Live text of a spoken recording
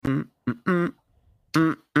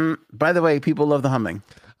By the way, people love the humming.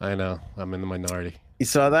 I know. I'm in the minority. You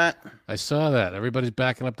saw that? I saw that. Everybody's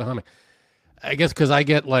backing up the humming. I guess because I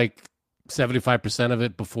get like 75% of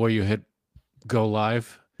it before you hit go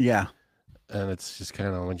live. Yeah. And it's just kind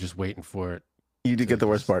of, I'm just waiting for it. You did get the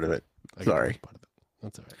worst part of it. Sorry.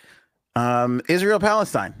 That's all right.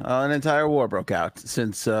 Israel-Palestine. An entire war broke out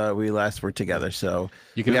since we last were together. So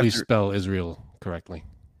you can at least spell Israel correctly.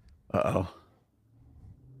 Uh-oh.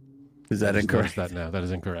 Is that incorrect? That now. That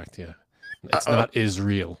is incorrect, yeah. It's not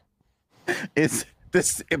Israel. This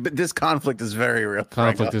conflict is very real.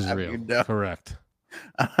 Conflict is real. Correct.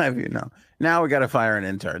 Have you know? Now we got to fire an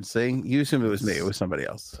intern. See, you assumed it was me. It was somebody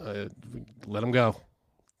else. Let them go.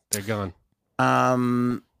 They're gone.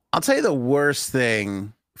 I'll tell you the worst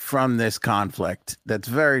thing from this conflict that's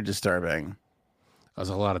very disturbing. There's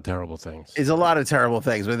a lot of terrible things. Is a lot of terrible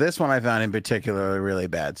things, but this one I found in particular really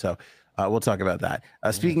bad. So we'll talk about that.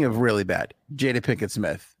 Speaking of really bad, Jada Pinkett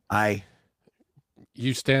Smith.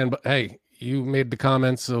 You stand by. Hey, you made the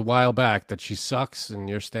comments a while back that she sucks, and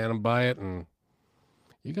you're standing by it, and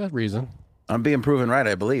you got reason. I'm being proven right,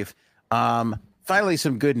 I believe. Finally,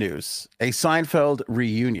 some good news. A Seinfeld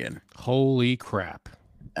reunion. Holy crap.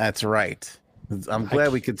 That's right. I'm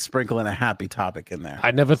glad we could sprinkle in a happy topic in there.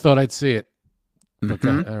 I never thought I'd see it. But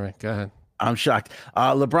all right, go ahead. I'm shocked.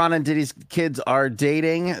 LeBron and Diddy's kids are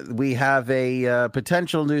dating. We have a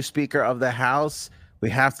potential new Speaker of the House. We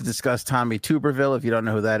have to discuss Tommy Tuberville. If you don't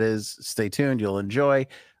know who that is, stay tuned. You'll enjoy.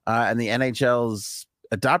 And the NHL's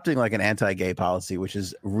adopting like an anti-gay policy, which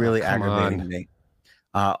is really aggravating me.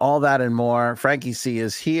 All that and more. Frankie C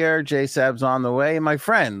is here. J Sab's on the way. My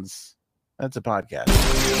friends, that's a podcast.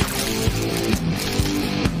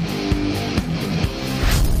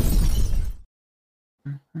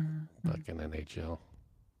 Fucking NHL.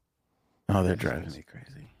 Oh, they're driving me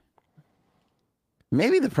crazy.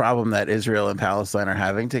 Maybe the problem that Israel and Palestine are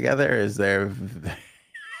having together is they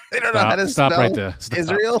don't know how to stop spell right there. Stop.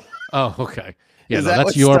 Israel. Oh, okay. Yeah, Is no, that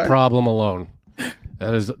that's your problem alone.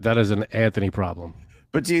 That is an Anthony problem.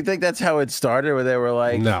 But do you think that's how it started, where they were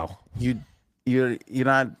like, "No, you're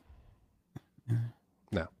not."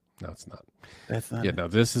 No, it's not. That's not. Yeah, no.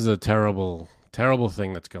 This is a terrible, terrible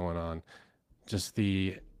thing that's going on. Just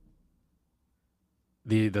the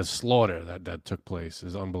slaughter that took place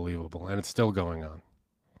is unbelievable, and it's still going on.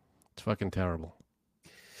 It's fucking terrible.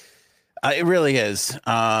 It really is.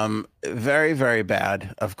 Very, very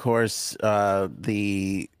bad. Of course,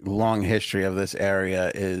 the long history of this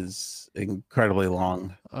area is incredibly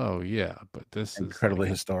long. Oh yeah, but this incredibly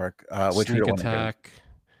is historic. Which sneak attack.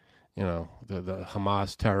 You know, the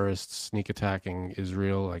Hamas terrorists sneak attacking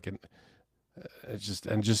Israel, like it's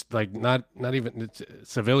just like not even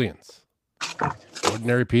civilians,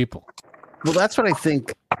 ordinary people. Well, that's what I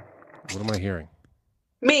think. What am I hearing?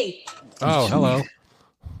 Me. Oh, hello.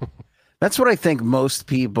 That's what I think most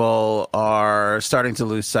people are starting to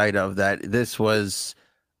lose sight of, that this was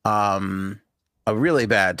a really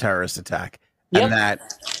bad terrorist attack. Yep. And that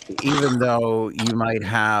even though you might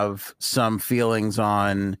have some feelings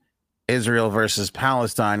on Israel versus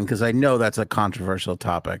Palestine, because I know that's a controversial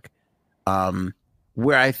topic,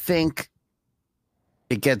 where I think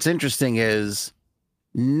it gets interesting is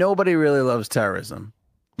nobody really loves terrorism.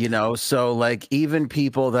 You know, so like even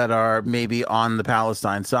people that are maybe on the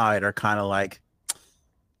Palestine side are kind of like,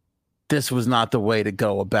 this was not the way to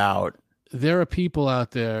go about. There are people out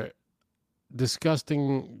there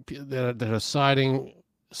disgusting that are siding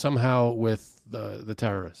somehow with the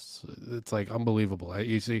terrorists. It's like unbelievable.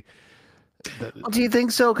 You see. Do you think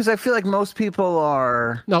so? Because I feel like most people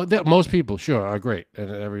are. No, most people sure are great, and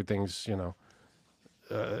everything's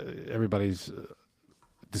everybody's.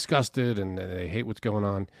 Disgusted and they hate what's going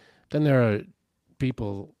on. Then there are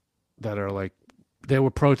people that are like, there were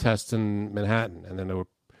protests in Manhattan, and then there were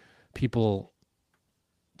people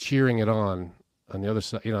cheering it on the other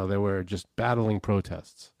side. You know, they were just battling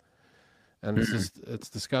protests, and it's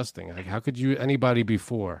disgusting. Like, how could anybody be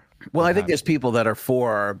for? Well, I think there's people that are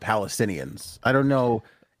for Palestinians. I don't know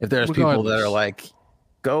if there's people that are like,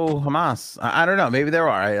 go Hamas. I don't know. Maybe there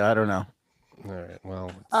are. I don't know. All right.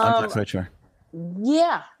 Well, I'm not quite sure.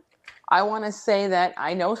 Yeah, I want to say that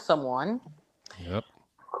I know someone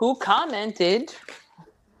who commented,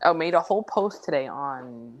 made a whole post today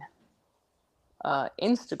on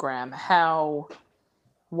Instagram, how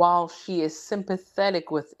while she is sympathetic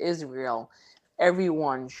with Israel,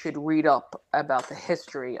 everyone should read up about the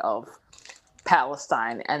history of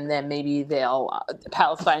Palestine, and then maybe they'll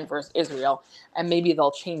Palestine versus Israel, and maybe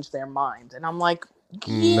they'll change their mind. And I'm like,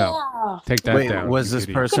 yeah. No, take that down. Was this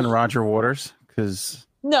person Roger Waters? Because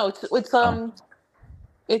no, it's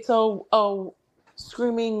a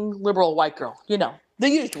screaming liberal white girl. You know, the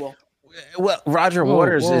usual. Well, Roger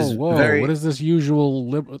Waters is very. What is this usual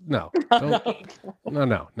liberal? No,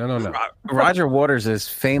 no. Roger Waters is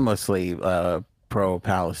famously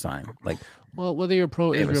pro-Palestine. Like, well, whether you're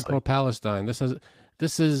pro-Israel, pro-Palestine,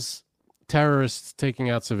 this is terrorists taking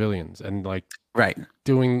out civilians and like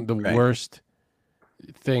doing the worst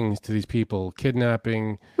things to these people,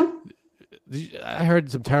 kidnapping. I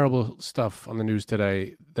heard some terrible stuff on the news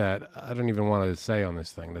today that I don't even want to say on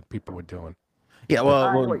this thing that people were doing. Yeah,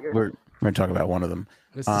 well, we're going to talk about one of them.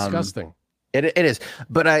 It's disgusting. It is,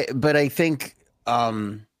 but I think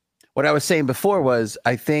what I was saying before was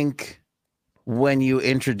I think when you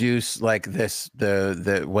introduce like this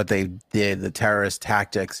the what they did, the terrorist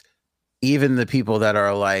tactics, even the people that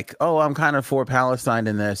are like, oh, I'm kind of for Palestine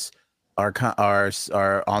in this, are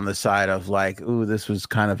on the side of like, ooh, this was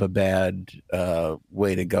kind of a bad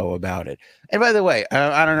way to go about it. And by the way,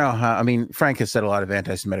 I don't know how. I mean, Frank has said a lot of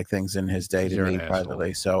anti-Semitic things in his day to me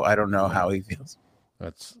privately, so I don't know how he feels.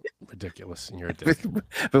 That's ridiculous, and you're a dick.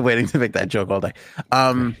 Been waiting to make that joke all day.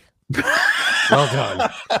 Well done.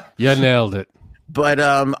 You nailed it. But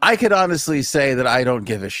I could honestly say that I don't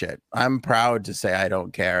give a shit. I'm proud to say I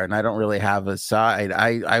don't care, and I don't really have a side.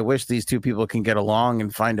 I wish these two people can get along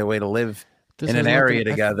and find a way to live in an area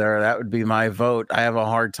together. That would be my vote. I have a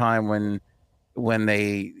hard time when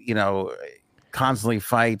they, constantly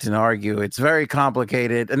fight and argue. It's very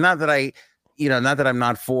complicated, and not that I'm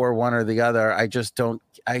not for one or the other. I just don't.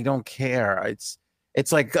 I don't care.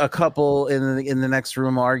 It's like a couple in the next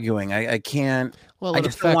room arguing. I can't. Well, I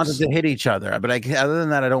just don't want them to hit each other. But other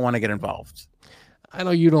than that, I don't want to get involved. I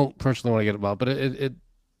know you don't personally want to get involved, but it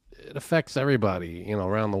affects everybody,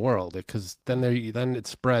 around the world, because then it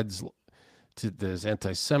spreads to there's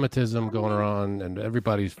anti-Semitism going on, and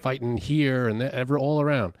everybody's fighting here and all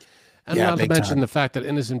around. And not to mention the fact that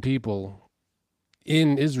innocent people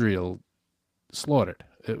in Israel slaughtered.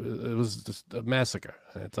 It was just a massacre.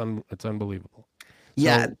 It's unbelievable.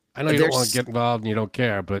 Yeah, so, I know you don't want to get involved and you don't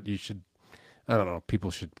care, but you should. I don't know.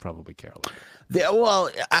 People should probably care a little bit. Well,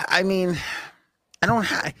 I mean, I don't.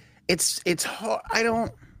 It's hard. I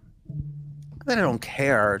don't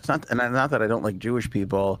care. It's not, and not that I don't like Jewish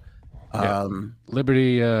people.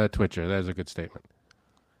 Liberty Twitcher. That is a good statement.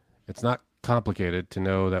 It's not complicated to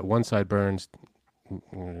know that one side burns,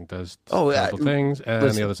 does terrible things, and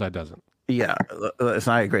the other side doesn't. Yeah,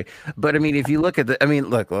 I agree. But I mean, if you look at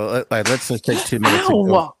let's just take 2 minutes.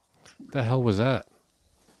 What the hell was that?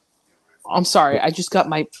 I'm sorry. I just got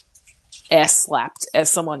my ass slapped as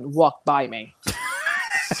someone walked by me.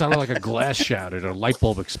 Sounded like a glass shattered or a light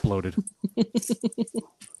bulb exploded.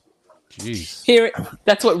 Jeez.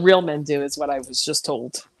 That's what real men do, is what I was just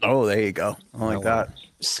told. Oh, there you go. Oh my God.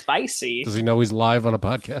 Spicy. Does he know he's live on a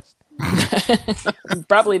podcast?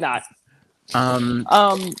 Probably not.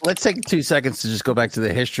 Let's take 2 seconds to just go back to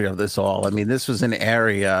the history of this all. I mean, this was an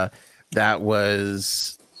area that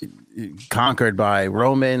was conquered by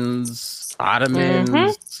Romans,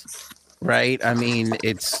 Ottomans, right? I mean,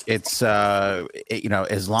 it's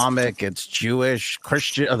Islamic, it's Jewish,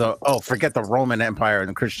 Christian. Forget the Roman Empire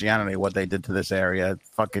and Christianity, what they did to this area.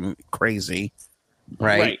 Fucking crazy,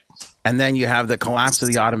 right? And then you have the collapse of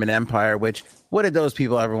the Ottoman Empire, which, what did those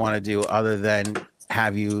people ever want to do other than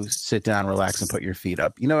have you sit down, relax, and put your feet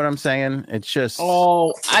up? You know what I'm saying? It's just.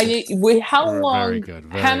 Oh, how long?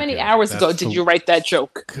 How many hours ago did you write that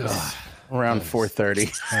joke? God, around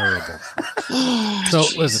 4:30. Terrible. So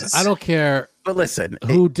listen, I don't care. But listen,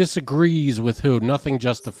 who disagrees with who? Nothing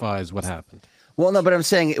justifies what happened. Well, no, but I'm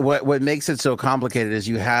saying what makes it so complicated is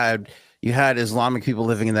you had Islamic people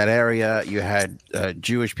living in that area. You had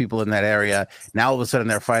Jewish people in that area. Now all of a sudden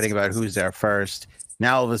they're fighting about who's there first.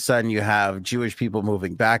 Now all of a sudden you have Jewish people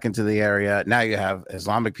moving back into the area. Now you have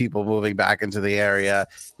Islamic people moving back into the area.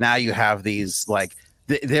 Now you have these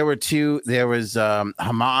there was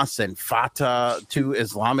Hamas and Fatah, two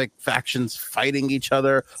Islamic factions fighting each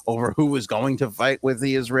other over who was going to fight with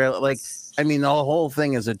the Israel. I mean, the whole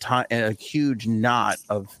thing is a huge knot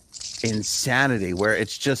of insanity where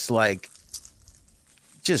it's just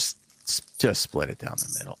split it down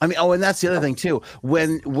the middle. I mean, and that's the other thing too.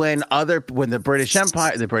 When the British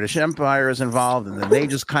Empire is involved, and then they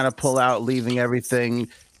just kind of pull out, leaving everything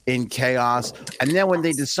in chaos. And then when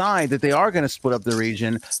they decide that they are going to split up the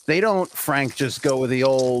region, they don't, Frank, just go with the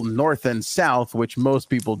old north and south, which most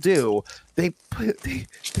people do. They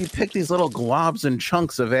pick these little globs and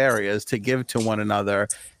chunks of areas to give to one another.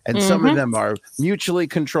 And some of them are mutually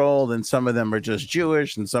controlled, and some of them are just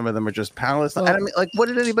Jewish, and some of them are just Palestine. Well, I mean, what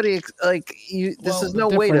did anybody this is no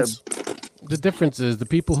way to. The difference is the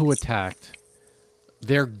people who attacked,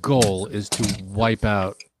 their goal is to wipe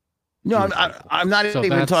out No, Jewish people. I'm not So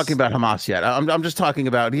even that's talking about Hamas yet. I'm just talking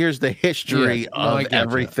about here's the history of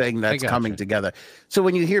everything that's coming together. So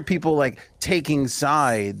when you hear people like taking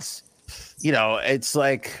sides, you know, it's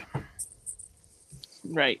like,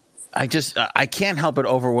 right. I can't help but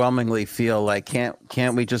overwhelmingly feel like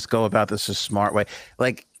can't we just go about this a smart way?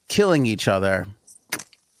 Like killing each other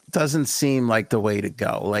doesn't seem like the way to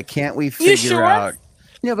go. Like, can't we figure out?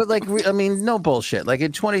 Yeah, but like, I mean, no bullshit. Like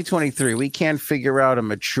in 2023, we can't figure out a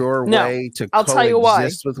mature way to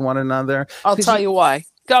coexist with one another. I'll tell you why.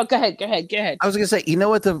 Go ahead. I was gonna say, you know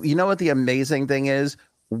what the amazing thing is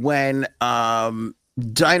when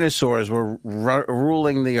dinosaurs were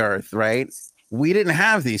ruling the earth, right? We didn't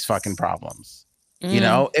have these fucking problems. You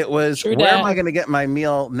know, it was where am I going to get my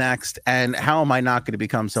meal next, and how am I not going to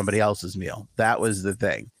become somebody else's meal? That was the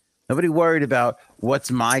thing. Nobody worried about what's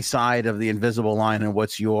my side of the invisible line and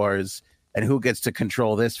what's yours, and who gets to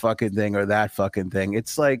control this fucking thing or that fucking thing.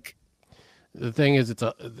 It's like the thing is,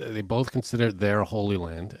 they both consider it their holy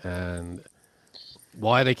land, and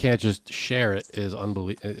why they can't just share it is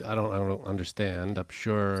unbelievable. I don't understand. I'm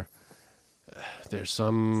sure there's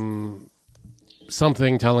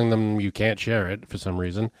something telling them you can't share it for some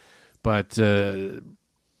reason, but the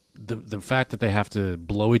fact that they have to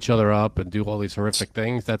blow each other up and do all these horrific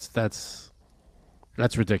things, that's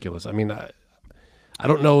ridiculous. I mean, I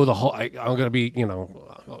don't know the whole. I'm going to be,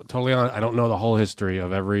 totally honest. I don't know the whole history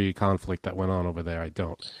of every conflict that went on over there. I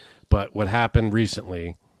don't. But what happened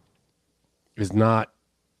recently is not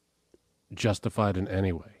justified in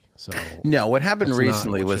any way. So no, what happened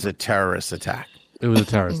recently was a terrorist attack. It was a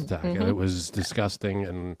terrorist attack, and it was disgusting,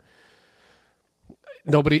 and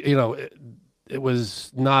nobody, it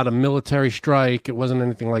was not a military strike. It wasn't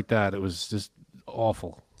anything like that. It was just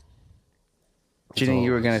awful. Ginny,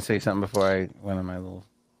 you were going to say something before I went on my little...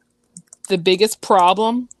 The biggest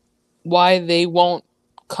problem why they won't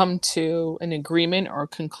come to an agreement or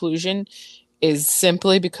conclusion is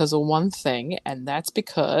simply because of one thing, and that's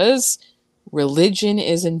because religion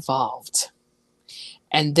is involved.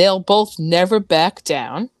 And they'll both never back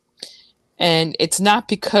down. And it's not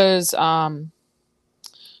because of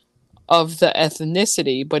the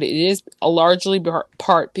ethnicity, but it is largely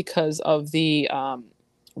part because of the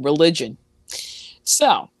religion.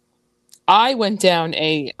 So I went down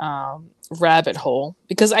a rabbit hole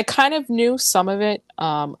because I kind of knew some of it.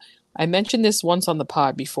 I mentioned this once on the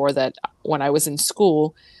pod before, that when I was in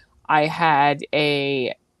school, I had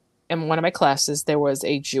in one of my classes, there was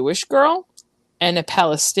a Jewish girl and a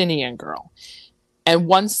Palestinian girl. And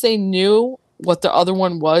once they knew what the other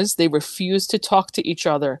one was, they refused to talk to each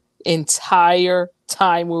other entire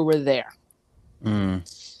time we were there.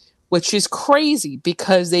 Which is crazy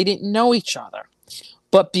because they didn't know each other.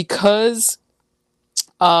 But because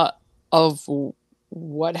of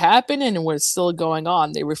what happened and what's still going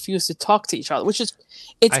on, they refuse to talk to each other,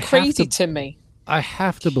 it's crazy to me. I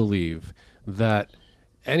have to believe that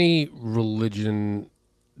any religion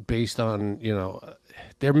based on,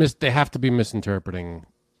 they have to be misinterpreting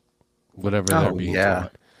whatever they're being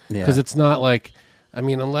taught. Because it's not like, I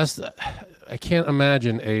mean, unless I can't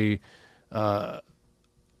imagine a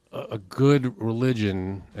good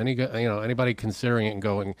religion, anybody considering it and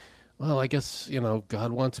going, well, I guess,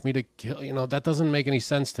 God wants me to kill, that doesn't make any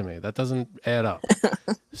sense to me. That doesn't add up.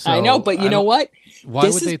 So I know, but you know what? Why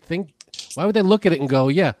would they look at it and go,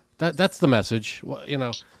 yeah, that's the message. Well,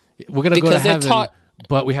 we're going to go to heaven,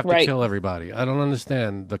 but we have to kill everybody. I don't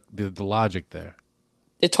understand the logic there.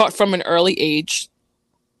 They're taught from an early age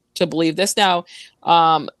to believe this. Now,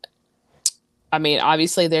 I mean,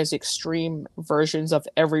 obviously there's extreme versions of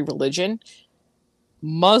every religion.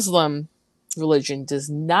 Muslim religion does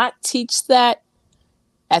not teach that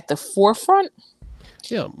at the forefront.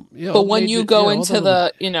 Yeah. But when you go into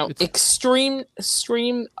the, extreme,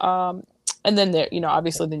 and then there,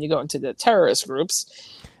 obviously then you go into the terrorist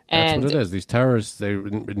groups. That's what it is. These terrorists, they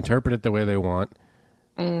interpret it the way they want.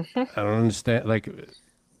 Mm-hmm. I don't understand. Like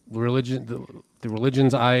religion, the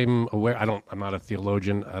religions I'm aware. I'm not a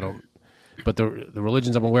theologian. But the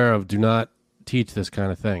religions I'm aware of do not teach this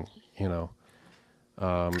kind of thing.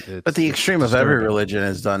 But the extreme of every religion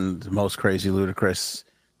has done the most crazy, ludicrous.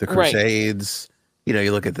 The Crusades. Right.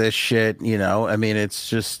 You look at this shit. I mean, it's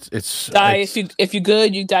die if you're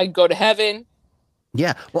good. You die, go to heaven.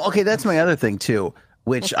 Yeah. Well, okay, that's my other thing too,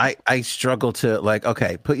 which I struggle to like.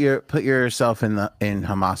 Okay, put yourself in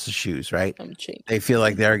Hamas's shoes, right? They feel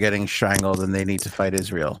like they're getting strangled and they need to fight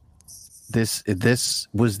Israel. This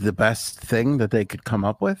was the best thing that they could come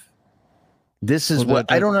up with. This is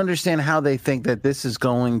I don't understand how they think that this is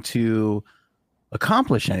going to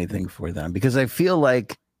accomplish anything for them, because I feel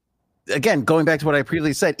like again, going back to what I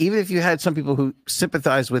previously said, even if you had some people who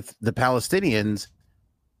sympathize with the Palestinians,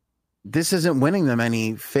 this isn't winning them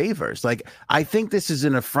any favors. Like, I think this is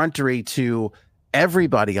an effrontery to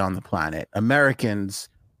everybody on the planet, Americans,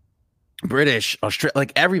 British, Australia,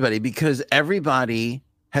 like everybody, because everybody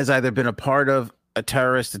has either been a part of a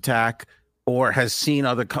terrorist attack or has seen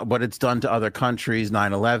what it's done to other countries,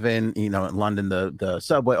 9/11, in London, the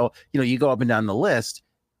subway. Oh, you go up and down the list.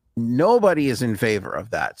 Nobody is in favor of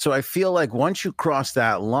that. So I feel like once you cross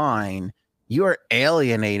that line, you are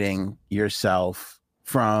alienating yourself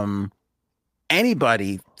from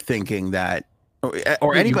anybody thinking that,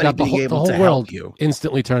 or anybody being able to help you.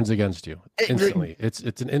 Instantly turns against you. Instantly, it's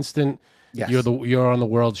an instant. Yes. You're on the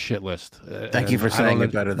world's shit list. Thank you for saying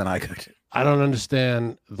it better than I could. I don't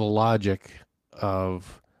understand the logic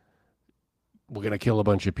of we're gonna kill a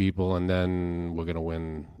bunch of people and then we're gonna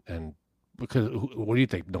win. And because what do you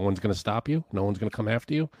think? No one's gonna stop you. No one's gonna come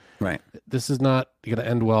after you. Right. This is not gonna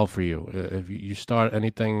end well for you. If you start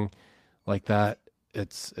anything like that,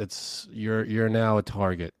 it's you're now a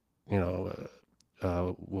target. What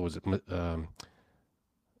was it?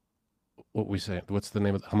 What we say? What's the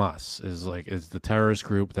name of Hamas? Is the terrorist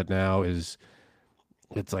group that now is?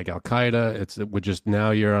 It's like Al Qaeda. We're just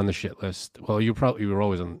now you're on the shit list. Well, you were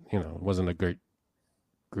always on. It wasn't a great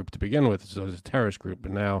group to begin with, so it was a terrorist group.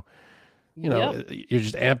 But now, you're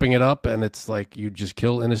just amping it up, and it's like you just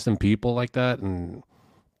kill innocent people like that. And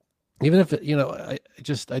even if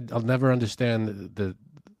I'll never understand the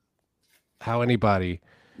how anybody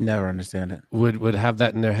never understand it would have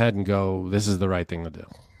that in their head and go, this is the right thing to do.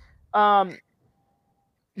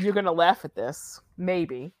 You're gonna laugh at this,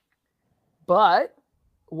 maybe, but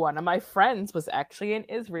one of my friends was actually in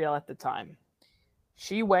Israel at the time.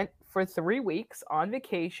 She went for 3 weeks on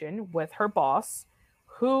vacation with her boss,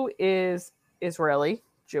 who is Israeli,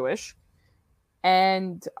 Jewish,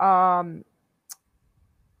 and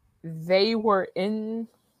they were in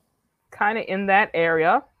that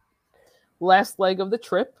area, last leg of the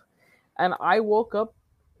trip, and I woke up,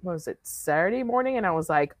 was it Saturday morning, and I was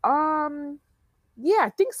like, yeah, I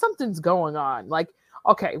think something's going on. Like,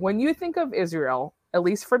 okay, when you think of Israel, at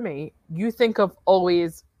least for me, you think of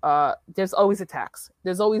always there's always attacks.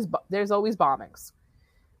 There's always bombings.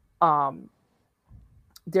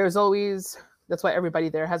 There's always, that's why everybody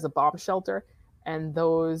there has a bomb shelter, and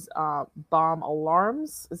those bomb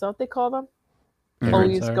alarms, is that what they call them?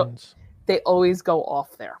 They always go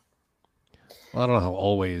off there. Well, I don't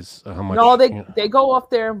know how much. No, they go off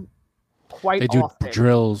there quite often. They do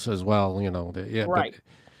drills as well, Right.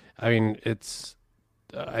 But, I mean, it's.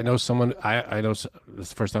 I know someone. I know. It's the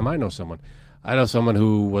first time I know someone. I know someone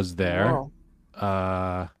who was there,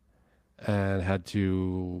 and had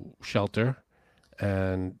to shelter,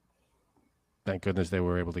 and thank goodness they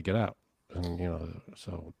were able to get out, and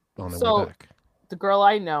so on their way back. The girl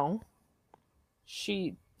I know,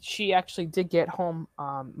 she actually did get home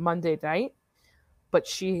Monday night, but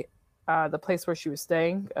she, the place where she was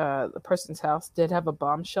staying, the person's house did have a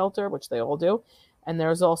bomb shelter, which they all do. And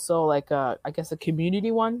there's also like I guess a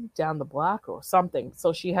community one down the block or something.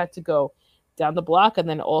 So she had to go down the block, and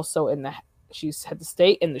then also she had to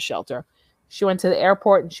stay in the shelter. She went to the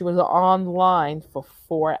airport and she was online for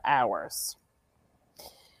 4 hours.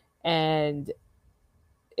 And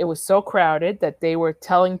it was so crowded that they were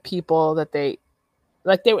telling people that they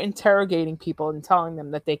were interrogating people and telling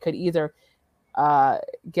them that they could either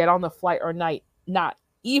get on the flight or not,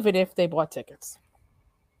 even if they bought tickets.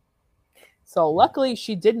 So luckily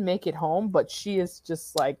she didn't make it home, but she is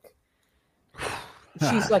just like,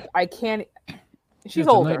 she's like, I can't, she's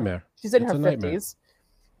older. Nightmare. She's in her 50s.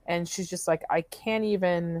 And she's just like, I can't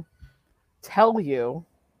even tell you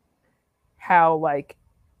how, like,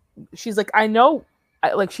 she's like, I know,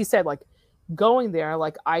 like she said, like going there,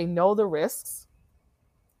 like, I know the risks.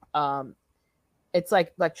 It's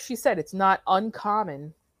like she said, it's not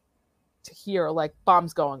uncommon to hear like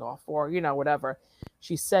bombs going off or, whatever.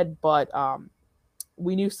 She said, but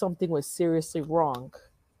we knew something was seriously wrong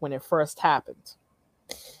when it first happened.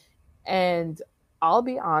 And I'll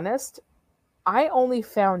be honest, I only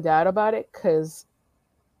found out about it because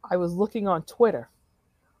I was looking on Twitter.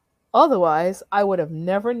 Otherwise, I would have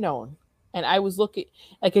never known. And I was looking,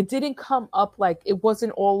 like, it didn't come up, like, it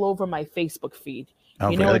wasn't all over my Facebook feed. Oh,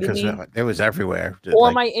 you know really? Because I mean? It was everywhere.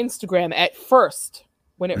 Or my Instagram at first,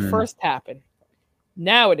 when it first happened.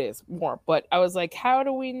 Now it is more. But I was like, how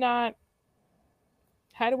do we not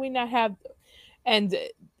have, and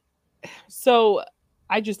so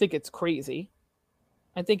I just think it's crazy.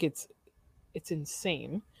 I think it's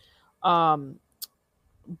insane.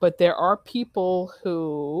 But there are people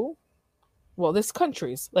who, well, there's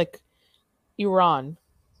countries like Iran,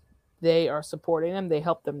 they are supporting them. They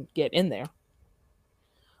help them get in there.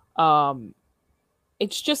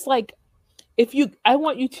 It's just like, I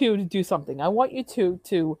want you to do something. I want you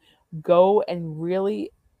to go and really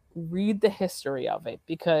read the history of it,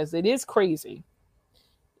 because it is crazy.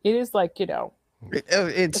 It is like,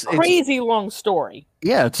 it's a crazy long story.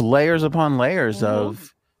 Yeah, it's layers upon layers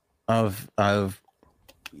of like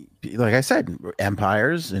I said,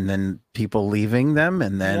 empires, and then people leaving them,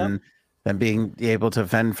 and then them being able to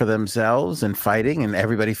fend for themselves and fighting, and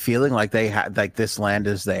everybody feeling like they had, like, this land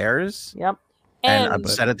is theirs. Yep. And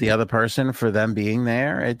upset at the other person for them being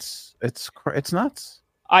there. It's nuts.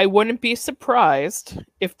 I wouldn't be surprised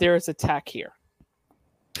if there's attack here.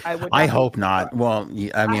 I hope not. Well,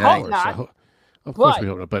 I mean, of course we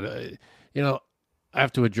hope not. But I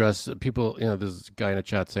have to address people. There's a guy in the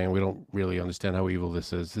chat saying we don't really understand how evil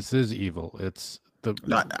this is. This is evil. It's I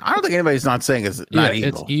don't think anybody's not saying it's not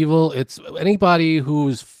evil. It's evil. It's anybody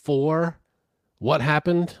who's for what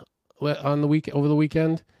happened over the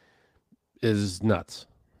weekend is nuts.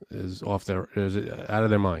 Is out of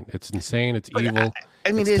their mind. It's insane. It's evil.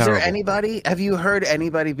 I mean, is terrible. There anybody? Have you heard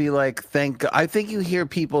anybody be like, I think you hear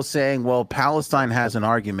people saying, well, Palestine has an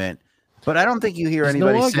argument, but I don't think you hear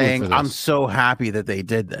anybody saying, I'm so happy that they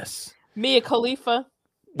did this. Mia Khalifa.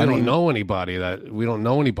 We don't know anybody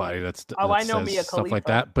that's I know Mia Khalifa. Stuff like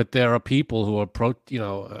that. But there are people who are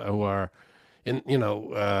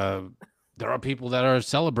there are people that are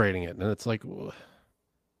celebrating it, and it's like.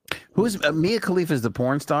 Who's Mia Khalifa? Is the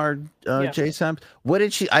porn star Jay Sam? What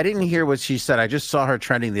did she? I didn't hear what she said. I just saw her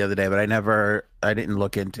trending the other day, but I didn't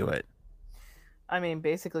look into it. I mean,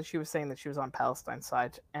 basically, she was saying that she was on Palestine's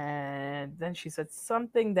side, and then she said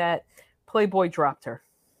something that Playboy dropped her.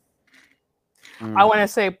 I want to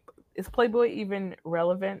say, is Playboy even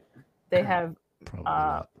relevant? They have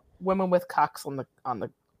women with cocks on the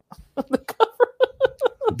cover.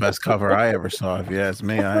 The best cover I ever saw. If you ask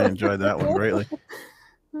me, I enjoyed that one greatly.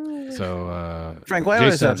 So, Frank, why do I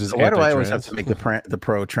always have to make the pro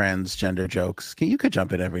transgender jokes? You could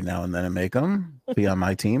jump in every now and then and make them. Be on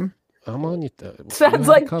my team. I'm on you. Sounds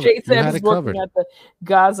like Jay Sam's looking at the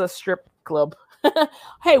Gaza Strip Club.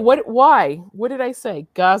 Hey, why? What did I say?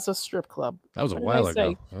 Gaza Strip Club. That was a while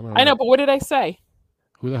ago. I know, but what did I say?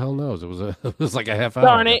 Who the hell knows? It was like a half hour.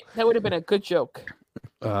 Darn it! That would have been a good joke.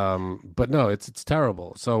 But no, it's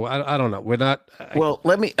terrible. So I don't know. We're not. Well,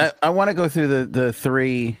 I want to go through the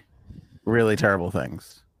three really terrible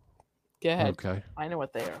things. Go ahead. Okay. I know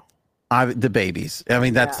what they are. The babies. I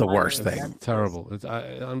mean, that's the worst thing. It's terrible.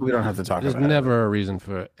 We don't have to talk about it. There's never a reason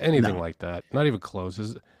for anything like that. Not even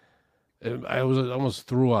close. I almost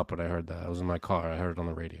threw up when I heard that. I was in my car. I heard it on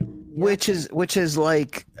the radio. Which is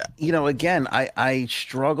like, again, I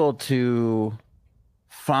struggle to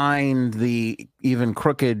find the even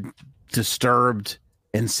crooked, disturbed,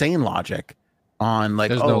 insane logic on, like,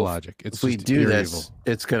 there's no logic. It's if we do this, evil.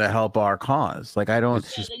 It's going to help our cause. Like,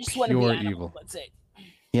 it's just pure evil. That's it.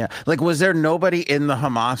 Yeah. Like, was there nobody in the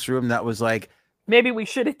Hamas room that was like, maybe we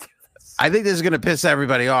shouldn't do this? I think this is going to piss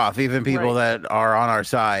everybody off, even people that are on our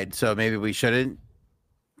side. So maybe we shouldn't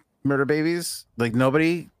murder babies. Like,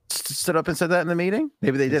 nobody stood up and said that in the meeting.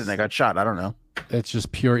 Maybe they did and they got shot. I don't know. It's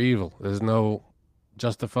just pure evil. There's no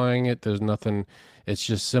justifying it. There's nothing. It's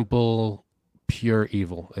just simple, pure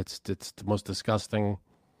evil. It's the most disgusting.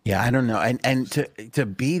 Yeah, I don't know. And to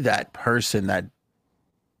be that person that,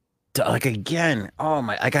 like, again, oh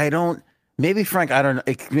my, like, I don't, maybe Frank, I don't know.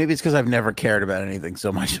 Maybe it's because I've never cared about anything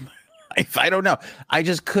so much in my life. I don't know. I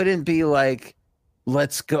just couldn't be like,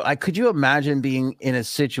 let's go. Could you imagine being in a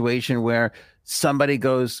situation where somebody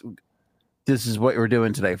goes, this is what we're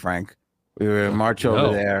doing today, Frank. We were going to march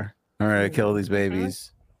over there. We're going to kill these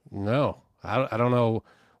babies. No, I don't know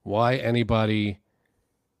why anybody,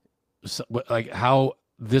 like, how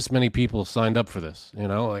this many people signed up for this.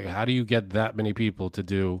 Like, how do you get that many people to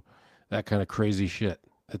do that kind of crazy shit?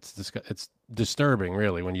 It's disturbing,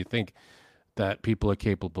 really, when you think that people are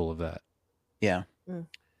capable of that. Yeah.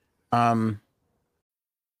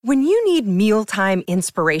 When you need mealtime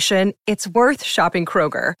inspiration, it's worth shopping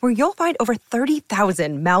Kroger, where you'll find over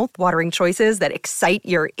 30,000 mouth-watering choices that excite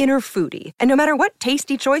your inner foodie. And no matter what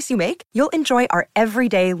tasty choice you make, you'll enjoy our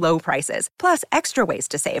everyday low prices, plus extra ways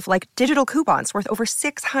to save, like digital coupons worth over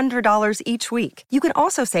 $600 each week. You can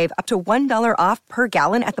also save up to $1 off per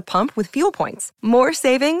gallon at the pump with fuel points. More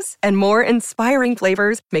savings and more inspiring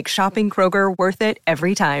flavors make shopping Kroger worth it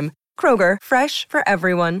every time. Kroger, fresh for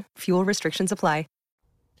everyone. Fuel restrictions apply.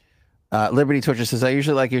 Liberty Torture says, I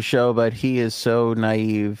usually like your show, but he is so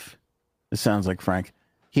naive. This sounds like Frank.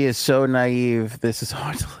 He is so naive. This is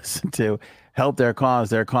hard to listen to. Help their cause.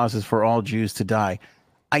 Their cause is for all Jews to die.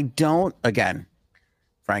 I don't, again,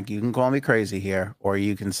 Frank, you can call me crazy here, or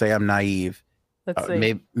you can say I'm naive. Let's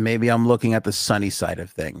see. Maybe I'm looking at the sunny side of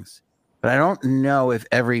things, but I don't know if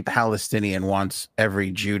every Palestinian wants every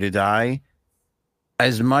Jew to die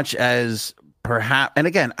as much as perhaps. And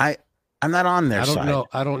again, I'm not on their side.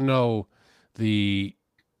 I don't know the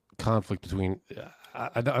conflict between.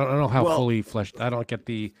 I don't know how fully fleshed. I don't get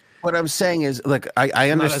the. What I'm saying is, look,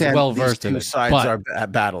 I understand these two sides are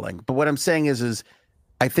battling, but what I'm saying is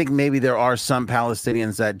I think maybe there are some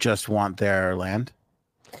Palestinians that just want their land.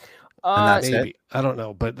 And that's maybe it. I don't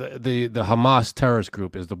know, but the Hamas terrorist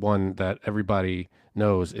group is the one that everybody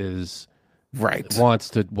knows is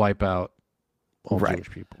wants to wipe out all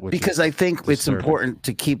Jewish people. Because I think it's important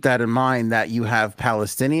to keep that in mind that you have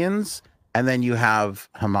Palestinians and then you have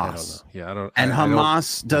Hamas. I don't. And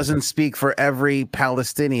Hamas doesn't speak for every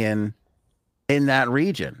Palestinian in that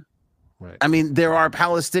region. Right. I mean, there are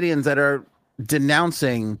Palestinians that are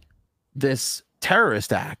denouncing this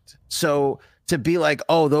terrorist act. So to be like,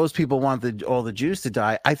 oh, those people want all the Jews to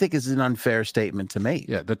die, I think is an unfair statement to make.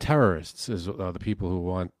 Yeah, the terrorists is the people who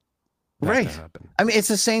want that to happen. I mean, it's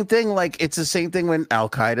the same thing. Like, it's the same thing when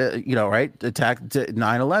Al Qaeda, attacked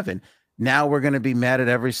 9/11. Now we're going to be mad at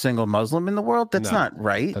every single Muslim in the world. That's not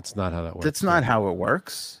right. That's not how that works. That's not how it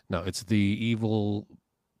works. No, it's the evil,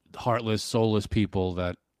 heartless, soulless people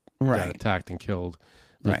that attacked and killed.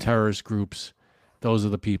 The terrorist groups. Those are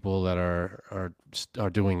the people that are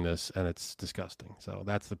doing this, and it's disgusting. So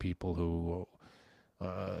that's the people who,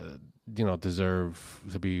 deserve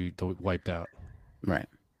to be wiped out. Right.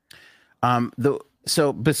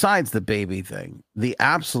 So besides the baby thing, the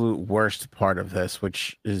absolute worst part of this,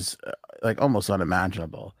 which is like almost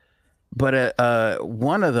unimaginable, but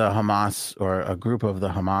one of the Hamas or a group of the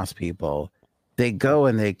Hamas people, they go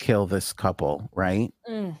and they kill this couple, right?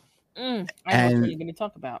 I know what you're going to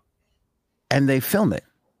talk about. And they film it.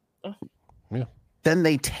 Yeah. Then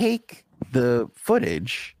they take the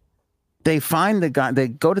footage. They find the guy. They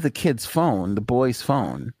go to the kid's phone, the boy's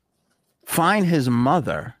phone, find his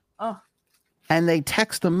mother, and they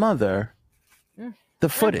text the mother the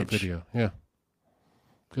footage. The video, yeah.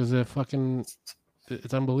 Because they're fucking.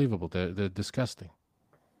 It's unbelievable. They're disgusting.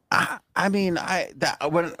 I mean,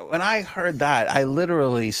 when I heard that, I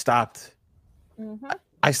literally stopped. Mm-hmm.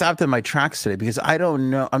 I stopped in my tracks today because I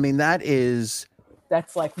don't know. I mean, that's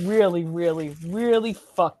like really, really, really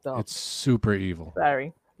fucked up. It's super evil.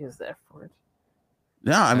 Sorry, use that word.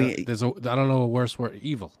 No, I mean, I don't know a worse word.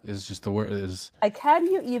 Evil is just the word. Is like, how do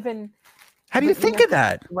you think of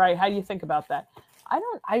that? Right? How do you think about that?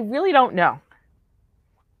 I really don't know.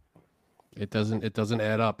 It doesn't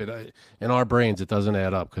add up. In our brains, it doesn't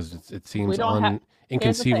add up because it seems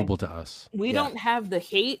inconceivable to us. We don't have the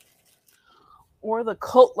hate or the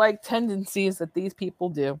cult-like tendencies that these people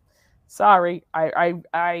do. Sorry, yeah,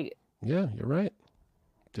 you're right.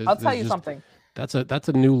 I'll tell you something. That's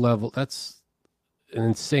a new level. That's an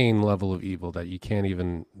insane level of evil that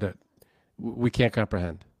we can't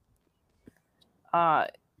comprehend. After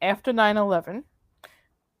 9/11,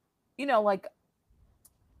 like,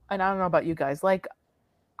 and I don't know about you guys, like,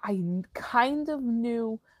 I kind of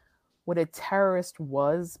knew what a terrorist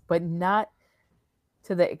was, but not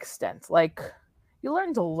to the extent. Like, you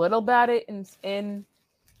learned a little about it in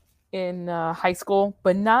high school,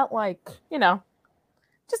 but not like,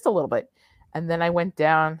 just a little bit. And then I went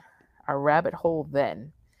down a rabbit hole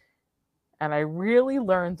then, and I really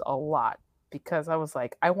learned a lot because I was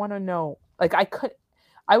like, I want to know. Like,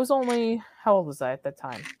 I was only, how old was I at that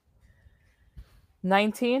time?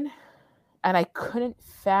 19, and I couldn't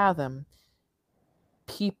fathom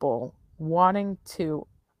people wanting to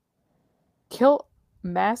kill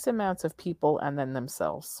mass amounts of people and then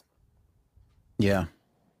themselves. Yeah.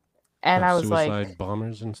 And I was suicide like,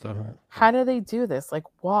 bombers and stuff. How do they do this? Like,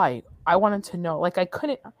 why? I wanted to know. Like, I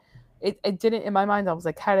couldn't. It didn't, in my mind, I was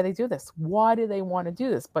like, how do they do this? Why do they want to do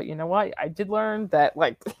this? But you know what? I did learn that,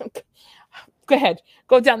 like, go ahead.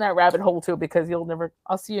 Go down that rabbit hole, too, because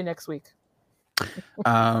I'll see you next week.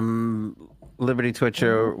 Liberty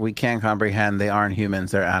Twitcher, we can't comprehend. They aren't humans.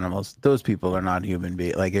 They're animals. Those people are not human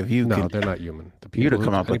beings. Like, if you No, they're not human. The people you to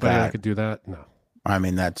come up with that. Could do that? No. I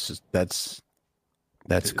mean, that's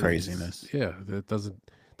craziness. Yeah, it doesn't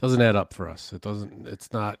add up for us.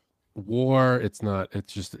 It's not war.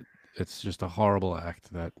 It's just a horrible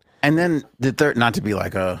act that. And then the third, not to be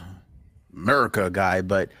like a America guy,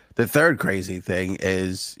 but the third crazy thing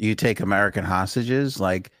is you take American hostages.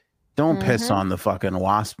 Like, don't piss on the fucking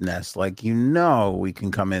wasp nest. Like, we can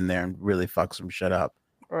come in there and really fuck some shit up.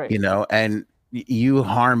 Right. And you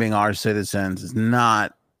harming our citizens is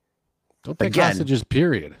not. Don't take hostages,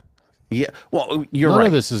 period. Yeah, well, you're right. None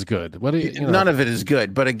of this is good. What do you know? None of it is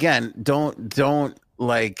good. But again, don't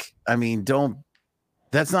like, I mean, don't.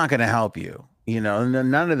 That's not going to help you. You know,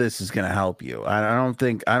 none of this is going to help you. I don't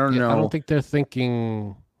think. I don't know. I don't think they're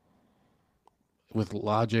thinking with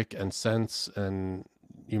logic and sense and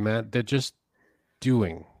human. They're just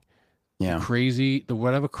doing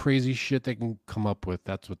whatever crazy shit they can come up with.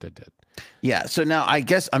 That's what they did. Yeah. So now I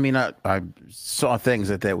guess, I mean, I saw things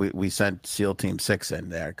that we sent SEAL Team 6 in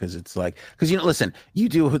there because it's like, because, you know, listen, you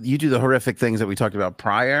do the horrific things that we talked about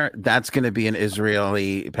prior. That's going to be an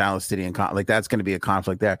Israeli-Palestinian like that's going to be a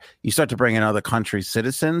conflict there. You start to bring in other countries'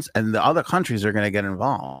 citizens, and the other countries are going to get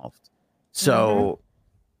involved. So,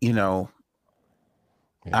 you know,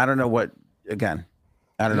 I don't know what. Again,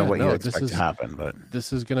 I don't know what you expect to happen, but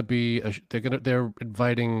this is going to be they're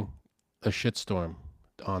inviting a shitstorm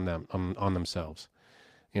on them, on themselves.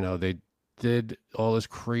 You know, they did all this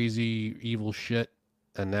crazy evil shit,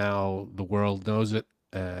 and now the world knows it,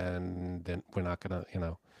 and then we're not gonna, you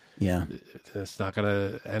know, it's not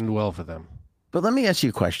gonna end well for them. But let me ask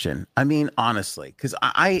you a question. I mean, honestly, because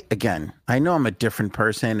I know I'm a different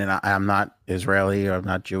person, and I'm not Israeli, or I'm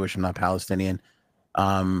not Jewish, I'm not Palestinian,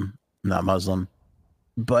 I'm not Muslim,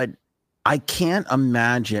 but I can't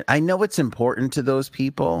imagine. I know it's important to those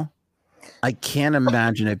people. I can't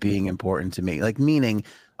imagine it being important to me. Like, meaning,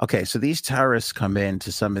 okay, so these terrorists come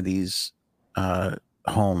into some of these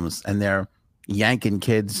homes, and they're yanking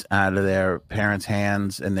kids out of their parents'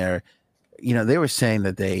 hands, and they're, you know, they were saying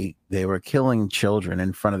that they were killing children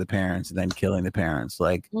in front of the parents and then killing the parents.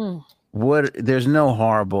 Like, there's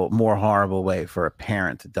no more horrible way for a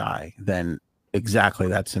parent to die than exactly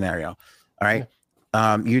that scenario. All right.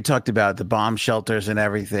 You talked about the bomb shelters and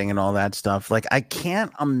everything and all that stuff. Like, I can't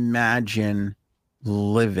imagine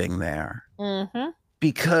living there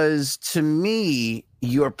because to me,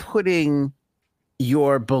 you're putting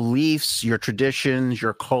your beliefs, your traditions,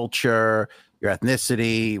 your culture, your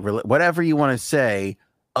ethnicity, whatever you want to say,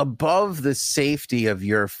 above the safety of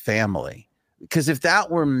your family. Because if that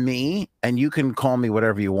were me, and you can call me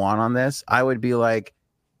whatever you want on this, I would be like,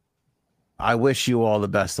 I wish you all the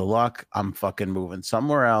best of luck. I'm fucking moving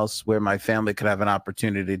somewhere else where my family could have an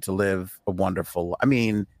opportunity to live a wonderful. I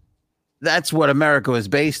mean, that's what America was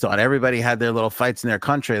based on. Everybody had their little fights in their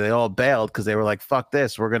country. They all bailed because they were like, fuck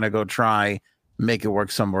this. We're going to go try make it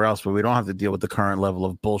work somewhere else, but we don't have to deal with the current level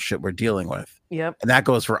of bullshit we're dealing with. Yep. And that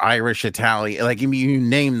goes for Irish, Italian, like, I mean, you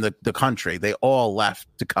name the country. They all left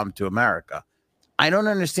to come to America. I don't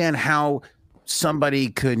understand how somebody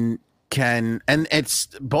can, and it's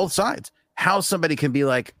both sides, how somebody can be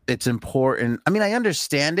like, it's important. I mean, I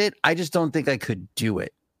understand it. I just don't think I could do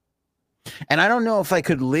it. And I don't know if I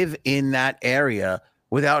could live in that area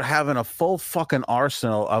without having a full fucking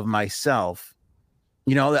arsenal of myself.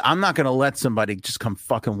 You know, I'm not going to let somebody just come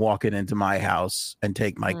fucking walking into my house and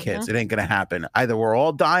take my kids. It ain't going to happen. Either we're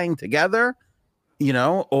all dying together, you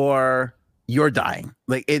know, or you're dying.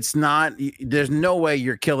 Like, it's not, there's no way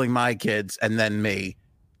you're killing my kids and then me.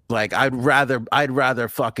 Like, I'd rather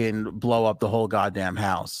fucking blow up the whole goddamn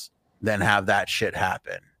house than have that shit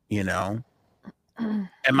happen, you know?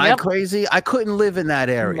 Am I crazy? I couldn't live in that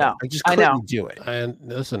area. No, I just couldn't do it. And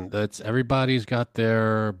listen, that's everybody's got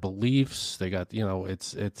their beliefs. They got, you know,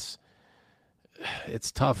 it's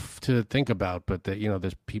tough to think about, but that, you know,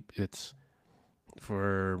 there's people. It's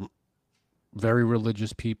for very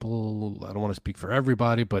religious people. I don't want to speak for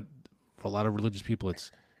everybody, but for a lot of religious people,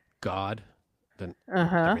 it's God than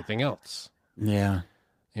everything else. Yeah,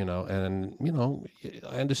 you know, and you know,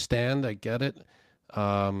 I understand. I get it.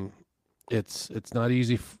 It's not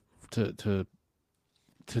easy to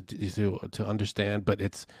understand, but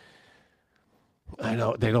it's, I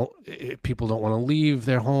know people don't want to leave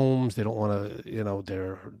their homes. They don't want to, you know,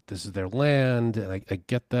 this is their land. And I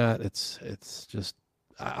get that. It's just,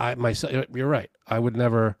 I myself, you're right. I would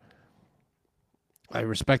never, I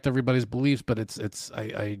respect everybody's beliefs, but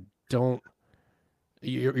I don't,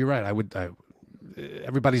 you're right.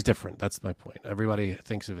 Everybody's different. That's my point. Everybody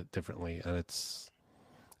thinks of it differently, and it's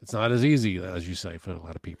not as easy as you say for a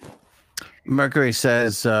lot of people. Mercury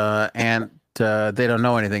says, and they don't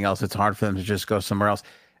know anything else. It's hard for them to just go somewhere else.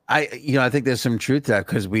 I think there's some truth to that,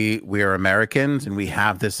 because we are Americans and we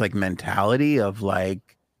have this like mentality of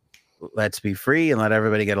like, let's be free and let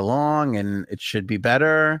everybody get along and it should be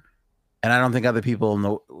better. And I don't think other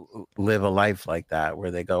people live a life like that, where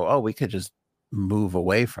they go, oh, we could just move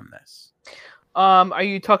away from this. Are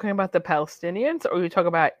you talking about the Palestinians, or are you talking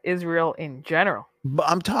about Israel in general?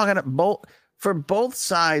 I'm talking about for both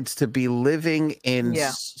sides to be living in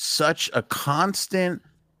such a constant,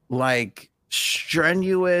 like,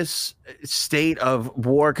 strenuous state of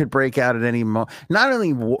war could break out at any moment. Not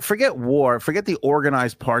only forget war, forget the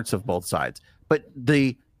organized parts of both sides, but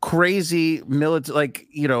the crazy military, like,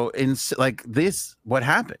 in like this, what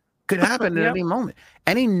happened could happen at any moment.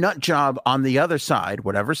 Any nut job on the other side,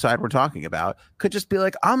 whatever side we're talking about, could just be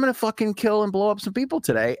like, I'm gonna fucking kill and blow up some people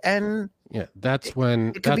today, and that's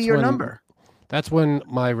when it could be your number. That's when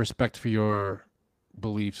my respect for your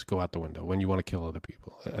beliefs go out the window. When you want to kill other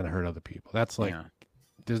people and hurt other people, that's like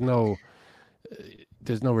there's no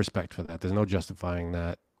respect for that. There's no justifying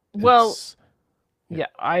that. Well,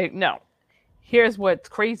 no. Here's what's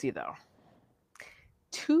crazy though.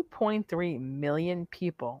 2.3 million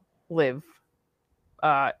people live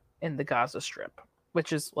in the Gaza Strip,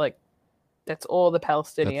 which is like, that's all the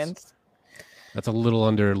Palestinians. That's a little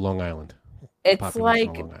under Long Island. It's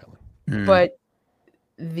like, Long Island. but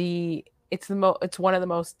it's one of the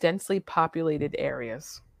most densely populated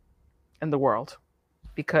areas in the world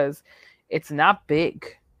because it's not big.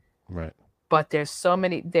 Right. But there's so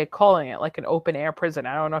many, they're calling it like an open air prison.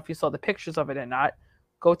 I don't know if you saw the pictures of it or not.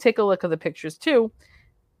 Go take a look at the pictures too.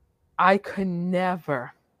 I could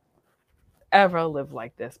never, ever live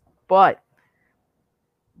like this. But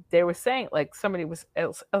they were saying, like somebody was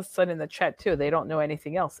else said in the chat too, they don't know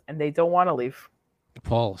anything else and they don't want to leave.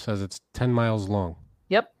 Paul says it's 10 miles long.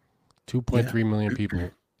 Yep. 2.3 million people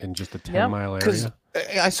in just a 10-mile area.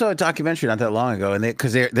 I saw a documentary not that long ago, and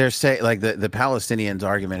because they're saying, like, the Palestinians'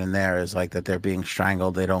 argument in there is like that they're being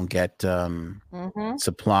strangled. They don't get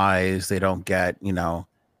supplies. They don't get,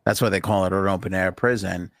 that's why they call it an open air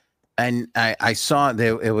prison. And I saw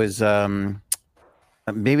it was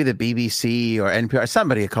maybe the BBC or NPR.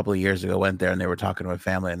 Somebody a couple of years ago went there and they were talking to a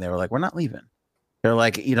family and they were like, "We're not leaving." They're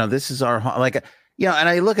like, this is our home. Like. And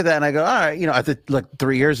I look at that and I go, all right, I think like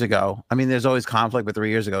 3 years ago, I mean, there's always conflict, but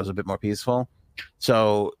 3 years ago it was a bit more peaceful.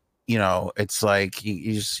 So, it's like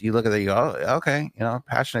you look at that, you go, oh, okay,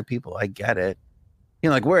 passionate people. I get it.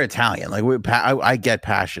 Like we're Italian, like I get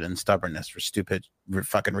passion and stubbornness for stupid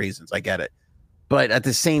fucking reasons. I get it. But at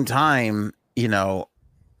the same time, it's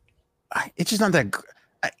just not that,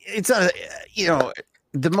 it's not,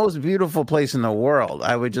 the most beautiful place in the world.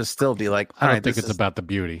 I would just still be like, I don't think it's about the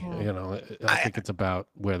beauty. I think it's about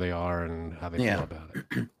where they are and how they feel about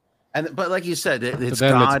it. But like you said, it's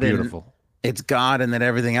God. It's beautiful. It's God, and then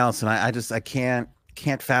everything else. And I can't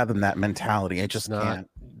fathom that mentality. I just can't,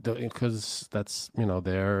 because that's they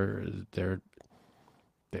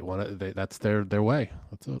want to. That's their way.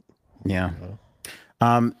 That's it. Yeah.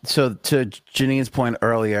 So to Janine's point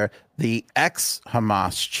earlier, the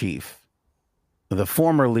ex-Hamas chief, the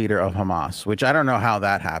former leader of Hamas, which I don't know how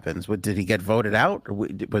that happens. Did he get voted out? Or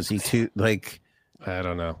was he too, like... I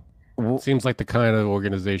don't know. It seems like the kind of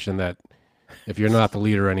organization that if you're not the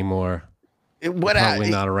leader anymore, you're probably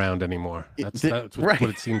not around anymore. That's what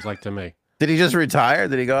it seems like to me. Did he just retire?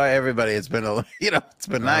 Did he go, hey, everybody, it's been it's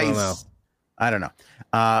been nice. I don't know.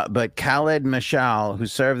 But Khaled Mashal, who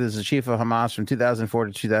served as the chief of Hamas from 2004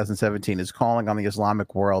 to 2017, is calling on the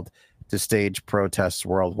Islamic world to stage protests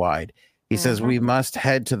worldwide. He says we must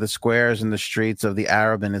head to the squares and the streets of the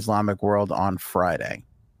Arab and Islamic world on Friday.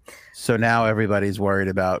 So now everybody's worried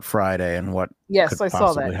about Friday and what could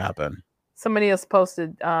possibly happen. Somebody else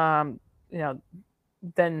posted, then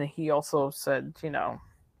he also said,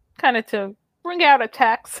 kind of to bring out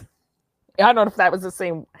attacks. I don't know if that was the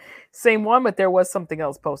same one, but there was something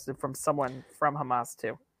else posted from someone from Hamas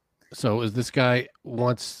too. So is this guy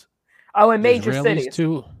wants in major Israelis cities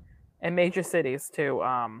too? In major cities too.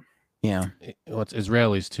 Yeah. Wants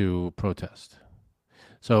Israelis to protest.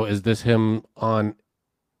 So is this him on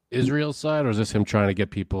Israel's side, or is this him trying to get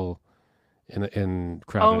people in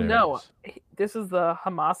crowded areas? No. This is the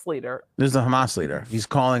Hamas leader. This is the Hamas leader. He's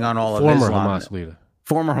calling on all of Islam.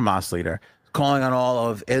 Former Hamas leader. Calling on all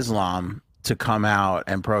of Islam to come out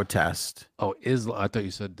and protest. Oh, Islam. I thought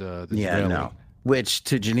you said the Israeli. No. Which,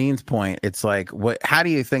 to Janine's point, it's like, how do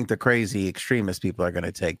you think the crazy extremist people are going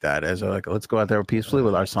to take that? As like, let's go out there peacefully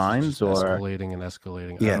with our signs, or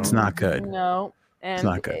escalating? Yeah, it's not good. No, and it's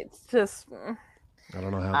not good. It's just. I don't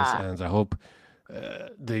know how this ends. I hope I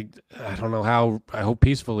don't know how. I hope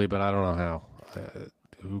peacefully, but I don't know how.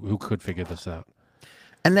 Who could figure this out?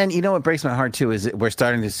 And then, what breaks my heart too is we're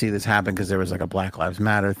starting to see this happen because there was like a Black Lives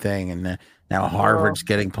Matter thing, and now Harvard's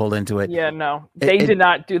getting pulled into it. Yeah, no, they did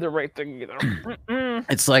not do the right thing either.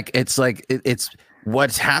 It's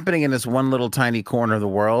what's happening in this one little tiny corner of the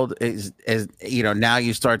world is now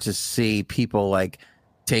you start to see people like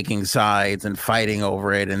taking sides and fighting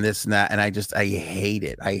over it and this and that, and I hate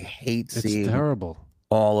it. I hate seeing terrible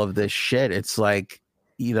all of this shit. It's like.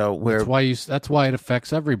 That's why it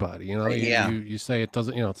affects everybody. Yeah. You say it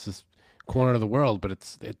doesn't. It's this corner of the world, but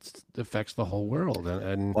it affects the whole world.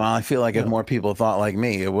 And well, I feel like if more people thought like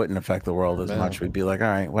me, it wouldn't affect the world as much. We'd be like, all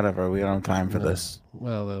right, whatever. We don't have time for this.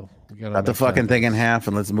 Well, cut the fucking thing in half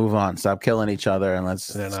and let's move on. Stop killing each other and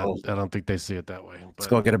let's. I don't think they see it that way. But, let's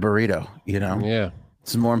go get a burrito. Yeah,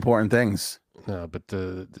 it's more important things. No, but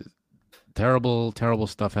the terrible, terrible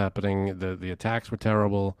stuff happening. The attacks were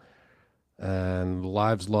terrible, and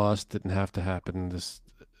lives lost didn't have to happen. This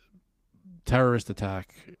terrorist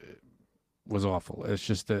attack was awful. It's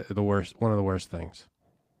just the worst, one of the worst things.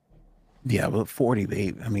 Yeah, but 40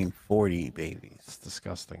 babies. It's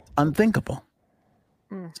disgusting. Unthinkable.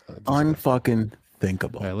 Unfucking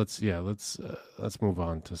thinkable. All right, let's move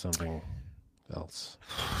on to something else.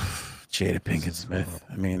 Jada Pinkett Smith.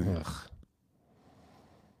 I mean,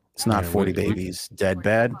 it's not 40 babies dead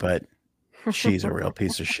bad, but she's a real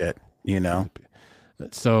piece of shit,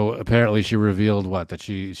 So apparently she revealed that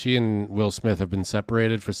she and Will Smith have been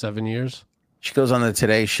separated for 7 years. She goes on the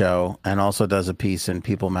Today Show and also does a piece in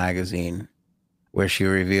People magazine where she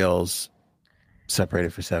reveals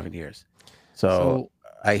separated for 7 years. So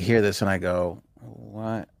I hear this and I go,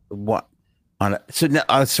 what? So now,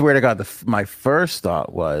 I swear to God, my first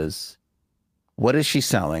thought was, what is she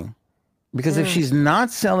selling? Because if she's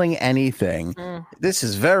not selling anything, this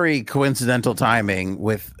is very coincidental timing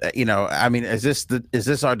with, I mean, is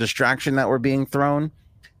this our distraction that we're being thrown?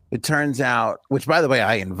 It turns out, which by the way,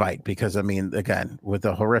 I invite, because I mean, again, with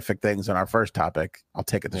the horrific things on our first topic, I'll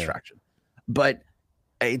take a distraction. But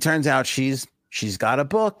it turns out she's got a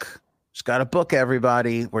book. She's got a book,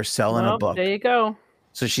 everybody. We're selling a book. There you go.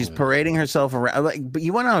 So she's parading herself around. But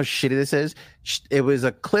you want to know how shitty this is? It was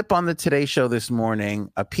a clip on the Today Show this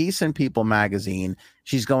morning, a piece in People magazine.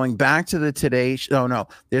 She's going back to the Today Show. No,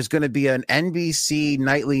 there's going to be an NBC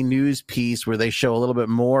nightly news piece where they show a little bit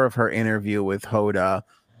more of her interview with Hoda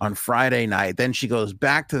on Friday night. Then she goes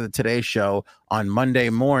back to the Today Show on Monday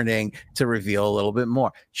morning to reveal a little bit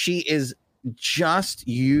more. She is just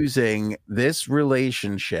using this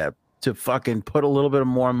relationship to fucking put a little bit of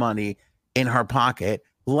more money in her pocket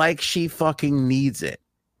like she fucking needs it.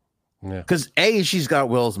 Yeah. Because A, she's got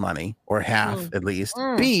Will's money, or half at least.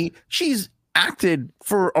 B, she's acted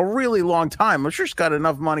for a really long time. I'm sure she's got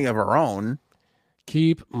enough money of her own.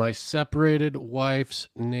 Keep my separated wife's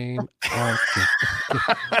name out.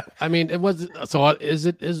 I mean, it was so.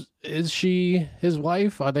 Is she his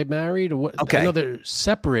wife? Are they married? Or what? Okay. I know they're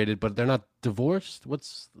separated, but they're not divorced.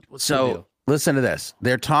 What's so? The deal? Listen to this.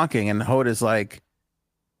 They're talking, and Hoda's like,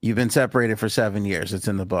 "You've been separated for 7 years. It's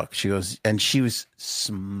in the book." She goes, and she was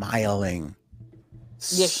smiling.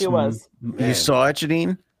 Yes, she was. You saw it,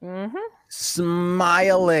 Janine? Mm-hmm.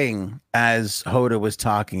 Smiling as Hoda was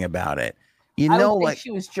talking about it. I think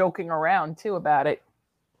she was joking around too about it.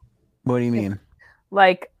 What do you mean?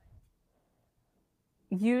 Like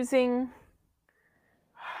using,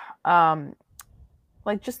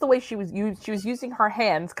 like just the way she was using her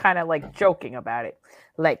hands, kind of like joking about it,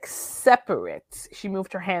 like separate. She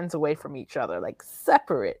moved her hands away from each other, like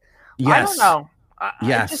separate. Yes. I don't know.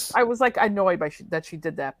 Yes. I was like annoyed by that she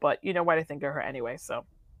did that, but you know what? I think of her anyway. So.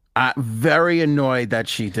 Very annoyed that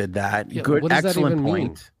she did that. Yeah, good, excellent point.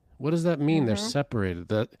 Mean? What does that mean? They're separated.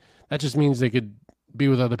 That just means they could be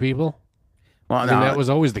with other people. Well, that was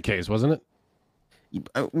always the case, wasn't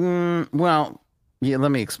it? Well, yeah.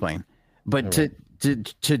 Let me explain. But to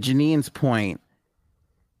Janine's point,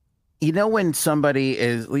 when somebody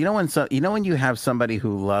is, when you have somebody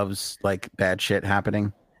who loves like bad shit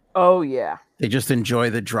happening. Oh yeah. They just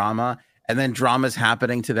enjoy the drama, and then drama's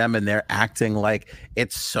happening to them, and they're acting like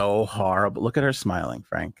it's so horrible. Look at her smiling,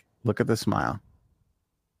 Frank. Look at the smile.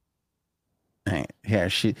 Yeah,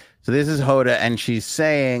 so this is Hoda, and she's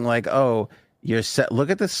saying like, "Oh, you're set."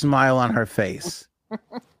 Look at the smile on her face.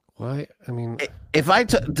 Why? I mean,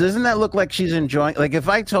 doesn't that look like she's enjoying? Like, if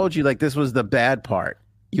I told you like this was the bad part,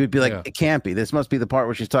 you would be like, "It can't be. This must be the part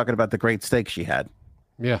where she's talking about the great steak she had."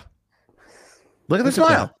 Yeah. Look at the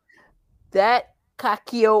smile. That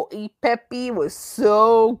cacio e pepe was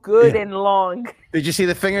so good and long. Did you see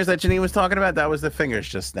the fingers that Janine was talking about? That was the fingers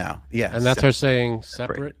just now. Yeah. And that's her saying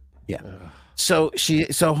separate. Yeah. So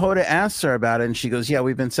Hoda asks her about it, and she goes, "Yeah,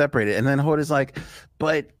 we've been separated." And then Hoda's like,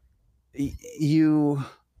 "But we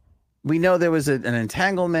know there was an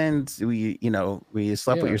entanglement. We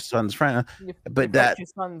slept with your son's friend, but that your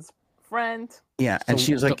son's friend." Yeah, and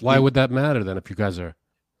she was like, "Why would that matter then if you guys are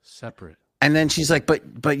separate?" And then she's like,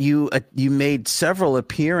 "But you made several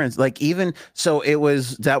appearances, like even so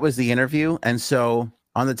that was the interview, and so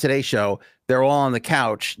on the Today Show." They're all on the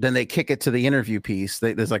couch. Then they kick it to the interview piece.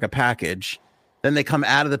 There's like a package. Then they come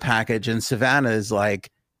out of the package, and Savannah is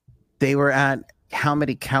like, they were at how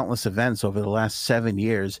many countless events over the last 7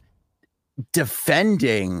 years.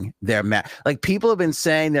 defending their like people have been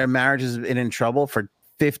saying their marriage has been in trouble for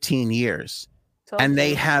 15 years, and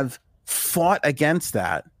they have fought against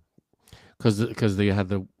that because they had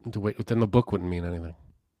to wait. But then the book wouldn't mean anything.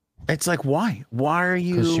 It's like, why are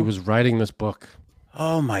you? Because she was writing this book.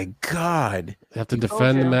 Oh my God! They have to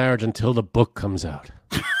defend the marriage until the book comes out.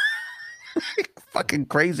 Fucking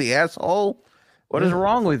crazy asshole! What is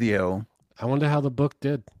wrong with you? I wonder how the book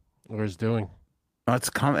did or is doing. Oh, it's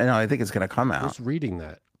coming. No, I think it's going to come out. Just reading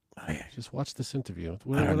that. Just watch this interview.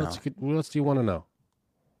 What else do you want to know?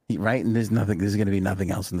 Right, and there's going to be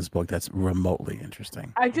nothing else in this book that's remotely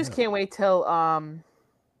interesting. I just can't wait till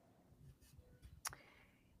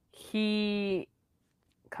he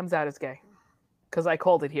comes out as gay, because I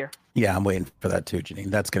called it here. Yeah, I'm waiting for that too,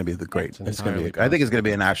 Janine. That's going to be the great. I think it's going to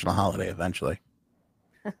be a national holiday eventually.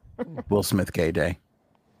 Will Smith Gay Day.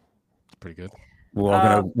 It's pretty good.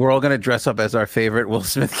 We're all gonna dress up as our favorite Will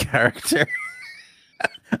Smith character.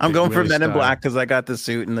 I'm going for Men in Black because I got the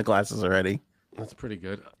suit and the glasses already. That's pretty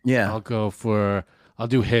good. Yeah, I'll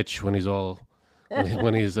do Hitch when he's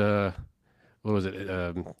when he's what was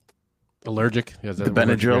it? Allergic. The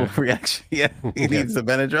Benadryl reaction. Yeah, he needs the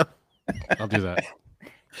Benadryl. I'll do that.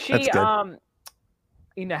 She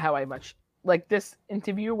you know how I much like this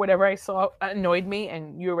interview. Whatever I saw annoyed me,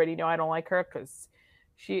 and you already know I don't like her because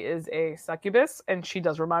she is a succubus, and she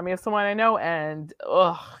does remind me of someone I know. And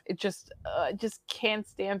it just can't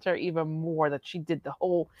stand her even more that she did the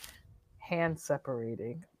whole hand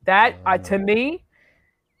separating. That to me,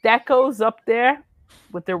 that goes up there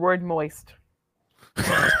with the word moist.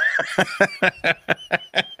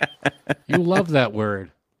 You love that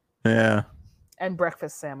word. Yeah. And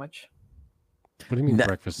breakfast sandwich. What do you mean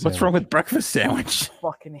breakfast sandwich? What's wrong with breakfast sandwich? I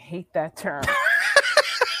fucking hate that term.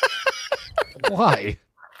 Why?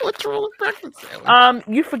 What's wrong with breakfast sandwich?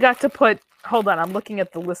 You forgot to put. Hold on, I'm looking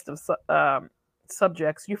at the list of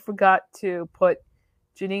subjects. You forgot to put.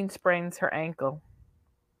 Janine sprains her ankle.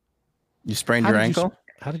 You sprained your ankle?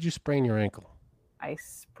 How did you sprain your ankle? I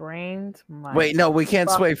sprained my. Wait, no, we can't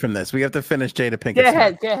sway from this. We have to finish Jada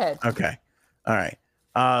Pinkett. Go ahead. Okay, all right.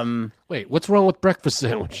 Wait, what's wrong with breakfast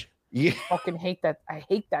sandwich? Yeah, I fucking hate that. I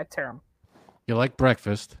hate that term. You like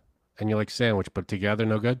breakfast and you like sandwich, but together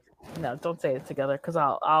no good? No, don't say it together because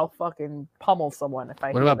I'll fucking pummel someone if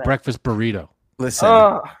I. What about breakfast burrito? Listen.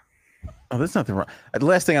 Oh, there's nothing wrong. The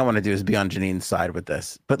last thing I want to do is be on Janine's side with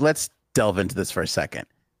this, but let's delve into this for a second.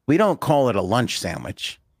 We don't call it a lunch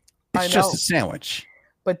sandwich. It's just a sandwich.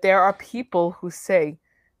 But there are people who say,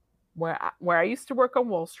 where I used to work on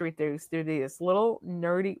Wall Street, there used to be this little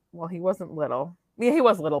nerdy. Well, he wasn't little. Yeah, he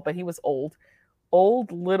was little, but he was old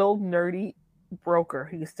little nerdy broker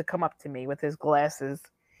who used to come up to me with his glasses.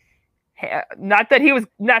 Not that he was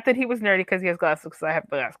nerdy because he has glasses, because I have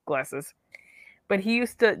glasses. But he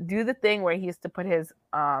used to do the thing where he used to put his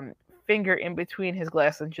finger in between his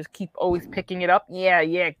glasses and just keep always picking it up.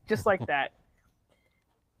 Yeah, just like that.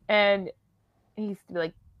 And he used to be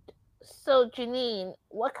like, "So Janine,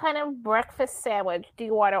 what kind of breakfast sandwich do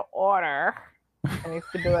you want to order?" And he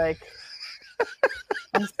used to be like,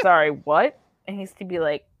 "I'm sorry, what?" And he used to be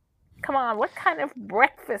like, "Come on, what kind of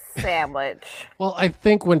breakfast sandwich?" Well, I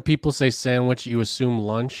think when people say sandwich, you assume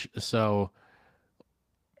lunch. So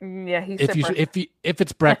yeah, if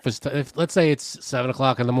it's breakfast, if let's say it's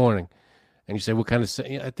 7:00 in the morning, and you say what kind of,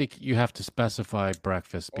 I think you have to specify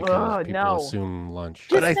breakfast because people assume lunch.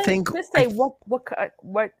 But I think just say what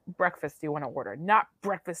breakfast do you want to order, not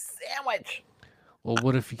breakfast sandwich. Well,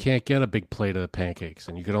 what if you can't get a big plate of pancakes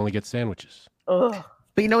and you could only get sandwiches? Ugh.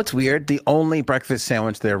 But you know what's weird? The only breakfast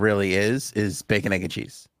sandwich there really is bacon, egg, and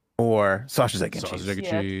cheese, or sausage, egg, and cheese. Egg, and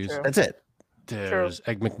cheese. That's it. There's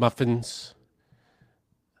Egg McMuffins.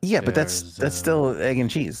 Yeah, but that's still egg and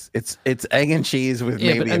cheese. It's egg and cheese with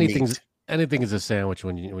maybe meat. Anything is a sandwich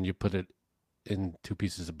when you put it in 2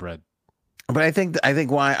 pieces of bread. But I think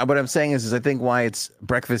why what I'm saying is I think why it's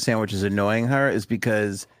breakfast sandwich is annoying her is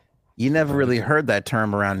because you never really heard that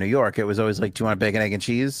term around New York. It was always like, "Do you want bacon, egg, and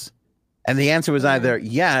cheese?" And the answer was either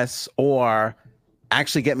yes or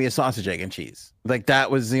actually get me a sausage, egg, and cheese. Like that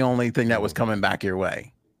was the only thing that was coming back your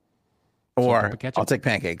way. Or I'll take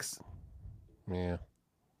pancakes. Yeah.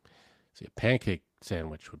 See, a pancake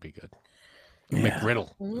sandwich would be good. Yeah.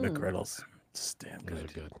 McGriddles. It's damn good. Those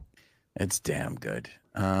are good. It's damn good.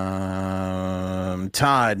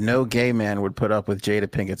 Todd, no gay man would put up with Jada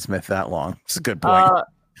Pinkett Smith that long. It's a good point.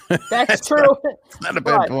 That's true. It's not a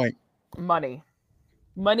bad point.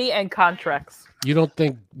 Money and contracts. You don't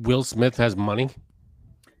think Will Smith has money?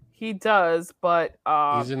 He does, but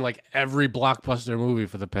He's in like every blockbuster movie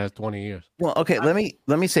for the past 20 years. Well, okay, let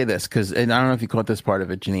me say this, because, and I don't know if you caught this part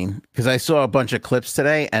of it, Janine, because I saw a bunch of clips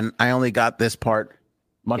today and I only got this part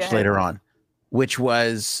much later on, which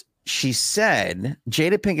was she said,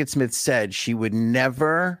 Jada Pinkett Smith said she would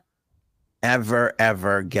never, ever,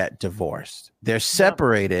 ever get divorced. They're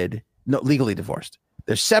separated, no, legally divorced.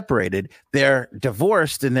 They're separated. They're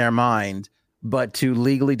divorced in their mind, but to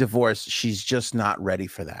legally divorce, she's just not ready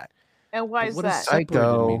for that. And why is What that? does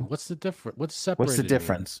separated mean? What's the difference? What's separated? What's the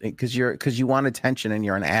difference? Because you want attention and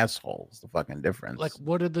you're an asshole. Is the fucking difference. Like,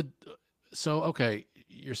 what are the? So okay,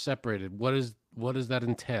 you're separated. What does that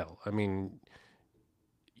entail? I mean,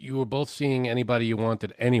 you were both seeing anybody you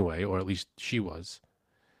wanted anyway, or at least she was.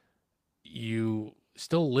 You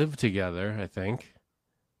still live together, I think.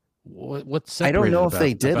 What's separated? I don't know if about,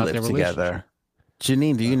 they did live together.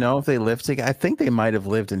 Janine, do you know if they lived together? I think they might have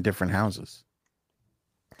lived in different houses.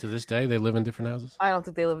 To this day, they live in different houses? I don't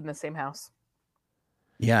think they live in the same house.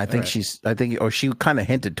 Yeah, I think she kind of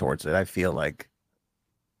hinted towards it, I feel like.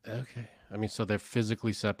 Okay. I mean, so they're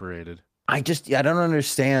physically separated. I don't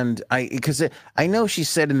understand. Because I know she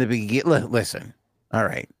said in the beginning, listen, all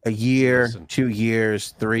right, a year, 2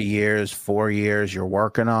 years, 3 years, 4 years, you're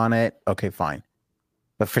working on it. Okay, fine.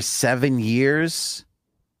 But for 7 years,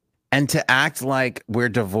 and to act like we're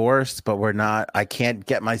divorced, but we're not, I can't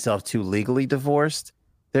get myself too legally divorced.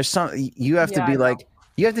 There's you have to be like,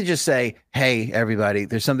 you have to just say, hey, everybody,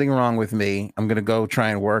 there's something wrong with me. I'm going to go try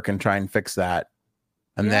and work and try and fix that.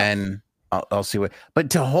 And then I'll see what, but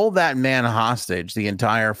to hold that man hostage the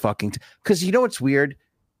entire fucking, because you know what's weird?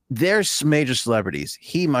 There's major celebrities.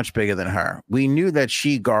 He much bigger than her. We knew that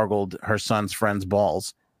she gargled her son's friend's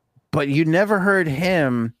balls, but you never heard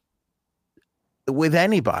him with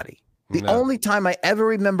anybody. The only time I ever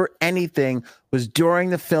remember anything was during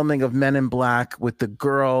the filming of Men in Black with the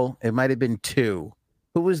girl. It might have been 2.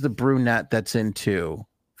 Who was the brunette that's in 2?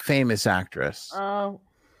 Famous actress. Darn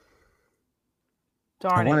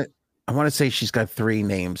I want to say she's got 3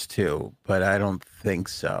 names too, but I don't think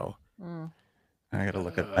so. I gotta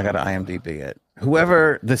look at. I gotta IMDb it.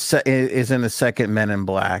 Whoever is in the second Men in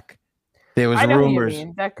Black. There was rumors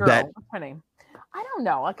that girl. What's her name? I don't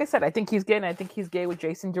know. Like I said, I think he's gay, and I think he's gay with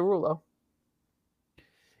Jason Derulo.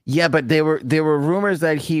 Yeah, but there were rumors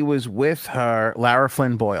that he was with her, Lara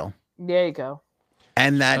Flynn Boyle. There you go.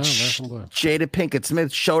 And that Jada Pinkett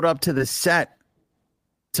Smith showed up to the set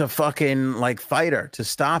to fucking like fight her, to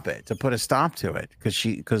stop it, to put a stop to it,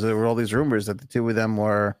 because there were all these rumors that the two of them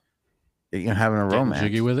were, having a romance.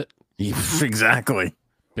 Jiggy with it. Exactly.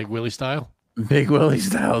 Big Willie style. Big Willie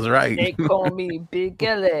style's right. They call me Big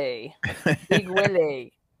Willie. Big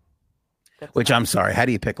Willie. Which I'm sorry. How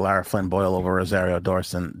do you pick Lara Flynn Boyle over Rosario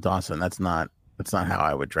Dawson? That's not how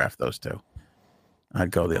I would draft those two.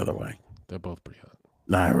 I'd go the other way. They're both pretty hot.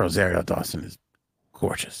 Nah, Rosario Dawson is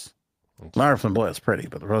gorgeous. Lara Flynn Boyle's pretty,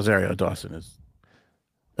 but Rosario Dawson is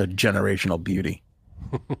a generational beauty.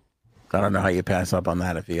 I don't know how you pass up on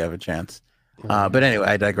that if you have a chance. But anyway,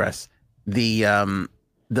 I digress. The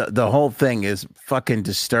whole thing is fucking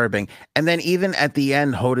disturbing. And then even at the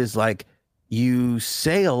end, Hoda's like, you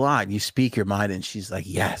say a lot, you speak your mind. And she's like,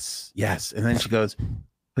 yes. And then she goes,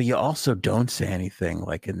 but you also don't say anything.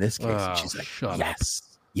 Like in this case, and she's like,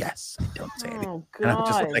 yes, I don't say anything. Oh, and I'm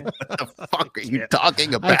just like, what the fuck are you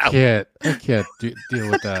talking about? I can't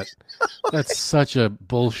deal with that. That's such a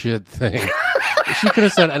bullshit thing. She could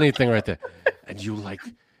have said anything right there. And you like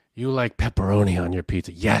pepperoni on your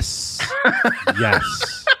pizza. Yes.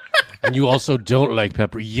 And you also don't like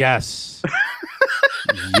pepper. Yes.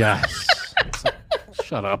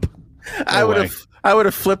 Shut up. I would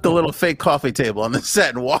have flipped a little fake coffee table on the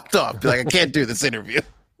set and walked off. Be like, I can't do this interview.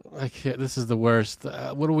 I can't. This is the worst.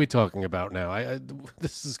 What are we talking about now?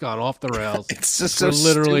 This has gone off the rails. It's just so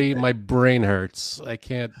literally stupid. My brain hurts. I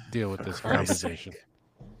can't deal with this conversation.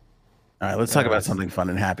 All right, let's talk about something fun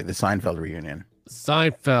and happy. The Seinfeld reunion.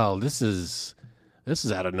 Seinfeld. This is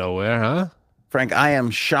out of nowhere, huh? Frank, I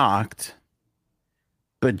am shocked.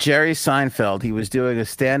 But Jerry Seinfeld, he was doing a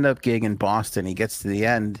stand-up gig in Boston. He gets to the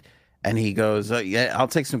end and he goes, yeah, I'll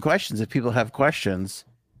take some questions if people have questions.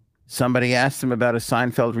 Somebody asked him about a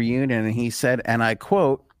Seinfeld reunion, and he said, and I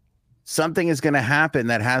quote, something is going to happen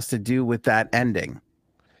that has to do with that ending.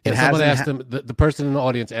 Someone asked him, the person in the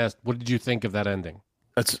audience asked, what did you think of that ending?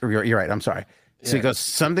 You're right. I'm sorry. So he goes,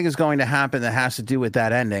 something is going to happen that has to do with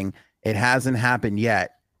that ending. It hasn't happened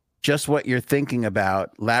yet. Just what you're thinking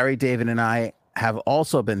about, Larry, David, and I have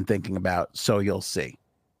also been thinking about, so you'll see.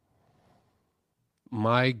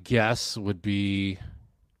 My guess would be,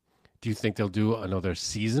 do you think they'll do another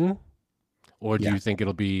season? Or do you think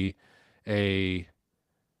it'll be a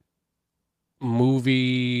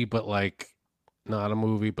movie, but like not a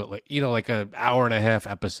movie, but like like an hour and a half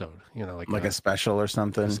episode. Like a special or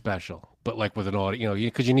something. A special, but like with an audio.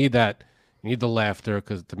 Because you need that. You need the laughter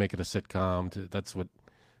to make it a sitcom. That's what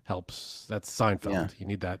helps. That's Seinfeld. Yeah. You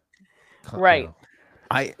need that. Right.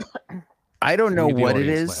 I don't know what it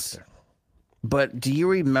is, laughter. but do you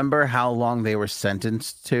remember how long they were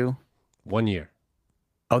sentenced to? 1 year.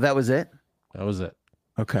 Oh, that was it? That was it.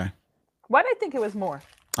 Okay. Why did I think it was more?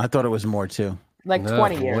 I thought it was more too. Like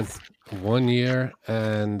 20 years. 1 year,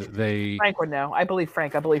 and they... Frank would know. I believe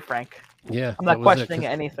Frank. Yeah. I'm not questioning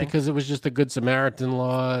anything. Because it was just a good Samaritan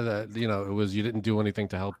law that, it was, you didn't do anything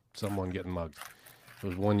to help someone getting mugged. It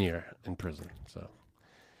was 1 year in prison, so...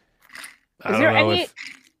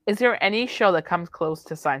 Is there any show that comes close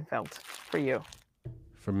to Seinfeld for you?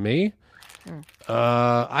 For me?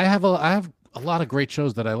 I have a lot of great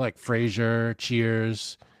shows that I like. Frasier,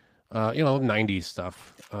 Cheers, 90s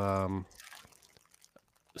stuff.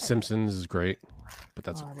 Simpsons is great, but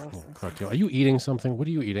that's cartoon. Are you eating something? What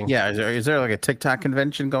are you eating? Yeah, is there like a TikTok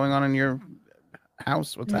convention going on in your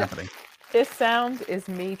house? What's happening? This sound is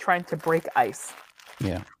me trying to break ice.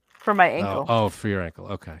 Yeah. For my ankle. Oh, for your ankle.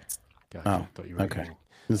 Okay. Gotcha. Oh, thought you were okay. eating.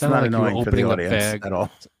 It's not annoying for the audience at all.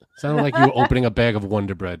 Sounded like you were opening a bag of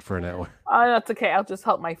Wonder Bread for an hour. Oh, that's okay. I'll just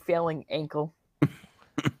help my failing ankle.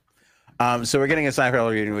 So we're getting a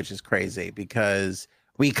Seinfeld reunion, which is crazy because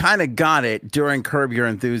we kind of got it during Curb Your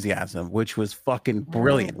Enthusiasm, which was fucking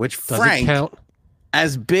brilliant. Which Does Frank, it count?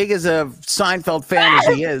 as big as a Seinfeld fan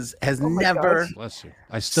as he is, has never. Bless you.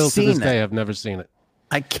 I still to this day have never seen it.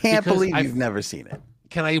 I can't believe you've never seen it.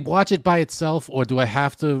 Can I watch it by itself, or do I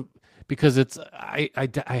have to? Because it's I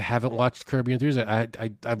haven't watched Curb Your Enthusiasm.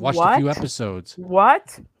 I've watched a few episodes.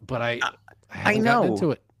 What? But I haven't gotten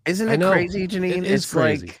into it. Isn't it crazy, Janine? It's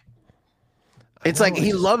crazy. Like it's like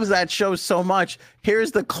he loves that show so much.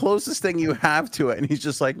 Here's the closest thing you have to it, and he's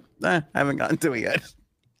just like, I haven't gotten to it yet.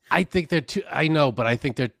 I think they're two. I know, but I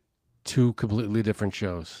think they're two completely different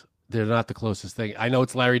shows. They're not the closest thing. I know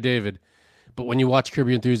it's Larry David, but when you watch Curb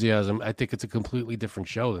Your Enthusiasm, I think it's a completely different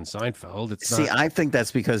show than Seinfeld. I think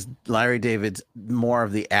that's because Larry David's more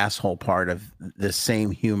of the asshole part of the same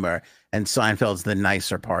humor, and Seinfeld's the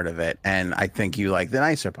nicer part of it. And I think you like the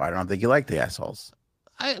nicer part. I don't think you like the assholes.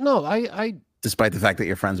 I despite the fact that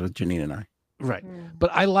you're friends with Janine and I. Right.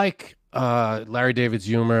 But I like Larry David's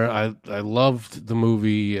humor. I loved the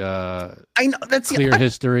movie I know that's Clear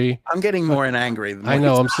History. I'm getting more and angry. I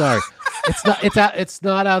know, I'm sorry. It's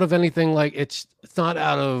not out of anything like it's not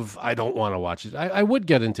out of I don't want to watch it. I would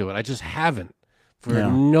get into it. I just haven't for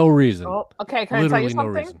no reason. Oh, okay, can I tell you something?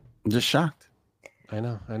 No reason. I'm just shocked. I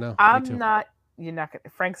know.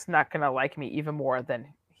 Frank's not gonna like me even more than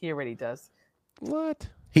he already does. What?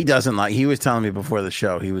 He doesn't like. He was telling me before the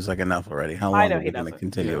show. He was like, "Enough already. How long are we going to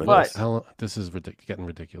continue with this?" This is getting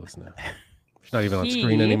ridiculous now. It's not even on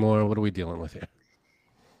screen anymore. What are we dealing with here?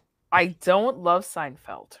 I don't love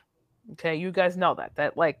Seinfeld. Okay, you guys know that.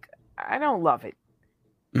 I don't love it.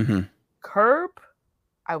 Mm-hmm. Curb,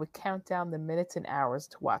 I would count down the minutes and hours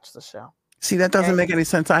to watch the show. See, that doesn't make any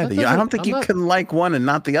sense either. I don't think you can like one and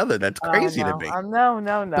not the other. That's crazy to me. No.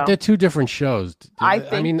 But they're two different shows. I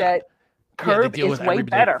think that Curb is way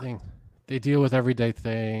better. They deal with everyday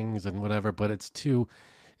things and whatever, but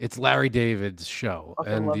it's Larry David's show,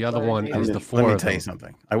 and the other one is the four. Let me tell you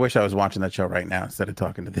something. I wish I was watching that show right now instead of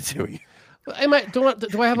talking to the two of you. Do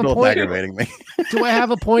I have a point? Aggravating me. Do I have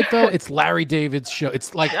a point though? It's Larry David's show.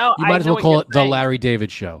 It's like you might as well call it the Larry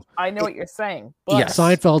David show. I know what you're saying. But yes.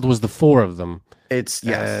 Seinfeld was the four of them. And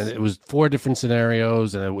it was four different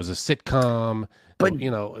scenarios, and it was a sitcom. But it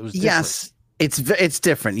was different. Yes. It's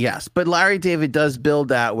different, yes, but Larry David does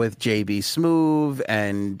build out with JB Smoove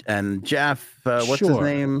and Jeff. What's his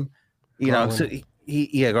name? So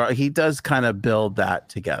he does kind of build that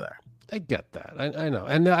together. I get that. I know,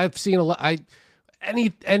 and I've seen a lot.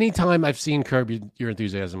 Any time I've seen Curb Your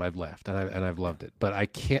Enthusiasm, I've laughed and I've loved it. But I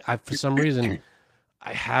can't. For some reason,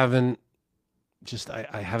 I haven't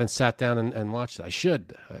sat down and watched it. I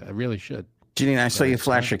should. I really should. Janine, I saw you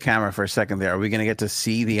flash your camera for a second there. Are we going to get to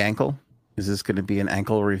see the ankle? Is this going to be an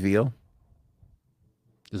ankle reveal?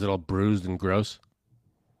 Is it all bruised and gross?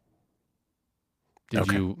 Did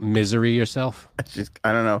you misery yourself?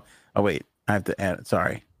 I don't know. Oh, wait. I have to add it.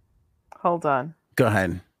 Sorry. Hold on. Go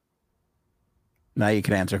ahead. Now you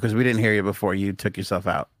can answer because we didn't hear you before you took yourself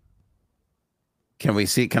out. Can we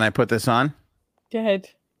see? Can I put this on? Go ahead.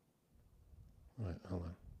 Wait, hold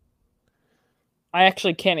on. I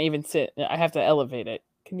actually can't even sit. I have to elevate it.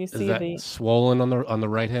 Can you see the swollen on the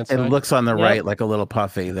right hand side? It looks on the right like a little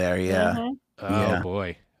puffy there. Yeah. Mm-hmm. Oh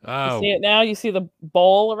boy. Oh. You see it now? You see the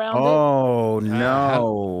bowl around it? Oh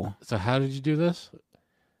no! So how did you do this?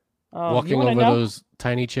 Oh, Walking over those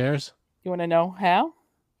tiny chairs? You want to know how?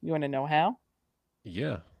 You want to know how?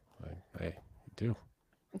 Yeah, I do.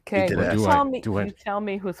 Okay, did you ask. tell me. Do it. You tell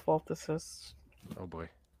me whose fault this is. Oh boy.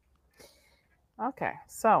 Okay,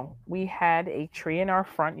 so we had a tree in our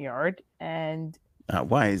front yard, and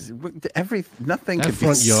Why is nothing That could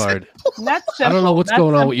front be yard. not I don't know simple, what's not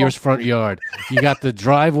going on with simple. your front yard. You got the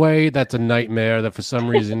driveway that's a nightmare that for some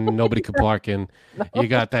reason nobody could park in. You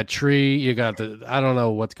got that tree. You got I don't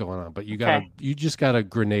know what's going on, but you just got to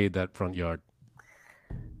grenade that front yard.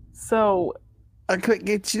 So I'm not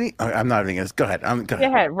even gonna. Go ahead. Go ahead.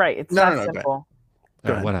 yeah, right. It's No, not no, simple.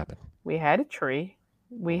 All right, what happened? We had a tree.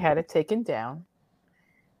 We had it taken down.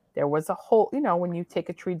 There was a hole. You know, when you take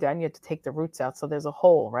a tree down, you have to take the roots out. So there's a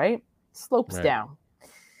hole, right? Slopes Right. down.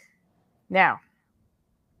 Now,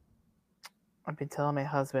 I've been telling my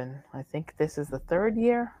husband, I think this is the third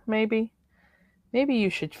year, maybe. Maybe you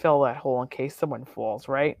should fill that hole in case someone falls,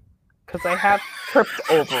 right? Because I have tripped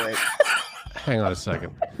over it. Hang on a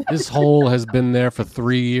second. This hole has been there for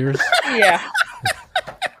 3 years, Yeah.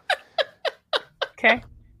 Okay.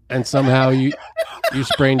 and somehow you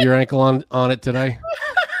sprained your ankle on it today.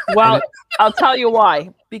 Well, I'll tell you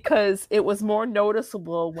why. Because it was more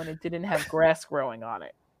noticeable when it didn't have grass growing on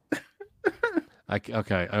it.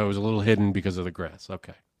 Okay, I was a little hidden because of the grass.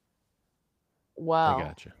 Okay, Wow. I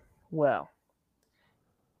got you. Well,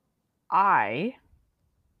 I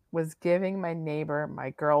was giving my neighbor my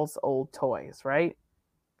girl's old toys, right?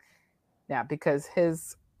 Now, because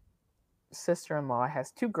his sister-in-law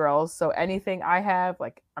has 2 girls, so anything I have,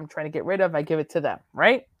 like I'm trying to get rid of, I give it to them,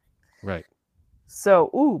 right? Right.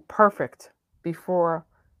 So, perfect. Before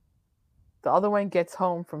the other one gets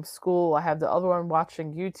home from school, I have the other one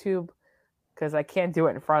watching YouTube because I can't do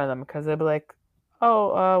it in front of them because they'll be like,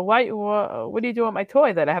 "Oh, what do you do with my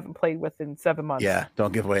toy that I haven't played with in 7 months?" Yeah,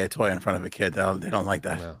 don't give away a toy in front of a kid. They don't like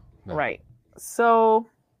that. No. Right. So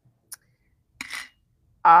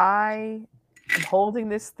I am holding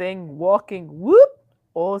this thing, walking, whoop,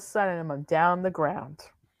 all of a sudden I'm down the ground.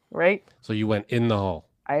 Right? So you went in the hole.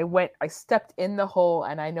 I stepped in the hole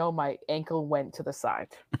and I know my ankle went to the side.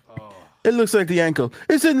 Oh. It looks like the ankle.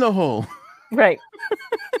 It's in the hole. Right.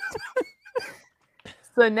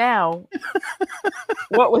 So now,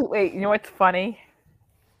 wait, you know what's funny?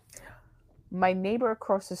 My neighbor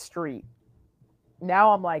across the street,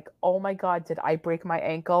 now I'm like, oh my God, did I break my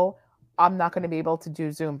ankle? I'm not going to be able to do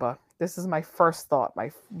Zumba. This is my first thought, my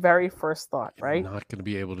very first thought, right? You're not going to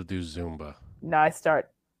be able to do Zumba. Now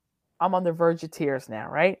I'm on the verge of tears now,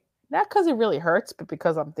 right? Not because it really hurts, but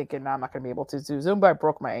because I'm thinking, I'm not going to be able to do Zumba. I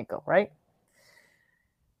broke my ankle, right?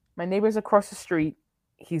 My neighbor's across the street.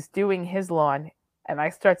 He's doing his lawn, and I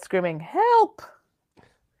start screaming, "Help!"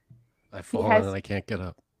 I've fallen and I can't get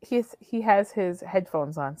up. He has his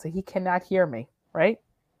headphones on, so he cannot hear me, right?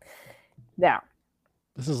 Now,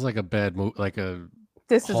 This is like a bad movie, like a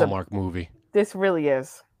this Hallmark movie. This really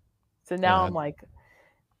is. So now I'm like,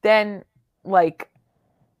 then like,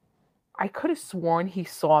 I could have sworn he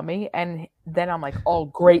saw me, and then I'm like, oh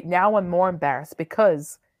great, now I'm more embarrassed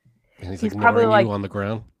because And he's probably ignoring like, you on the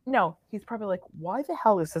ground. No, he's probably like, why the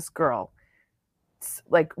hell is this girl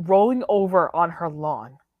like rolling over on her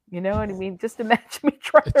lawn? You know what I mean? Just imagine me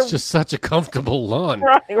trying It's just such a comfortable lawn.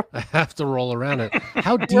 Right. I have to roll around it.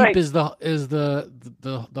 How deep Right. is the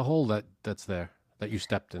hole that's there that you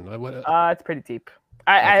stepped in? It's pretty deep.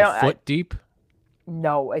 A foot deep?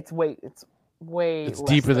 No, it's way It's less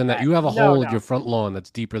deeper than that. You have a hole in your front lawn that's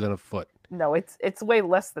deeper than a foot. No, it's way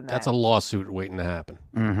less than that. That's a lawsuit waiting to happen.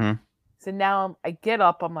 Mm-hmm. So now I get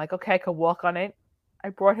up. I'm like, okay, I could walk on it. I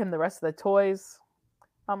brought him the rest of the toys.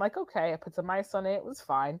 I'm like, okay, I put some ice on it. It was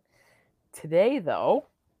fine. Today, though,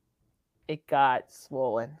 it got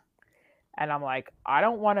swollen. And I'm like, I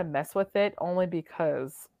don't want to mess with it only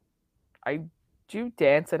because I do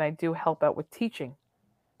dance and I do help out with teaching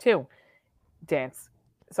too. Dance.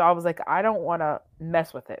 So I was like, I don't want to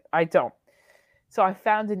mess with it. I don't. So I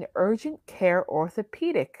found an urgent care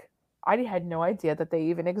orthopedic. I had no idea that they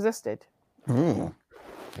even existed. Ooh.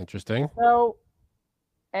 Interesting. So,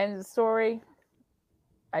 end of story.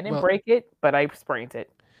 I didn't break it, but I sprained it.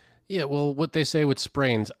 Yeah, well, what they say with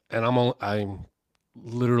sprains, and I'm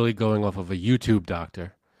literally going off of a YouTube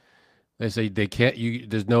doctor. They say they can't.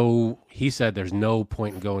 He said there's no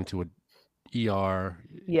point in going to an ER.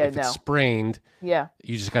 Yeah, if it's sprained. Yeah,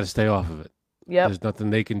 you just got to stay off of it. Yeah, there's nothing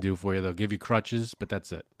they can do for you. They'll give you crutches, but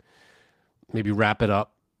that's it. Maybe wrap it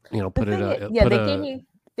up. Put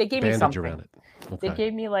they gave me something around it. Okay. They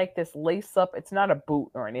gave me like this lace up. It's not a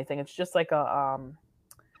boot or anything. It's just like a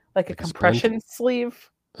Like compression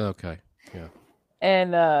sleeve. Okay. Yeah.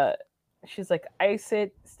 And she's like, ice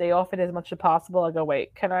it, stay off it as much as possible. I go,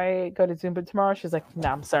 wait, can I go to Zumba tomorrow? She's like, no,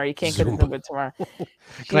 I'm sorry, you can't go to Zumba. Zumba tomorrow. Can I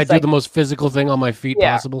She's do like, the most physical thing on my feet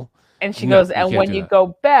yeah. possible? And she No, goes, you and can't when do you that.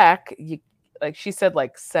 go back, you like she said,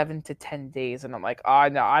 like 7 to 10 days. And I'm like, oh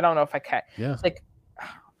no, I don't know if I can. Yeah. It's like,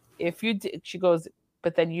 if you did, she goes,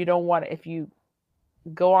 but then you don't want it. If you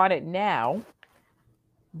go on it now,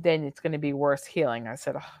 then it's going to be worse healing. I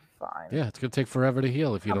said, oh, fine. Yeah, it's gonna take forever to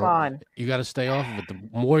heal if you Come don't. on. You got to stay off of it. The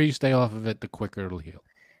more you stay off of it, the quicker it'll heal.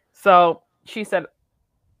 So she said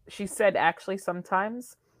actually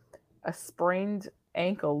sometimes a sprained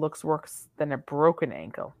ankle looks worse than a broken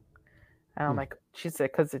ankle. And I'm like, she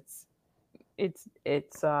said, because it's should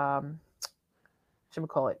we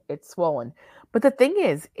call it? It's swollen. But the thing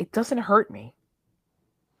is, it doesn't hurt me.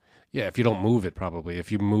 Yeah, if you don't move it, probably.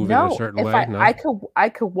 If you move it a certain way, I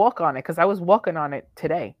could walk on it because I was walking on it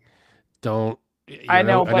today. Don't. I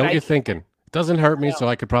know, I but know what you're thinking. It doesn't hurt me, so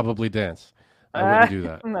I could probably dance. I wouldn't do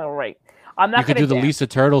that. No, right. I'm not. You could gonna do the dance. Lisa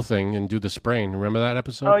Turtle thing and do the sprain. Remember that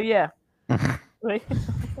episode? Oh yeah.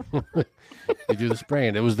 You do the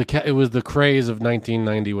sprain. It was the craze of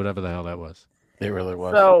 1990, whatever the hell that was. It really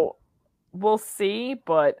was. So we'll see,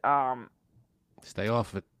 but Stay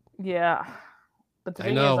off it. yeah. But the I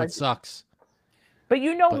thing know is, it sucks. But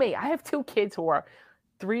you know me, I have 2 kids who are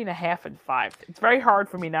 3.5 and 5. It's very hard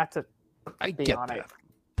for me not to I be get on that, it.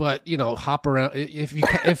 but hop around if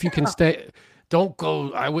you can stay. Don't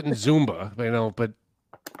go. I wouldn't Zumba, but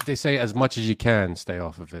they say as much as you can, stay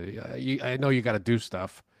off of it. I know you got to do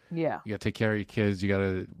stuff. Yeah. You got to take care of your kids. You got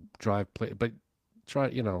to drive, but try.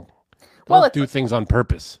 Don't Well, do things on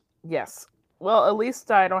purpose. Yes. Well, at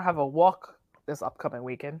least I don't have a walk this upcoming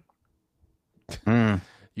weekend.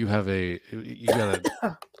 You have you gotta.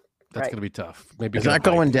 That's Right. gonna be tough. Maybe Is that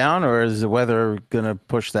going down, or is the weather gonna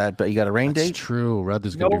push that? But you got a rain That's date? true.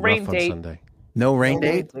 Weather's gonna No be rain rough date. on Sunday. No rain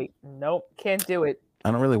No date? Nope, can't do it.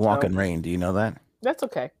 I don't really walk in rain. Do you know that? That's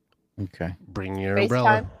okay. Okay. Bring your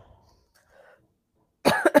umbrella.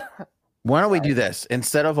 Why don't we do this?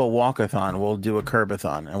 Instead of a walkathon, we'll do a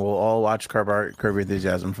curbathon, and we'll all watch Curb Your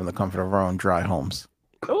Enthusiasm from the comfort of our own dry homes.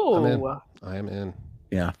 Oh, I am in.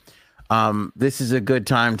 Yeah. This is a good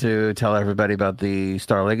time to tell everybody about the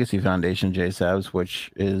Star Legacy Foundation, JSABS,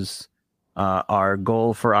 which is our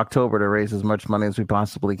goal for October to raise as much money as we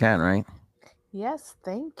possibly can, right? yes,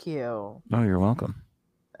 thank you. Oh, you're welcome.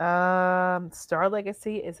 Star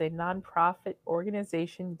Legacy is a nonprofit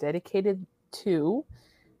organization dedicated to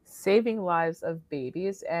saving lives of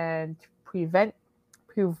babies and prevent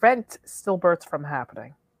stillbirths from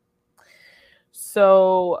happening.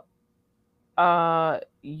 So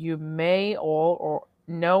you may all or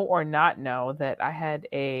know or not know that I had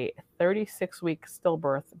a 36-week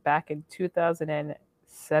stillbirth back in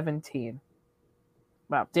 2017.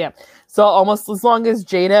 Wow, damn. So almost as long as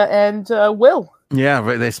Jada and Will. Yeah,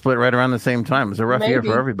 but they split right around the same time. It was a rough year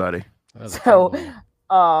Maybe. for everybody. So,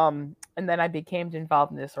 and then I became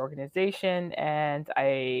involved in this organization, and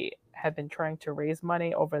I have been trying to raise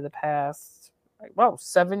money over the past,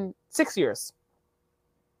 6 years.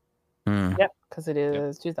 Yep, because it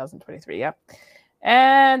is 2023. Yep,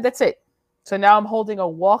 and that's it. So now I'm holding a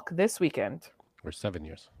walk this weekend. Or 7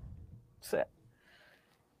 years.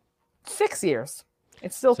 6 years.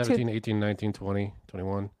 It's still 17, 18, 19, 20,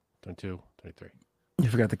 21, 22, 23. You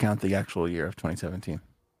forgot to count the actual year of 2017.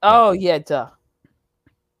 Oh yeah, duh.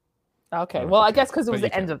 Okay, Oh, well, I okay. guess because it But was you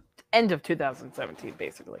the end of 2017,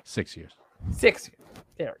 basically. 6 years. 6 years.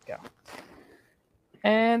 There we go.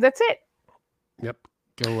 And that's it. Yep.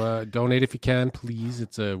 Go donate if you can, please.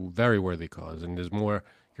 It's a very worthy cause, and there's more.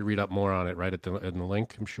 You can read up more on it right in the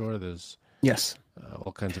link. I'm sure there's Yes.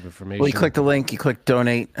 all kinds of information. Well, you click the link, you click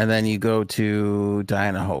donate, and then you go to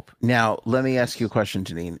Diana Hope. Now, let me ask you a question,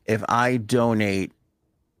 Janine. If I donate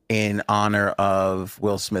in honor of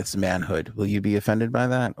Will Smith's manhood, will you be offended by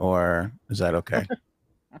that, or is that okay?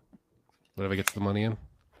 Whatever gets the money in.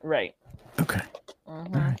 Right. Okay. Mhm. All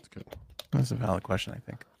right. That's good. That's a valid question, I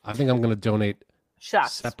think. I think I'm going to donate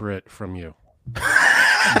Shots. separate from you.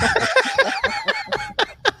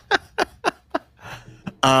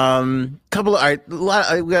 Couple of, all right,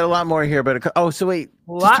 we got a lot more here, but so wait,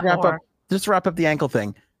 just to wrap up the ankle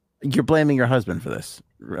thing, you're blaming your husband for this.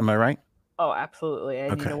 Am I right? Oh, absolutely.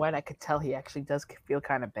 And you Okay. know what? I could tell he actually does feel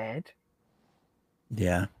kind of bad.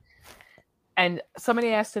 Yeah. And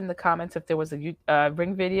somebody asked in the comments if there was a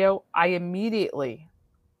ring video. I immediately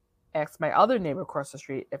asked my other neighbor across the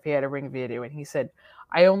street if he had a ring video, and he said,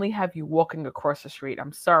 "I only have you walking across the street.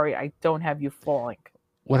 I'm sorry, I don't have you falling."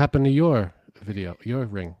 What happened to your video, your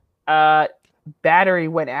ring? Battery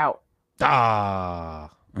went out. Ah.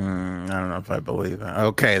 I don't know if I believe that.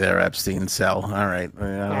 Okay, there, Epstein cell. All right.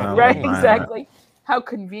 Right, exactly. How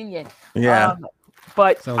convenient. Yeah.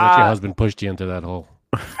 But Sounds like your husband pushed you into that hole.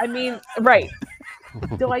 I mean, right.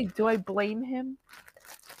 Do I blame him?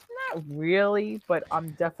 Not really, but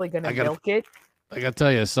I'm definitely gonna milk it. I gotta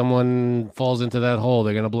tell you, someone falls into that hole,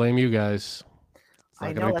 they're gonna blame you guys. It's not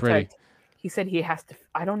I gonna know be that's pretty. he said he has to.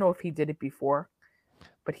 I don't know if he did it before,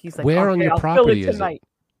 but he's like, Where okay, on your I'll property fill it is tonight.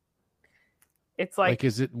 It's like,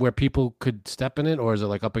 is it where people could step in it, or is it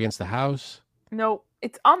like up against the house? no,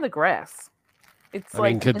 it's on the grass. It's I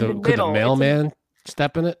mean, like in the could the middle. mailman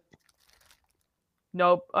step in it?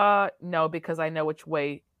 No, no, because I know which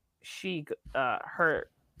way her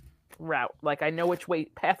route. Like I know which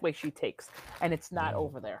pathway she takes, and it's not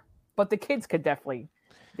over there. But the kids could definitely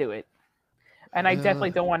do it, and I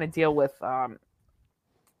definitely don't want to deal with a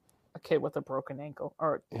kid with a broken ankle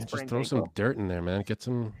or Just throw some dirt in there, man. Get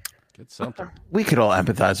something. We could all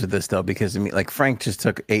empathize with this though, because I mean, like Frank just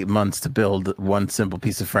took 8 months to build one simple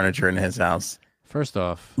piece of furniture in his house. First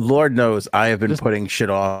off, Lord knows I have been putting shit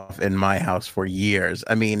off in my house for years.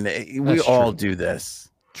 I mean, we all do this.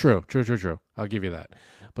 True. I'll give you that.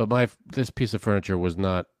 But this piece of furniture was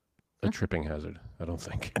not a tripping hazard, I don't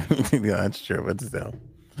think. Yeah, that's true, but still.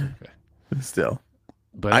 Okay. Still.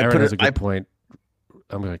 But Erin has a good point.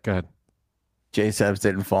 I'm like, go ahead. J Sebs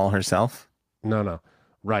didn't fall herself? No.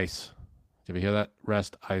 Rice. Did you hear that?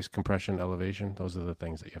 Rest, ice, compression, elevation. Those are the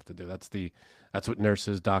things that you have to do. That's what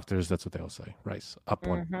nurses, doctors, that's what they all say. Rice, up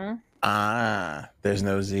one. There's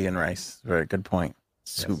no Z in rice. Very good point.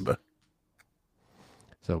 Super. Yes.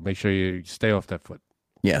 So make sure you stay off that foot.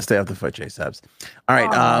 Yeah, stay off the foot, J Sebs. All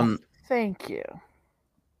right. Thank you.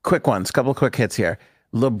 Quick ones. Couple quick hits here.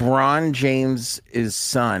 LeBron James'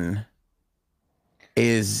 son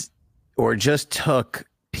just took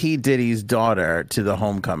P. Diddy's daughter to the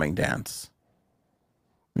homecoming dance.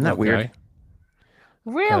 Isn't that weird?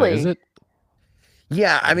 Really? Is it?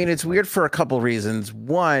 Yeah, I mean, it's weird for a couple reasons.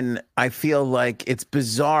 One, I feel like it's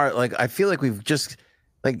bizarre. Like, I feel like we've just,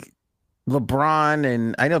 like, LeBron,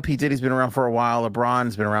 and I know P. Diddy's been around for a while.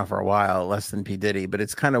 LeBron's been around for a while, less than P. Diddy, but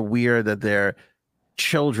it's kind of weird that their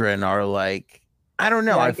children are like, I don't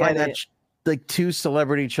know. Yeah, I find that like two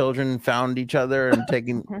celebrity children found each other and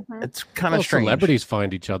taking, it's kind of strange. Celebrities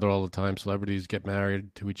find each other all the time. Celebrities get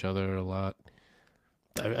married to each other a lot.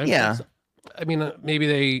 Yeah. I mean,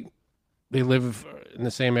 maybe they live in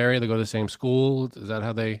the same area. They go to the same school. Is that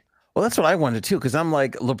how they? Well, that's what I wanted too. Cause I'm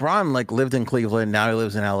like, LeBron like lived in Cleveland. Now he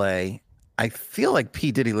lives in LA. I feel like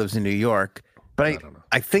P. Diddy lives in New York, but I don't know.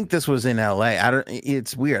 I think this was in LA.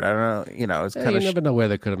 It's weird. I don't know. You know, it's kind of, you never know where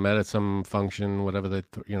they could have met at some function, whatever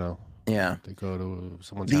yeah. They go to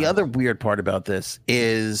someone's The house. other weird part about this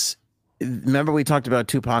is, remember we talked about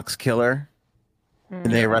Tupac's killer,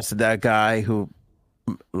 and they arrested that guy who,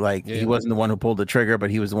 like, he wasn't the one who pulled the trigger, but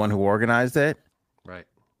he was the one who organized it. Right.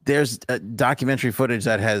 There's documentary footage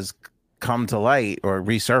that has come to light or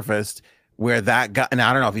resurfaced where that guy, and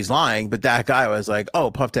I don't know if he's lying, but that guy was like, "Oh,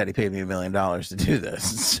 Puff Daddy paid me $1 million to do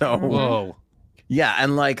this." So, whoa, yeah,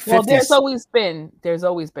 and like, there's always been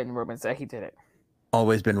rumors that he did it.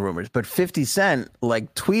 Always been rumors, but 50 Cent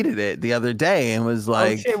like tweeted it the other day and was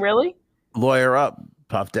like, "Oh shit, really? Lawyer up,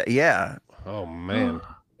 Puff Daddy." Yeah. Oh man.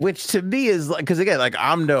 Which to me is like, because again, like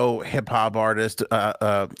I'm no hip hop artist,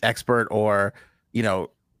 expert, or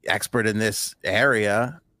expert in this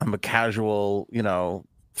area. I'm a casual,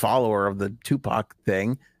 follower of the Tupac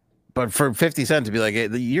thing. But for 50 Cent to be like, hey,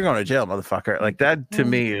 "You're going to jail, motherfucker," like that to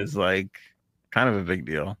me is like kind of a big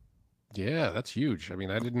deal. Yeah, that's huge. I mean,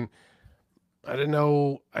 I didn't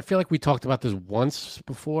know. I feel like we talked about this once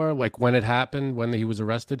before, like when it happened, when he was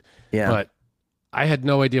arrested. Yeah. But I had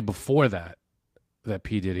no idea before that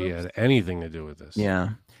P. Diddy had anything to do with this.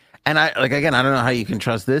 Yeah. And I don't know how you can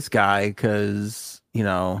trust this guy because, again,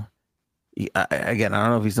 I don't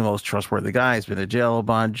know if he's the most trustworthy guy. He's been to jail a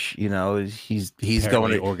bunch. He's Apparently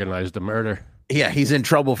going to organize the murder. Yeah, he's in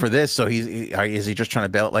trouble for this. So is he just trying to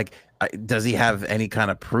bail? Like, does he have any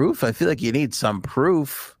kind of proof? I feel like you need some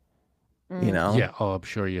proof. Yeah. Oh, I'm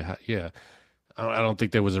sure you. Yeah. I don't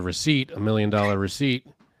think there was a receipt, $1 million receipt.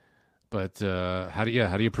 But how do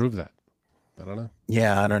you prove that? I don't know.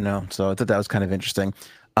 Yeah, I don't know. So I thought that was kind of interesting.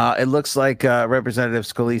 It looks like Representative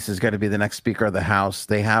Scalise is going to be the next Speaker of the House.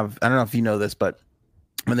 They have, I don't know if you know this, but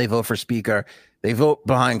when they vote for Speaker, they vote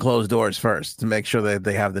behind closed doors first to make sure that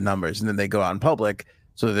they have the numbers, and then they go out in public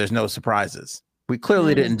so that there's no surprises. We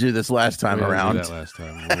clearly didn't do this last time around. We didn't do that last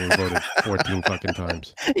time. We voted 14 fucking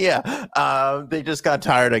times. Yeah. They just got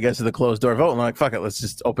tired, I guess, of the closed door vote. And they're like, fuck it, let's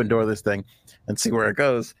just open door this thing and see where it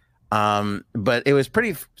goes. But it was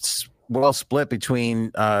pretty well split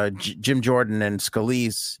between Jim Jordan and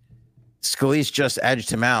Scalise. Scalise just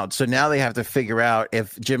edged him out. So now they have to figure out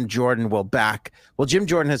if Jim Jordan will back. Well, Jim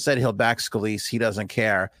Jordan has said he'll back Scalise. He doesn't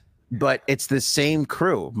care. But it's the same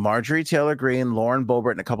crew, Marjorie Taylor Greene, Lauren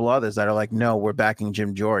Boebert, and a couple others that are like, no, we're backing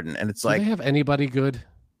Jim Jordan. And it's like, do they have anybody good?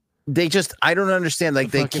 I don't understand.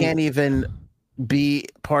 Like, they can't even be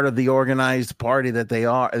part of the organized party that they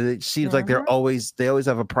are. It seems like they always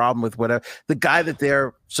have a problem with whatever. The guy that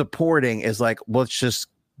they're supporting is like, let's just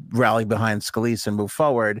rally behind Scalise and move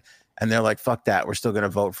forward. And they're like, fuck that. We're still going to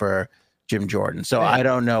vote for Jim Jordan. So I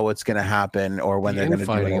don't know what's going to happen or when they're going to do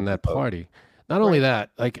fighting in that party. Not only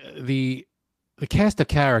that, like the cast of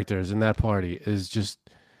characters in that party is just,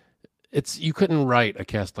 you couldn't write a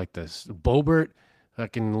cast like this. Boebert,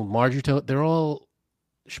 fucking Marjorie Taylor, they're all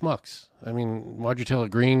schmucks. I mean, Marjorie Taylor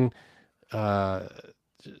Greene, the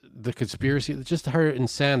conspiracy, just her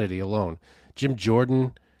insanity alone. Jim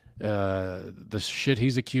Jordan, the shit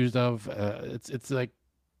he's accused of. It's like,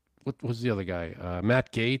 what was the other guy?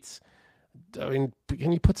 Matt Gaetz. I mean,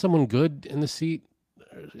 can you put someone good in the seat?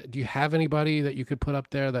 Do you have anybody that you could put up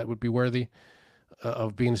there that would be worthy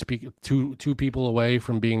of being two people away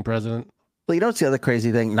from being president? Well, you know what's the other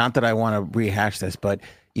crazy thing? Not that I want to rehash this, but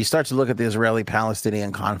you start to look at the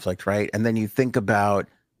Israeli-Palestinian conflict, right? And then you think about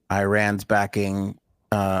Iran's backing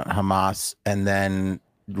Hamas, and then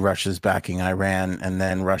Russia's backing Iran, and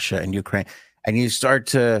then Russia and Ukraine. And you start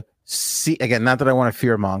to see, again, not that I want to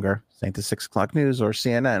fearmonger, saying the 6 o'clock news or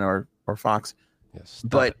CNN or Fox, yes,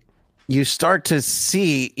 but you start to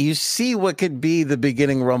see what could be the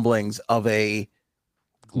beginning rumblings of a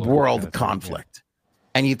world conflict.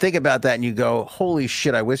 And you think about that and you go, holy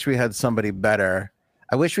shit, I wish we had somebody better.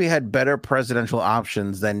 I wish we had better presidential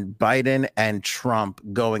options than Biden and Trump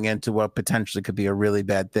going into what potentially could be a really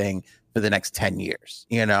bad thing for the next 10 years.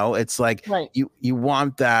 You know, it's like you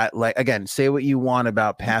want that, like, again, say what you want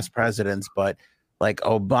about past presidents, but like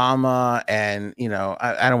Obama and, you know,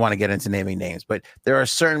 I don't want to get into naming names, but there are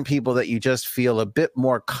certain people that you just feel a bit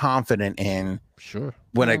more confident in. Sure.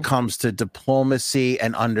 When it comes to diplomacy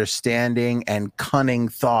and understanding and cunning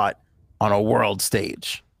thought on a world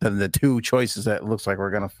stage than the two choices that it looks like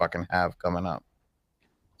we're going to fucking have coming up.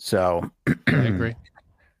 So I agree.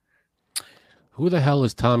 Who the hell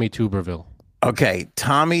is Tommy Tuberville? Okay.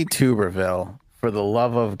 Tommy Tuberville, for the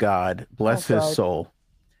love of God, bless his soul.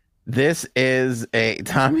 This is a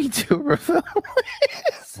Tommy Tuberville.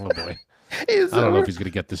 Oh boy. I don't know if he's going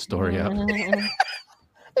to get this story out.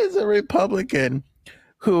 Is a Republican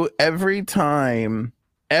who every time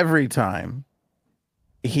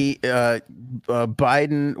he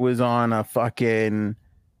Biden was on a fucking,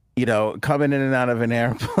 you know, coming in and out of an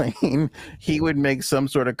airplane, he would make some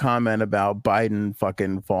sort of comment about Biden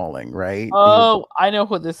fucking falling, right? Oh, I know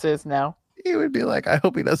who this is now. He would be like, I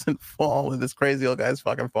hope he doesn't fall, and this crazy old guy's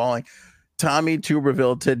fucking falling. Tommy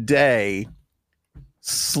Tuberville today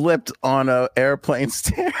slipped on a airplane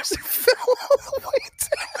stairs and fell all the way down.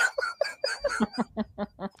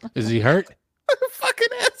 Is he hurt? Fucking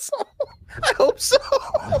asshole. I hope so.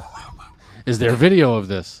 Is there video of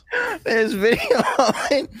this? There's video of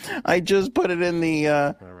it. I just put it in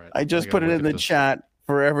the I just put it in the chat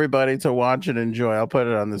for everybody to watch and enjoy. I'll put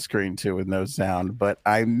it on the screen too with no sound, but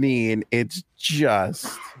I mean, it's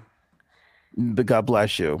just God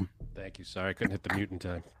bless you. Thank you. Sorry, I couldn't hit the mute in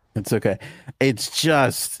time. It's okay. It's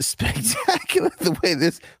just spectacular the way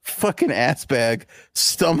this fucking ass bag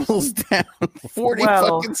stumbles down 40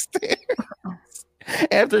 fucking stairs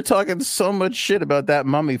after talking so much shit about that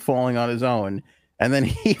mummy falling on his own, and then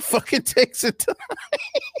he fucking takes it to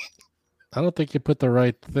I don't think you put the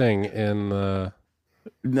right thing in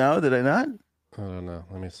No, did I not? I don't know.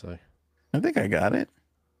 Let me see. I think I got it.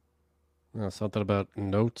 No, something about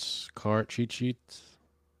notes, cheat sheets.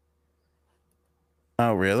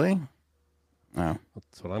 Oh, really? Oh.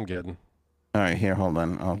 That's what I'm getting. All right, here, hold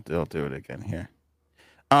on. I'll do it again here.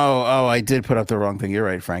 Oh, I did put up the wrong thing. You're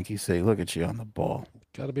right, Frankie. See, look at you on the ball.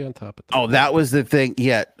 Got to be on top of that. Oh, that was the thing.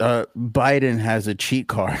 Yeah, Biden has a cheat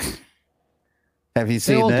card. Have you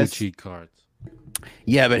seen they all this? Do cheat cards.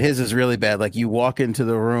 Yeah, but his is really bad. Like, you walk into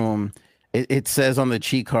the room, it says on the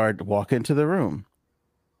cheat card, walk into the room,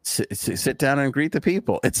 sit down and greet the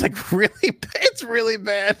people. It's like it's really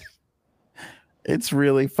bad. It's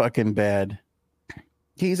really fucking bad.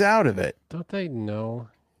 He's out of it. Don't they know?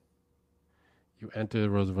 You enter the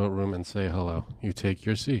Roosevelt room and say hello. You take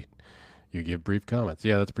your seat. You give brief comments.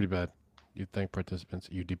 Yeah, that's pretty bad. You thank participants.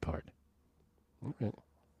 You depart. Okay.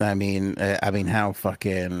 I mean, how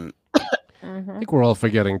fucking... I think we're all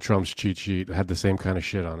forgetting Trump's cheat sheet had the same kind of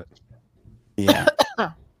shit on it. Yeah.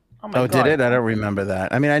 Oh, did it? I don't remember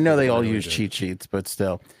that. I mean, I know they all use cheat sheets, but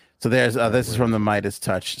still. So there's this is from the Midas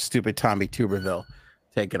Touch. Stupid Tommy Tuberville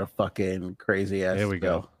taking a fucking crazy ass. There we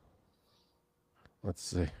spill. go. Let's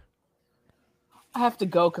see. I have to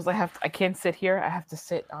go because I can't sit here. I have to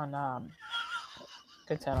sit on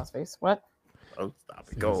Contano's face. What? Oh, stop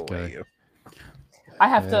it. Go away, you. I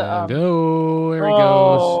have to. Oh, there he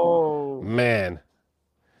goes. Man,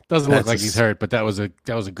 doesn't look like he's hurt, but that was a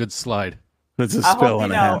good slide. That's a spill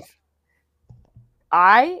and a half.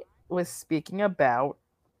 I was speaking about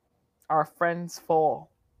our friend's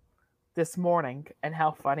fall this morning and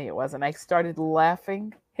how funny it was, and I started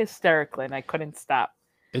laughing hysterically, and I couldn't stop.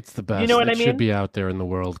 It's the best. You know what I mean? Should be out there in the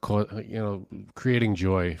world, creating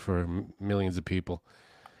joy for millions of people.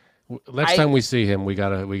 Next time we see him, we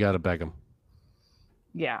gotta beg him.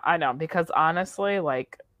 Yeah, I know, because honestly,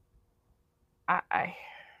 like,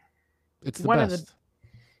 it's the best.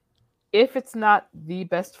 If it's not the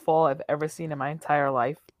best fall I've ever seen in my entire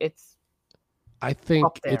life, I think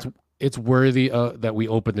it's worthy that we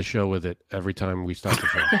open the show with it every time we start the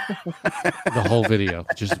show. The whole video,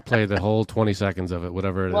 just play the whole 20 seconds of it,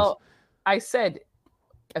 whatever it is. Well, I said,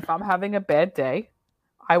 if I'm having a bad day,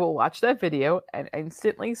 I will watch that video and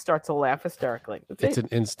instantly start to laugh hysterically. It's an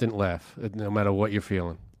instant laugh, no matter what you're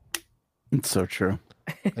feeling. It's so true.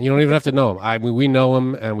 And you don't even have to know him. I mean, we know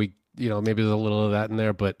him, and maybe there's a little of that in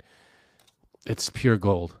there, but it's pure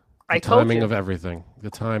gold. The timing of everything.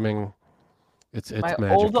 The timing, it's my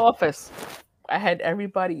magic. Old office, I had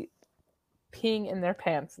everybody peeing in their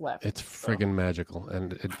pants laughing. It's friggin' magical,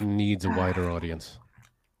 and it needs a wider audience.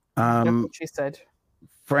 That's what she said.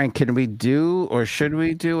 Frank, can we do or should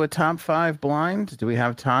we do a top 5 blind? Do we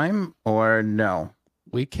have time or no?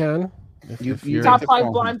 We can. If you're top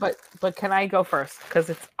 5 blind, but can I go first? Because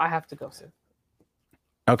I have to go soon.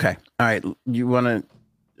 Okay. All right. You want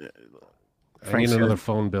to? I need another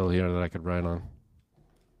phone bill here that I could write on.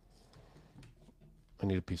 I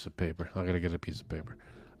need a piece of paper. I gotta get a piece of paper.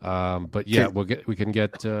 But yeah, we can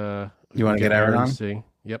get. You want to get Erin on? See.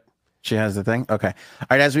 Yep. She has the thing. Okay. All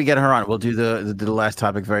right. As we get her on, we'll do the last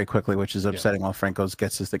topic very quickly, which is upsetting while Frank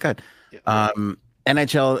gets us the good.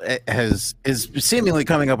 NHL is seemingly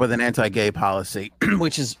coming up with an anti-gay policy,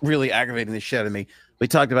 which is really aggravating the shit out of me. We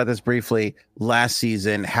talked about this briefly last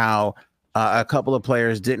season, how a couple of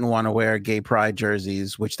players didn't want to wear gay pride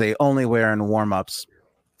jerseys, which they only wear in warm-ups.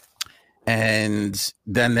 And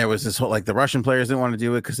then there was this whole, like, the Russian players didn't want to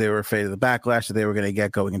do it because they were afraid of the backlash that they were going to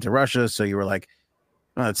get going into Russia. So you were like,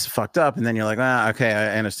 oh, it's fucked up. And then you're like, okay,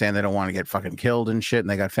 I understand they don't want to get fucking killed and shit. And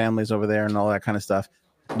they got families over there and all that kind of stuff.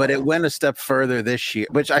 But it went a step further this year,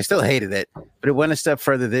 which I still hated it. But it went a step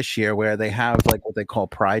further this year where they have like what they call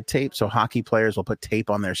pride tape. So hockey players will put tape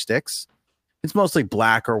on their sticks. It's mostly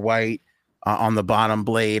black or white on the bottom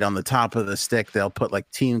blade. On the top of the stick, they'll put like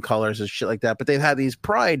team colors and shit like that. But they've had these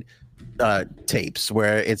pride tapes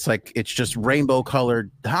where it's just rainbow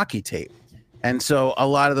colored hockey tape. And so a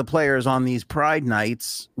lot of the players on these pride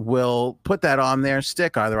nights will put that on their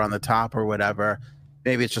stick, either on the top or whatever.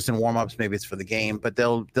 Maybe it's just in warm-ups, maybe it's for the game, but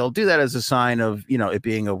they'll do that as a sign of, it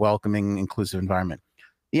being a welcoming, inclusive environment.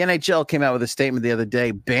 The NHL came out with a statement the other day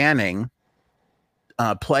banning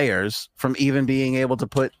players from even being able to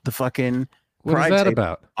put the fucking pride tape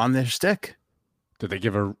about on their stick. Did they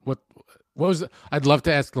give her what was it? I'd love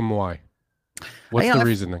to ask them why. What's the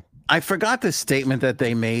reasoning? I forgot the statement that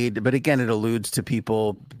they made, but again, it alludes to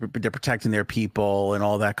people, they're protecting their people and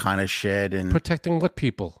all that kind of shit. And protecting what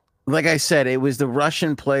people? Like I said, it was the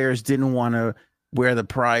Russian players didn't want to wear the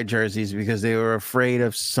pride jerseys because they were afraid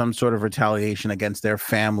of some sort of retaliation against their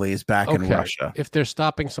families back in Russia. If they're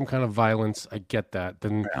stopping some kind of violence, I get that.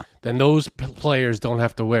 Then those players don't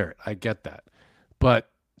have to wear it. I get that. But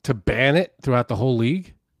to ban it throughout the whole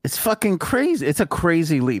league? It's fucking crazy. It's a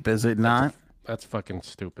crazy leap, is it not? That's fucking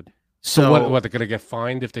stupid. So what, they're going to get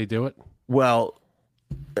fined if they do it? Well,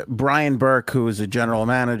 Brian Burke, who is a general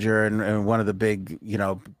manager and one of the big,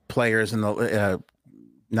 players in the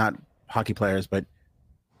not hockey players, but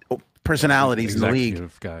personalities in the league.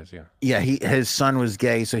 Guys, his son was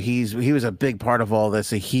gay, so he was a big part of all this.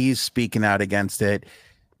 So he's speaking out against it.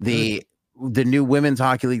 The new women's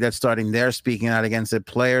hockey league that's starting, they're speaking out against it.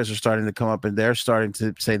 Players are starting to come up and they're starting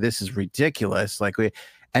to say this is ridiculous.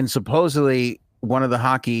 And supposedly one of the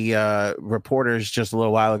hockey reporters just a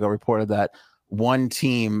little while ago reported that one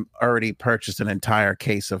team already purchased an entire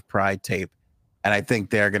case of pride tape. And I think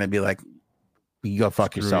they're going to be like, you go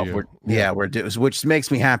fuck yourself. We're which makes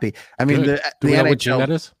me happy. I mean, the know what team that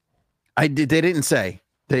is? They didn't say.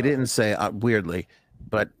 They didn't say, weirdly.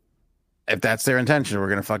 But if that's their intention, we're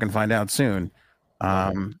going to fucking find out soon.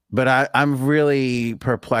 But I'm really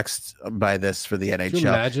perplexed by this for the NHL. Can you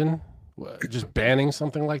imagine just banning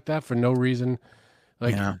something like that for no reason?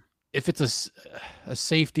 if it's a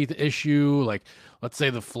safety issue, like let's say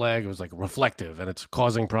the flag was like reflective and it's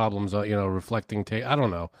causing problems, reflecting tape. I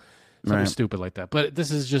don't know, something stupid like that. But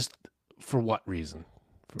this is just for what reason?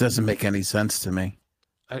 Doesn't make any sense to me.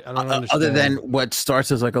 I don't understand. Other than what starts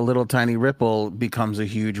as like a little tiny ripple becomes a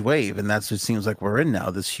huge wave, and that's what it seems like we're in now.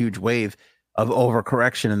 This huge wave of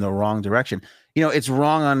overcorrection in the wrong direction. It's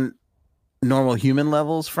wrong on normal human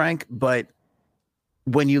levels, Frank, but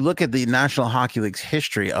when you look at the National Hockey League's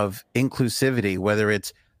history of inclusivity, whether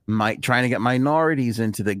it's trying to get minorities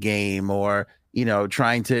into the game or,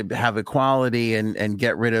 trying to have equality and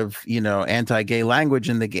get rid of, anti-gay language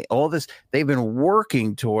in the game, all this, they've been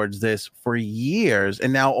working towards this for years.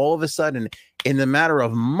 And now all of a sudden, in the matter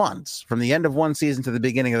of months, from the end of one season to the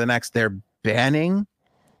beginning of the next, they're banning.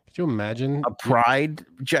 Could you imagine a pride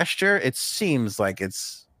gesture? It seems like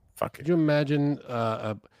it's fucking. Could you imagine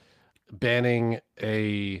banning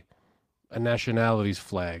a nationality's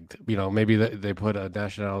flag? Maybe they put a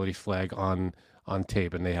nationality flag on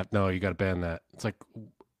tape, and they have you got to ban that. It's like,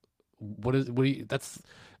 that's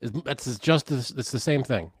justice. It's the same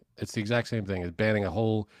thing. It's the exact same thing as banning a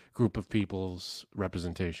whole group of people's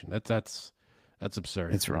representation. That's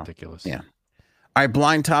absurd. It's ridiculous. Yeah. All right,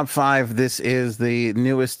 blind top 5. This is the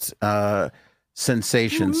newest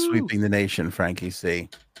sensation sweeping the nation, Frankie C.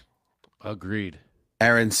 Agreed.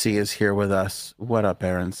 Aaron C. is here with us. What up,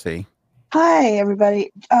 Aaron C.? Hi,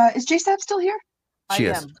 everybody. Is JSAB still here? She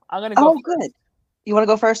is. I'm going to go first. Good. You want to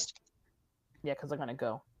go first? Yeah, because I'm going to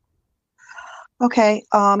go. Okay.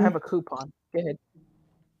 I have a coupon. Go ahead.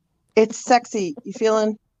 It's sexy. You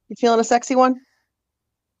feeling a sexy one?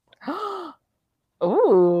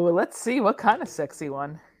 Ooh, let's see what kind of sexy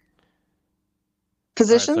one.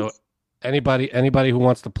 Positions? Right, so anybody who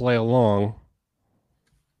wants to play along.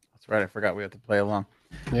 That's right. I forgot we have to play along.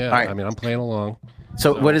 Yeah, right. I mean, I'm playing along.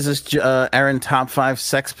 So what is this, Aaron? Top 5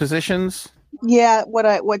 sex positions? Yeah. What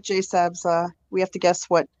JSAB's? We have to guess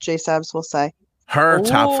what JSAB's will say. Her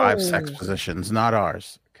top 5 sex positions, not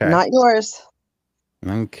ours. Okay. Not yours.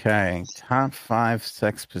 Okay. Top 5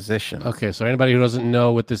 sex positions. Okay. So anybody who doesn't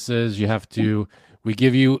know what this is, we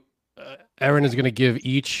give you. Aaron is going to give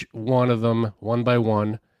each one of them one by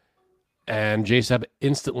one, and JSAB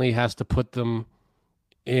instantly has to put them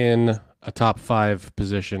in a top 5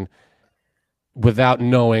 position without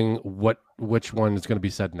knowing which one is going to be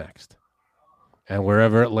said next. And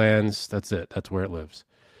wherever it lands, that's it. That's where it lives.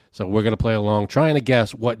 So we're going to play along, trying to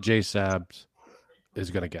guess what JSAB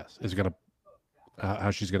is going to guess.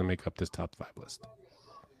 How she's going to make up this top 5 list.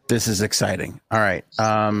 This is exciting. All right.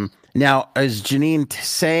 Now, is Janine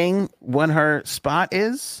saying when her spot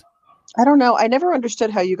is? I don't know. I never understood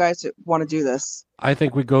how you guys want to do this. I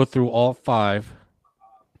think we go through all 5.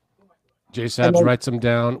 JSABs writes them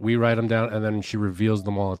down, we write them down, and then she reveals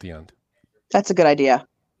them all at the end. That's a good idea.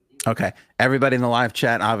 Okay. Everybody in the live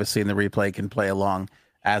chat, obviously in the replay, can play along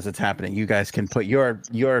as it's happening. You guys can put your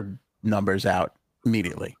numbers out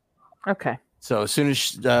immediately. Okay. So as soon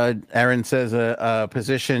as Aaron says a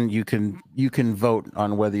position, you can vote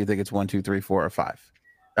on whether you think it's 1, 2, 3, 4, or 5.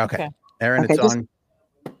 Okay. Aaron, it's on.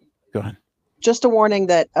 Go ahead. Just a warning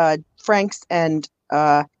that Frank's and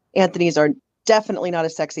Anthony's are definitely not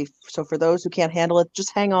as sexy. So for those who can't handle it,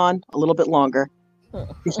 just hang on a little bit longer.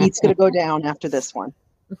 The heat's going to go down after this one.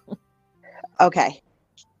 Okay.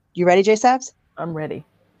 You ready, JSABs? I'm ready.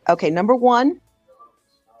 Okay. Number 1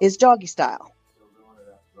 is doggy style.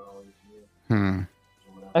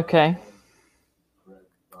 Okay.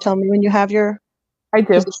 Tell me when you have your... I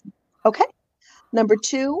do. Position. Okay. Number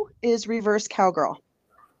 2 is reverse cowgirl.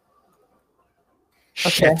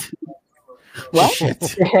 Okay. Shit. What?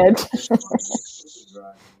 Shit. Your head.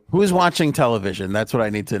 Who's watching television? That's what I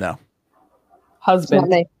need to know.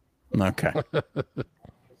 Husband. Okay.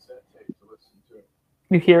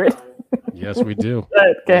 You hear it? Yes, we do. Go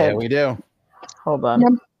ahead. Yeah, we do. Hold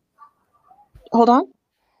on. Hold on.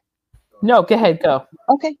 No, go ahead. Go.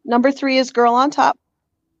 Okay. Number 3 is girl on top.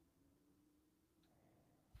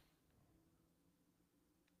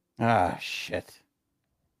 Ah, shit.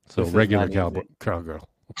 So regular cowgirl.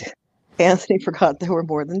 Anthony forgot there were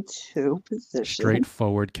more than 2 positions.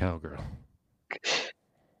 Straightforward cowgirl.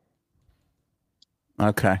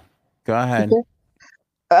 Okay. Go ahead. Okay.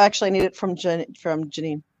 Actually, I need it from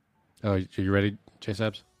Janine. Oh, you ready,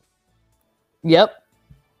 JSABs? Yep.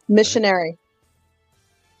 Missionary.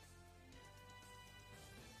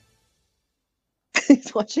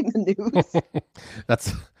 He's watching the news.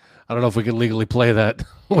 That's. I don't know if we can legally play that.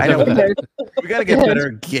 I know. That. We gotta get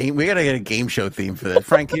better game. We gotta get a game show theme for this.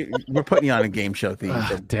 Frank, we're putting you on a game show theme.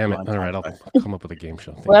 Damn it! All right, I'll come up with a game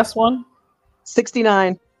show theme. Last one.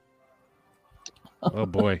 69. Oh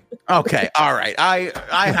boy. Okay, all right. I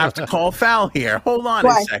have to call foul here. Hold on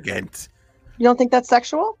Why? a second. You don't think that's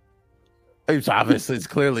sexual? It's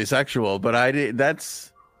clearly sexual, but I did.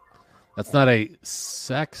 That's not a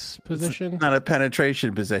sex position. not a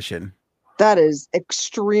penetration position. That is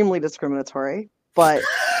extremely discriminatory. But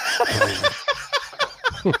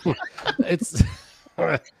It's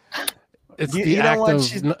the act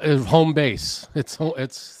of home base. It's what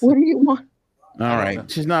do you want? All right,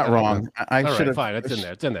 she's not wrong. I should have. Fine. It's in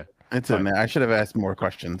there. It's in there. It's in there. I should have asked more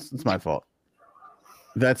questions. It's my fault.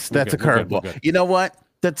 That's a good, curveball. You know what?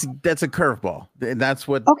 That's a curveball. That's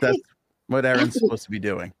what Erin's supposed to be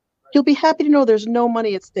doing. You'll be happy to know there's no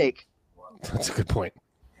money at stake. That's a good point.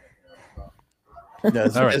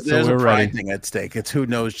 There's All right, there's so a we're pride ready. thing at stake. It's who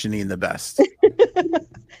knows Janine the best.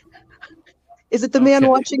 Is it the man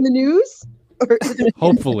watching the news, or is it,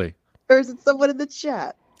 Hopefully. or is it someone in the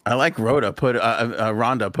chat? I like Rhoda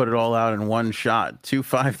Rhonda put it all out in one shot. 2,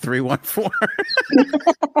 5, 3, 1, 4.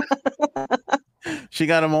 She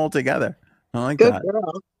got them all together. I like Good that.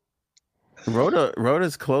 girl.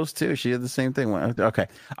 Rhoda's close too. She had the same thing. Okay.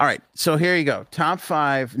 All right. So here you go. Top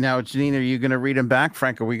 5. Now, Janine, are you going to read them back?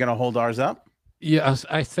 Frank, are we going to hold ours up? Yes,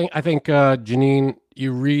 I think Janine,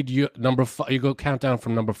 you read your number 5. You go count down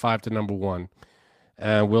from number 5 to number 1,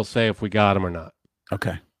 and we'll say if we got them or not.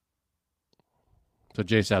 Okay. So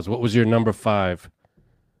Jay says, what was your number 5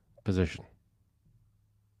 position?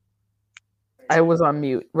 I was on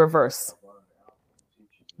mute. Reverse.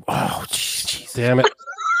 Oh, jeez. Damn it!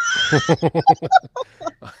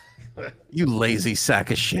 You lazy sack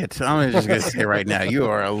of shit. I'm just going to say right now, you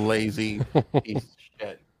are a lazy piece of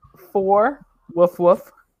shit. 4. Woof woof.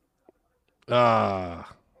 I'm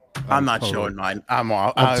not showing mine. I'm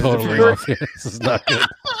totally off here. This is not good.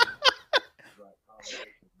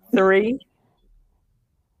 3.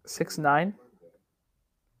 6, 9.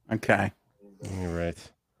 Okay. You're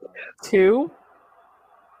right. 2.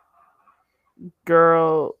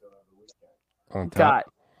 Girl On top. got.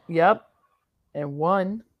 Yep. And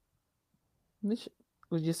 1. Was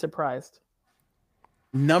you surprised?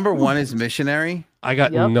 Number 1 is missionary. I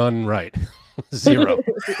got Yep. none right. 0.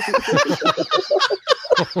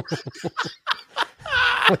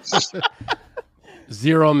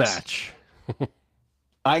 Zero match.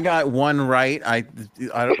 I got 1 right. I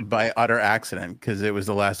by utter accident because it was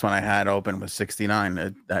the last one I had open was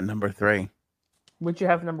 69 at number 3. Would you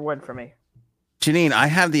have number 1 for me? Janine, I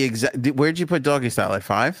have the exact. Where'd you put doggy style at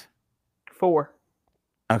 5? 4.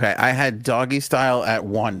 Okay, I had doggy style at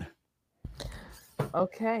 1.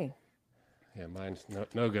 Okay. Yeah, mine's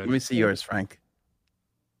no good. Let me see yours, Frank.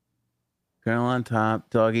 Girl on top,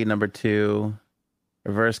 doggy number 2,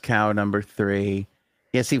 reverse cow number 3.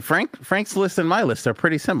 Yeah, see, Frank's list and my list are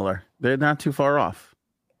pretty similar. They're not too far off.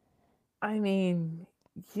 I mean,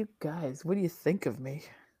 you guys, what do you think of me?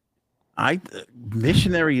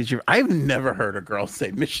 Missionary is your. I've never heard a girl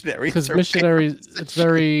say missionary. Because missionary, it's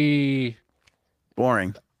very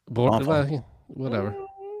boring. Well, whatever.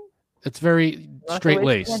 It's very straight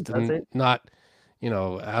laced and not,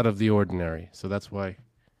 out of the ordinary. So that's why.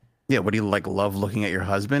 Yeah, what do you love looking at your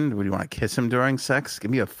husband? Would you want to kiss him during sex?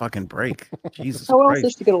 Give me a fucking break. Jesus How Christ.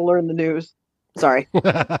 else is she going to learn the news? Sorry.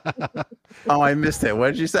 Oh, I missed it.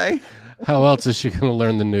 What did you say? How else is she going to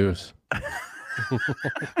learn the news?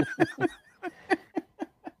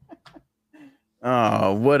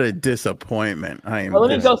 Oh, what a disappointment. I am. Well,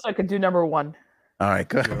 let me go so I can do number 1. All right,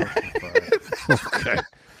 good. Okay.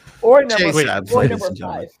 Or number, Sabs, or ladies number and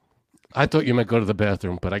gentlemen. 5. I thought you meant go to the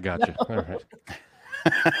bathroom, but I got you. All right.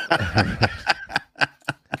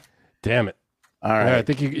 Damn it. All right. Yeah, I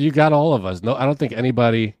think you got all of us. No, I don't think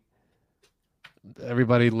everybody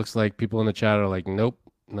looks like people in the chat are like, nope,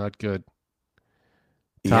 not good.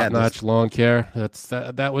 Top notch lawn care.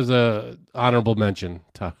 That was a honorable mention.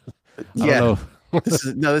 I don't know.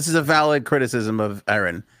 This is a valid criticism of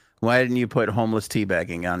Erin. Why didn't you put homeless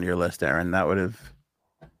teabagging on your list, Erin? That would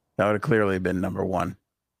have clearly been number 1.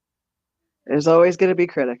 There's always going to be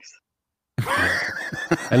critics.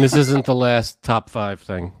 And this isn't the last top 5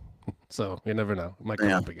 thing. So you never know. It might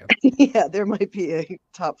come up again. Yeah, there might be a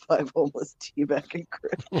top 5 homeless teabagging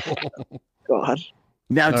critic. God.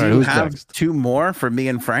 Now, do you have next? 2 more for me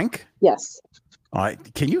and Frank? Yes. All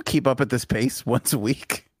right. Can you keep up at this pace once a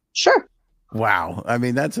week? Sure. Wow. I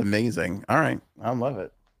mean, that's amazing. All right. I love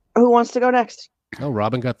it. Who wants to go next? Oh,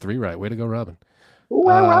 Robin got 3 right. Way to go, Robin.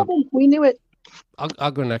 Well, Robin, we knew it.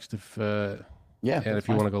 I'll go next if and if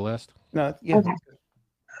you want to go last. No, yeah. Okay.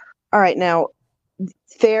 All right, now,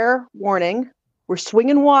 fair warning. We're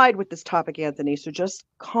swinging wide with this topic, Anthony, so just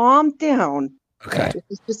calm down. Okay.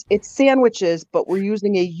 It's sandwiches, but we're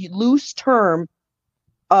using a loose term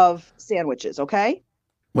of sandwiches, okay?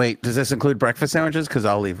 Wait, does this include breakfast sandwiches? Because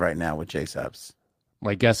I'll leave right now with J-Subs.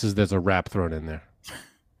 My guess is there's a wrap thrown in there.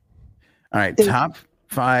 All right, top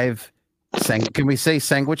 5. Can we say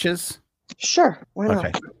sandwiches? Sure. Why not?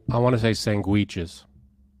 Okay. I want to say sandwiches.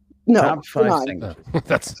 No, Top 5 deny.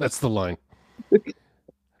 sandwiches. That's the line.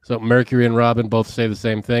 So Mercury and Robin both say the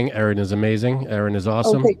same thing. Erin is amazing. Erin is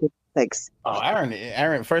awesome. Oh, thank you. Thanks. Oh,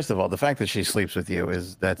 Aaron, first of all, the fact that she sleeps with you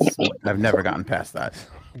I've never gotten past that.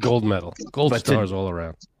 Gold medal. Gold stars all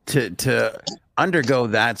around. To undergo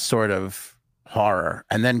that sort of horror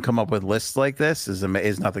and then come up with lists like this is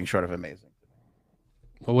nothing short of amazing.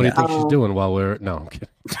 Well, what do you think she's doing while we're... No, I'm kidding.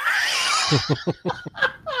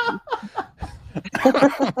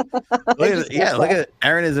 Look at it.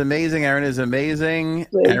 Aaron is amazing. Aaron is amazing.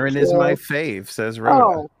 Aaron is my fave, says Rhoda.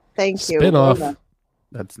 Oh, thank you. Spin-off.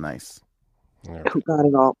 That's nice. Who got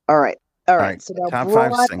it all? All right. So now top 5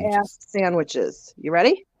 broad sandwiches. ass sandwiches. You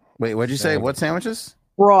ready? Wait, what'd you say? What sandwiches?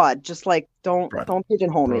 Broad. Just like don't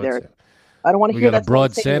pigeonhole me there. I don't want to hear that. We got a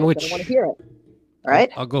broad sandwich. sandwich. I don't want to hear it. All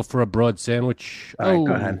right. I'll go for a broad sandwich. All right,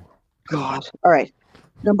 go ahead. God. All right.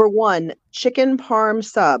 Number 1, chicken parm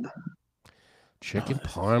sub. Chicken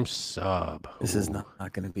parm sub. This is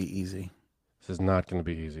not going to be easy. This is not going to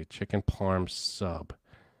be easy. Chicken parm sub.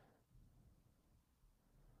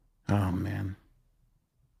 Oh, man.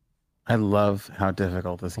 I love how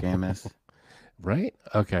difficult this game is. Right?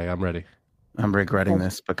 Okay, I'm ready. I'm regretting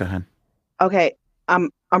this, but go ahead. Okay. I'm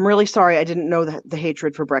really sorry. I didn't know the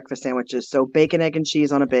hatred for breakfast sandwiches. So bacon, egg, and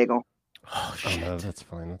cheese on a bagel. Oh, shit. No, that's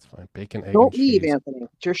fine. That's fine. Bacon, egg, Don't and leave, cheese. Anthony.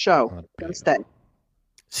 It's your show. Gotta stay.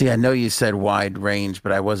 See, I know you said wide range,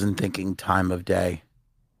 but I wasn't thinking time of day.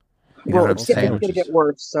 You know Well, what I'm it's saying? going to get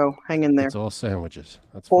worse, so hang in there. It's all sandwiches.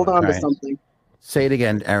 That's Hold fine. on to Right. something. Say it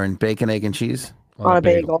again, Aaron. Bacon, egg, and cheese? On a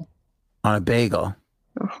bagel. On a bagel.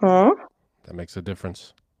 Uh-huh. That makes a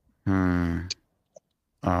difference. Oh,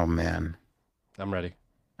 man. I'm ready.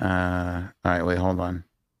 All right, wait, hold on.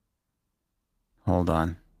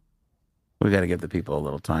 We got to give the people a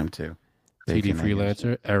little time, too. TD Bacon, egg, and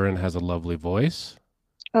Freelancer. Erin has a lovely voice.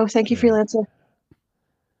 Oh, thank you, freelancer.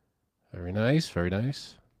 Very nice. Very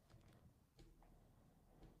nice.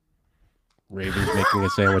 Raven's making a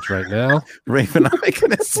sandwich right now. Raven, I'm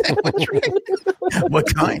making a sandwich.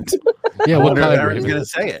 What kind? Yeah, I what wonder if kind, Aaron's Raven? going to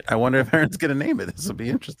say it. I wonder if Aaron's going to name it. This will be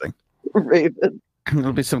interesting. Raven.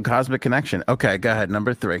 It'll be some cosmic connection. Okay, go ahead.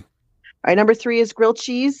 Number 3. All right, number 3 is grilled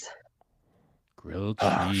cheese. Grilled cheese.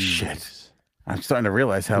 Oh, shit. I'm starting to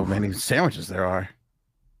realize how many sandwiches there are.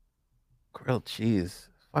 Grilled cheese.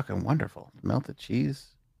 Fucking wonderful. Melted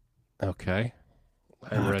cheese. Okay.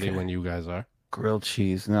 I'm ready when you guys are. Grilled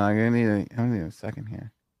cheese. No, I'm gonna need a second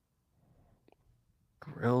here.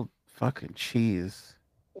 Grilled fucking cheese.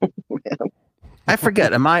 I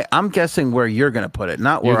forget. I'm guessing where you're gonna put it,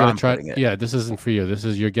 not where I'm putting it. Yeah, this isn't for you. This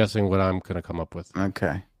is you're guessing what I'm gonna come up with.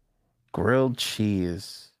 Okay. Grilled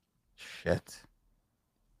cheese. Shit.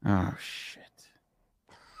 Oh shit.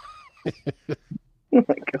 Oh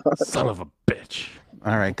my God. Son of a bitch.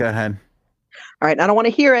 All right, go ahead. All right, I don't want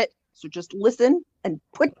to hear it, so just listen and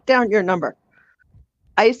put down your number.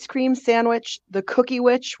 Ice cream sandwich, the cookie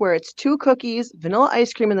witch, where it's 2 cookies, vanilla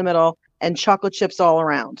ice cream in the middle, and chocolate chips all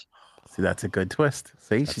around. See, that's a good twist.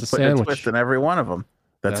 See, That's she's a putting a sandwich. twist in every one of them.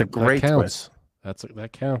 That's a great that twist. counts.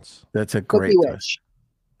 That counts. That's a great Cookie twist. witch.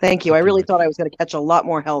 Thank you. I Cookie really witch. thought I was going to catch a lot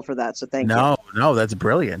more hell for that, so thank you. No, that's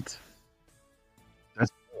brilliant.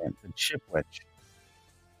 That's brilliant. The chip witch.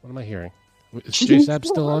 What am I hearing? Is J-Sab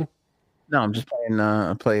still on? No, I'm just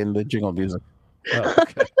playing the jingle music. Oh,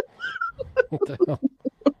 okay. What the hell?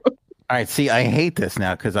 All right, see, I hate this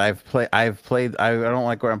now because I've played. I don't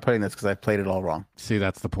like where I'm putting this because I've played it all wrong. See,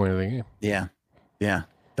 that's the point of the game. Yeah.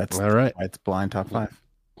 That's All right. It's blind top 5.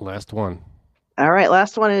 Last one. All right,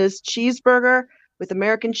 last one is cheeseburger with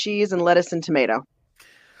American cheese and lettuce and tomato.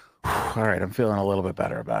 All right, I'm feeling a little bit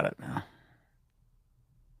better about it now.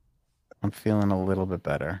 I'm feeling a little bit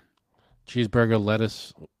better. Cheeseburger,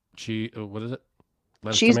 lettuce, cheese. What is it?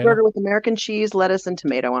 Lettuce, Cheeseburger tomato? with American cheese, lettuce, and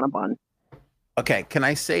tomato on a bun. Okay, can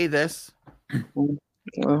I say this?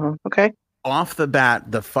 Okay. Off the bat,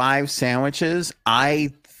 the 5 sandwiches,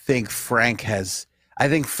 I think Frank is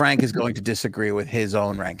going to disagree with his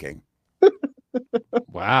own ranking.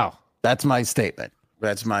 Wow. That's my statement.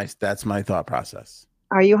 That's my thought process.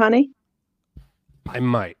 Are you, honey? I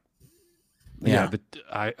might. Yeah.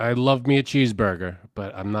 I love me a cheeseburger,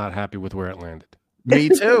 but I'm not happy with where it landed. Me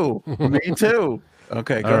too. Me too.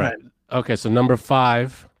 Okay, go ahead. Okay, so number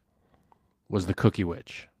 5 was the cookie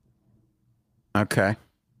witch. Okay.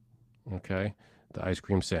 Okay, the ice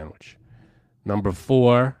cream sandwich. Number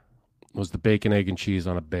 4 was the bacon, egg, and cheese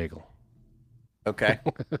on a bagel. Okay.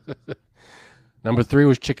 Number 3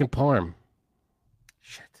 was chicken parm.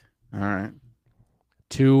 Shit. All right.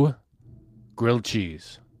 2, grilled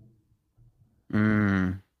cheese.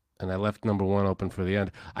 Mm. And I left number 1 open for the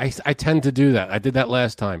end. I tend to do that. I did that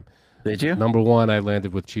last time. Did you? Number 1, I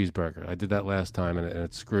landed with cheeseburger. I did that last time, and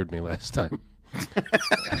it screwed me last time.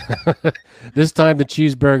 This time, the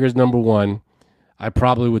cheeseburger is number 1. I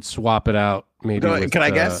probably would swap it out. Maybe. Can I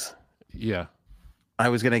guess? Yeah. I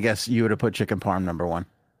was gonna guess you would have put chicken parm number 1.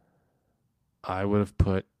 I would have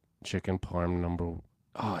put chicken parm number.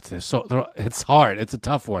 Oh, it's hard. It's a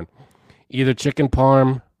tough one. Either chicken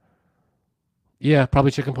parm. Yeah,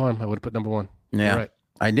 probably chicken parm. I would have put number 1. Yeah, You're right.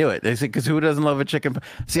 I knew it. They said because who doesn't love a chicken?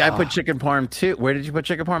 See, I put chicken parm 2. Where did you put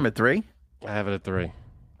chicken parm at 3? I have it at 3.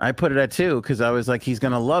 I put it at 2 because I was like, he's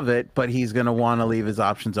gonna love it, but he's gonna want to leave his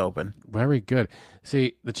options open. Very good.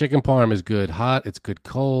 See, the chicken parm is good hot. It's good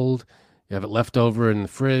cold. You have it left over in the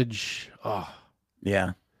fridge. Oh,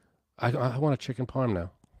 yeah. I want a chicken parm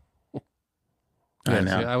now. I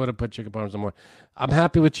know. See, I would have put chicken parm some more. I'm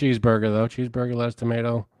happy with cheeseburger though. Cheeseburger, lettuce,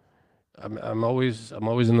 tomato. I'm always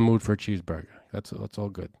in the mood for a cheeseburger. That's all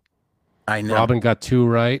good. I know. Robin got 2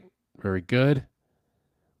 right. Very good.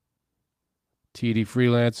 TD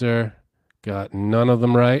Freelancer got none of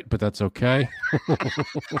them right, but that's okay.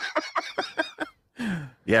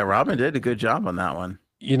 Yeah, Robin did a good job on that one.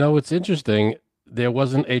 You know, it's interesting. There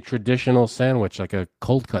wasn't a traditional sandwich, like a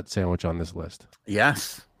cold cut sandwich on this list.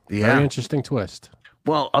 Yes. Yeah. Very interesting twist.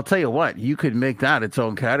 Well, I'll tell you what. You could make that its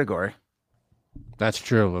own category. That's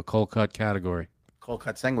true. A cold cut category. Cold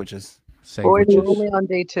cut sandwiches. Boy, Sandwiches. we're only on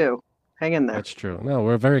day 2. Hang in there. That's true. No,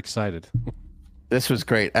 we're very excited. This was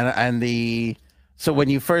great. So when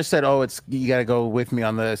you first said, "Oh, you got to go with me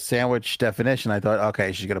on the sandwich definition," I thought,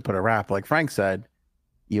 okay, she's gonna put a wrap like Frank said.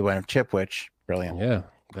 You went Chipwich. Brilliant. Yeah.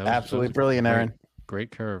 Absolutely brilliant, Aaron.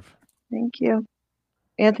 Great curve. Thank you.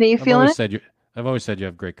 Anthony, you feeling it? I've always said you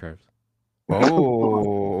have great curves.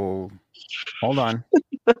 Oh, hold on.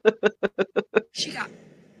 She got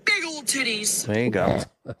big old titties. There you go.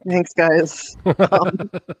 Thanks, guys.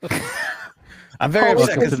 I'm very Always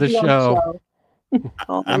upset good to to the be on show.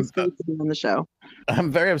 Always good to be on the show.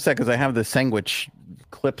 I'm very upset because I have the sandwich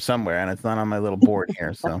clip somewhere and it's not on my little board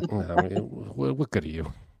here. So What good are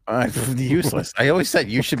you? useless. I always said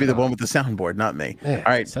you should be the one with the soundboard, not me. Yeah,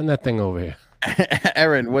 All right, send that thing over here.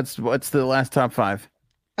 Aaron, what's the last top 5?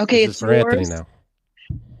 Okay, This it's is for Anthony yours. now.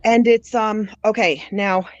 And it's okay,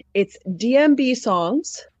 now it's DMB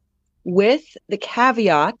songs with the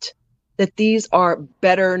caveat that these are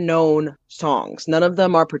better known songs. None of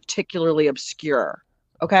them are particularly obscure.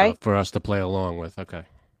 Okay? For us to play along with. Okay.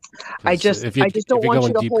 I just don't want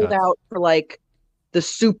you to hold out for like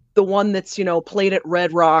the one that's, played at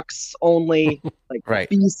Red Rocks only, like Right.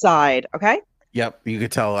 B-side. Okay? Yep, you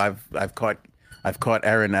could tell I've caught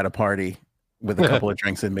Aaron at a party with a couple of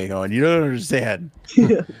drinks in me going, you don't understand.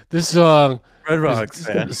 This song Red Rocks,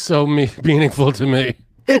 man. is so meaningful to me.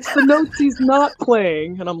 It's the notes he's not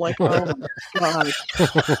playing. And I'm like, oh my God.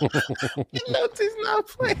 Notes he's not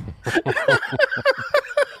playing.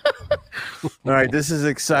 All right, this is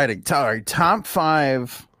exciting. All right, top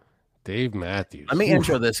 5. Dave Matthews. Let me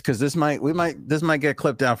intro this because this might get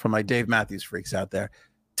clipped out from my Dave Matthews freaks out there.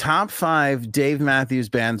 Top 5 Dave Matthews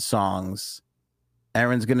Band songs.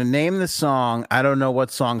 Aaron's gonna name the song. I don't know what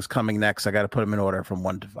song's coming next. I got to put them in order from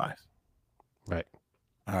 1 to 5. Right.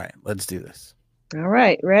 All right, let's do this. All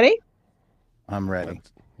right, ready? I'm ready.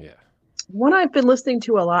 Yeah. One I've been listening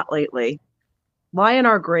to a lot lately, Lie in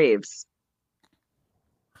Our Graves.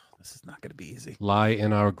 This is not gonna be easy. Lie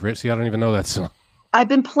in Our Grave. See, I don't even know that song. I've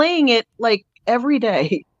been playing it like every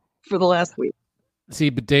day for the last week. See,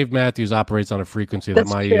 but Dave Matthews operates on a frequency that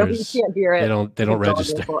my true. ears You can't hear it. they don't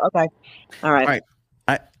register. Okay. All right.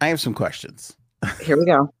 I have some questions. Here we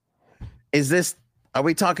go. Are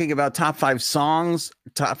we talking about top 5 songs?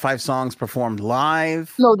 Top 5 songs performed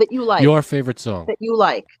live? No, that you like. Your favorite song. That you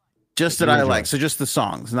like. Just that I like. So just the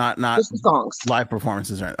songs, not Just the songs. live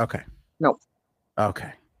performances. Or okay. No.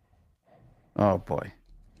 Okay. Oh boy.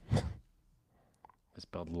 I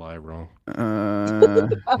spelled lie wrong. Uh,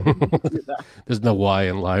 There's no Y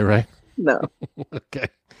in lie, right? No. Okay.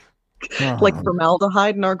 Like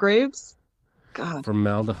formaldehyde in our graves? God.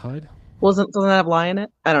 Formaldehyde? Doesn't that have lie in it?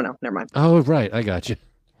 I don't know. Never mind. Oh, right. I got you.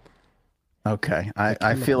 Okay.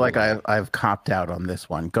 I feel like I've copped out on this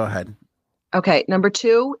one. Go ahead. Okay. Number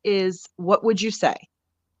 2 is What Would You Say?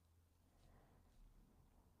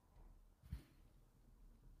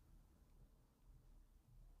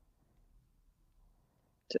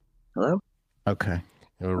 Hello? Okay.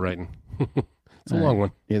 You were writing. It's a long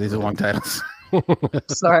one. Yeah, these are long titles.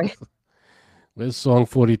 Sorry. Where's song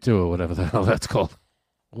 42 or whatever the hell that's called?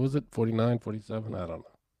 What was it? 49, 47? I don't know.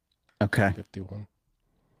 Okay. 51.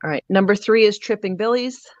 All right. Number 3 is Tripping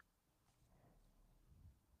Billies.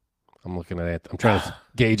 I'm looking at it. I'm trying to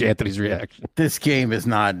gauge Anthony's reaction. This game is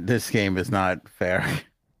not fair.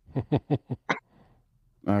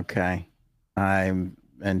 Okay. I'm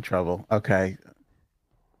in trouble. Okay.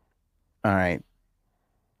 All right.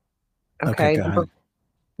 Okay. Go ahead.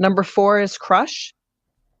 Number 4 is Crush.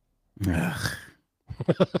 Ugh.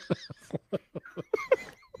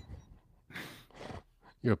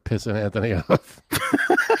 You're pissing Anthony off.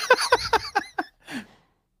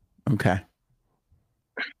 Okay.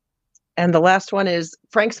 And the last one is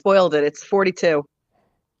Frank spoiled it. It's 42.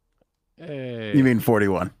 Hey. You mean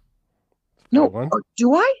 41? No, 41?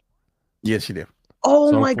 do I? Yes, you do.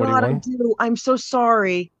 Oh Song my God, I 41? do. I'm so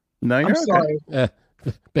sorry. No, you're I'm okay. sorry.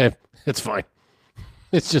 Babe, it's fine.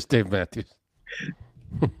 It's just Dave Matthews.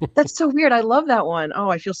 That's so weird. I love that one. Oh,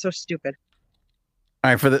 I feel so stupid.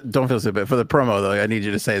 All right, don't feel so bad. For the promo, though, I need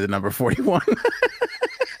you to say the number 41.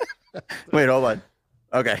 Wait, hold on.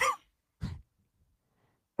 Okay.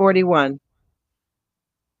 41.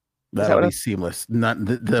 That'll be seamless. Not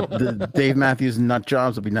the Dave Matthews nut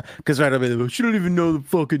jobs will be not because I'll be like, she don't even know the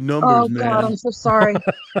fucking numbers, Oh man. God, I'm so sorry.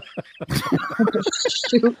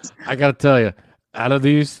 Shoot. I got to tell you, out of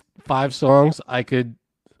these 5 songs,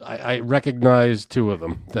 I recognize 2 of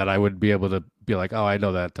them that I would be able to be like, oh, I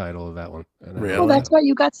know that title of that one. Really? Well, that's why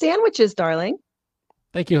you got sandwiches, darling.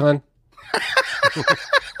 Thank you, hon.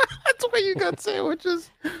 That's why you got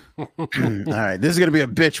sandwiches. All right, this is gonna be a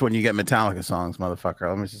bitch when you get Metallica songs, motherfucker.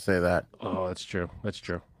 Let me just say that. Oh, that's true. That's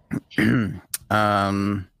true.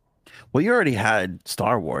 Well, you already had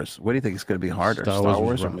Star Wars. What do you think is gonna be harder, Star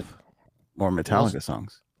Wars or Metallica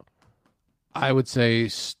songs? I would say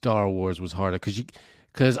Star Wars was harder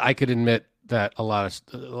because I could admit that a lot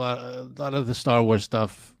of the Star Wars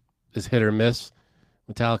stuff is hit or miss.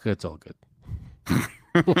 Metallica, it's all good.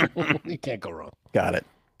 You can't go wrong. Got it.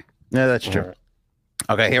 Yeah, that's true. Right.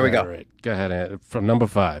 Okay, here we go. All right. Go ahead, Ant. From number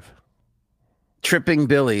 5. Tripping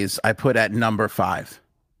Billies, I put at number 5.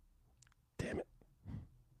 Damn it.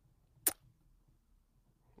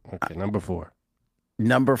 Okay, number 4.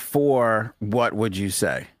 Number 4, what would you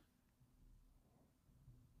say?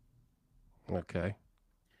 Okay.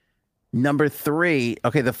 Number 3,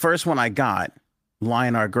 okay, the first one I got, Lie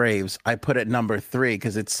in Our Graves, I put at number 3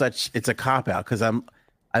 because it's a cop-out because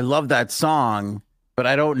I love that song, but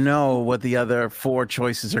I don't know what the other 4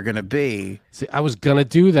 choices are going to be. See, I was going to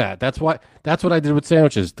do that. That's what I did with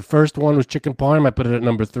sandwiches. The first one was chicken parm. I put it at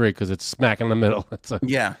number 3 because it's smack in the middle.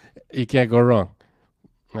 Yeah. You can't go wrong.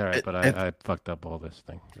 All right, but I fucked up this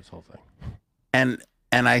whole thing. And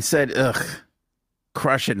I said, ugh,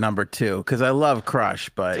 Crush at number 2 because I love Crush,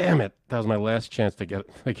 but damn it, that was my last chance to get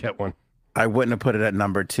one. I wouldn't have put it at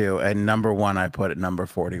number 2, and number 1 I put at number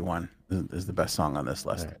 41 is the best song on this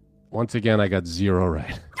list. Right. Once again, I got 0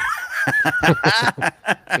 right.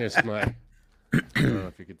 Here's my. I don't know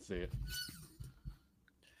if you could see it.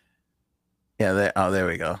 Yeah. There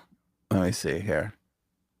we go. Let me see here.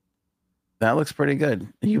 That looks pretty good.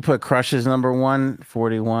 You put Crush as number 1,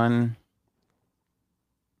 41.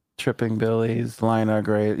 Tripping Billies, Lie in Our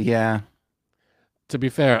Grave. Yeah. To be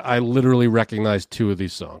fair, I literally recognized 2 of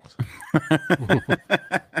these songs.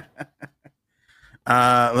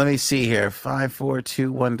 Let me see here. 5, 4,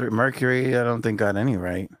 2, 1, 3. Mercury, I don't think got any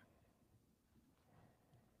right.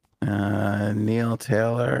 Neil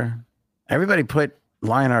Taylor. Everybody put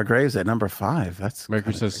Lie in Our Graves at number 5. That's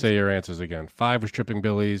Mercury says, say your answers again. 5 was Tripping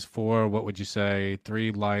Billies. 4, what would you say?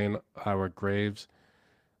 3, Lie in Our Graves.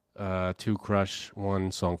 2, Crush.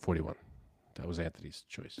 1, Song 41. That was Anthony's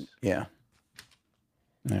choice. Yeah.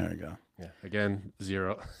 There we go. Yeah. Again,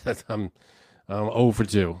 0. I'm 0 for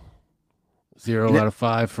 2. 0 out of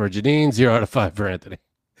 5 for Janine. 0 out of 5 for Anthony.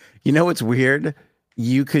 You know what's weird?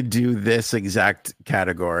 You could do this exact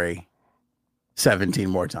category 17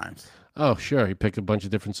 more times. Oh, sure. He picked a bunch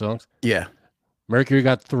of different songs. Yeah. Mercury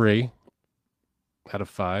got 3 out of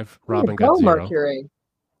 5. Robin got 0. Mercury.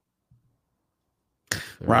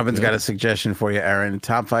 Robin's got a suggestion for you, Aaron.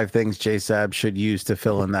 Top 5 things J-Sab should use to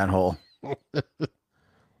fill in that hole.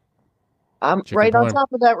 I'm Chicken right on parm.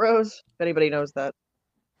 top of that, Rose. If anybody knows that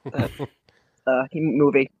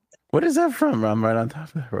movie. What is that from? I'm right on top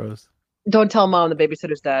of that, Rose. Don't tell mom the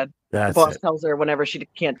babysitter's dad. That's the boss it. tells her whenever she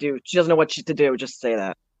doesn't know what to do. Just say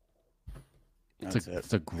that.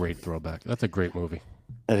 It's a great throwback. That's a great movie.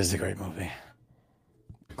 That is a great movie.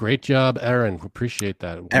 Great job, Aaron. Appreciate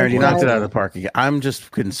that. Aaron, you knocked it out of the park again. I'm just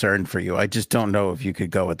concerned for you. I just don't know if you could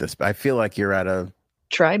go with this. I feel like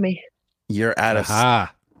Try me. You're at a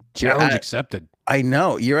Aha. Challenge accepted. I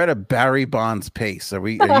know you're at a Barry Bonds pace. Are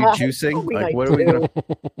you juicing? We Like, might what are we gonna?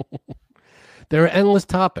 There are endless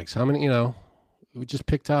topics. How many? We just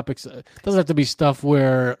pick topics. It doesn't have to be stuff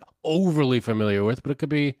we're overly familiar with, but it could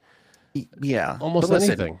be Yeah, almost but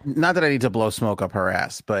listen, anything. Not that I need to blow smoke up her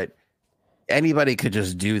ass, but anybody could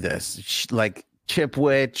just do this. Like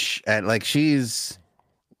Chipwich, and like she's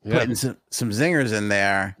putting some zingers in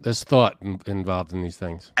there. There's thought involved in these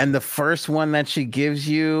things. And the first one that she gives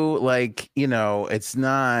you, like, it's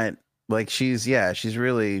not like she's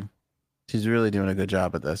really doing a good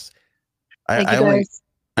job at this. Thank you guys.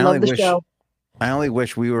 Love the show. I only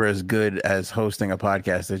wish we were as good as hosting a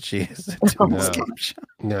podcast that she is at doing this game show.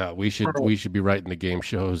 No, we should be writing the game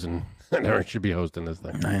shows, and Erin should be hosting this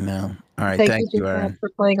thing. I know. All right, thank you, Erin, for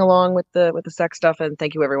playing along with the sex stuff, and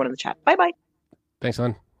thank you everyone in the chat. Bye bye. Thanks,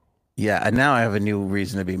 hon. Yeah, and now I have a new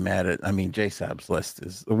reason to be mad at. I mean, JSAB's list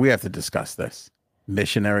is. We have to discuss this.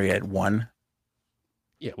 Missionary at 1.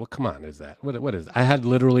 Yeah, well, come on, is that what is? I had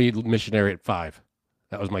literally missionary at 5.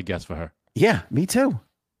 That was my guess for her. Yeah, me too.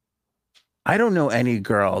 I don't know any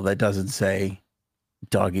girl that doesn't say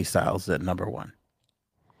doggy styles at number 1.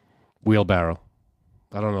 Wheelbarrow.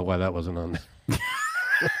 I don't know why that wasn't on there.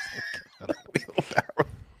 Wheelbarrow.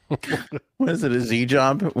 What is it? A Z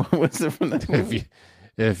job? What's it from that movie?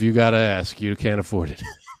 If you gotta ask, you can't afford it.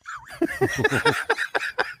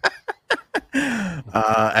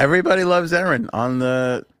 Everybody loves Erin on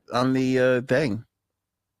the thing.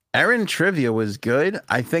 Erin trivia was good.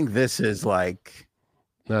 I think this is like.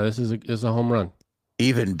 No, this is a home run.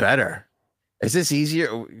 Even better. Is this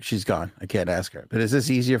easier? She's gone. I can't ask her. But is this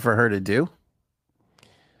easier for her to do?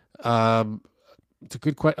 It's a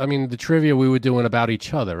good question. I mean, the trivia we were doing about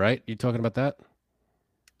each other, right? You talking about that?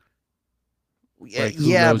 Like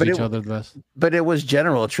who knows each other the best? But it was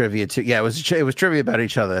general trivia too. Yeah, it was trivia about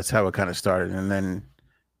each other. That's how it kind of started, and then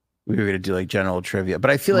we were going to do like general trivia.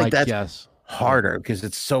 But I feel like that's harder because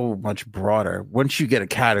it's so much broader. Once you get a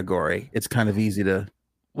category, it's kind of easy to.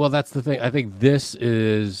 Well, that's the thing. I think this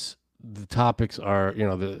is the topics are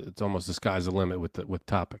it's almost the sky's the limit with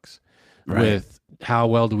topics. Right. With how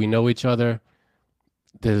well do we know each other?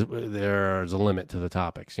 There's a limit to the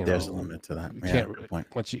topics. There's a limit to that. You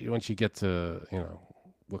can't once you get to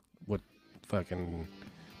what fucking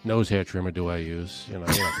nose hair trimmer do I use? You're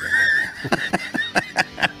not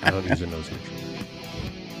I don't use a nose hair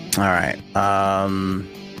trimmer. All right.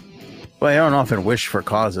 Well, I don't often wish for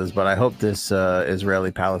causes, but I hope this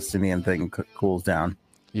Israeli-Palestinian thing cools down.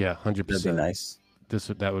 Yeah, 100%. That'd be nice.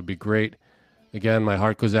 That would be great. Again, my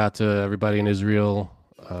heart goes out to everybody in Israel,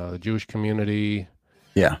 the Jewish community.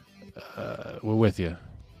 Yeah. We're with you.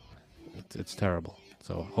 It's terrible.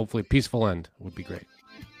 So hopefully peaceful end would be great.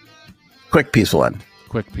 Quick peaceful end.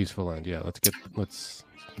 Yeah,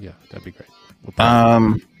 yeah, that'd be great.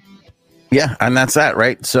 Yeah, and that's that,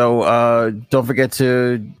 right? So don't forget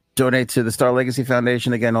to donate to the Star Legacy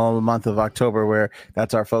Foundation again all the month of October, where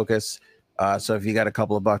that's our focus. So if you got a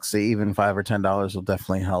couple of bucks, say even $5 or $10 will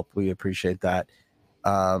definitely help. We appreciate that.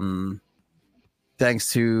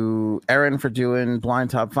 Thanks to Erin for doing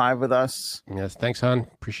Blind Top 5 with us. Yes, thanks, hon.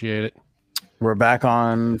 Appreciate it. We're back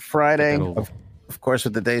on Friday, of course,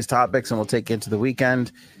 with the day's topics, and we'll take you into the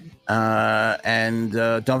weekend. And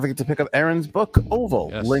don't forget to pick up Erin's book,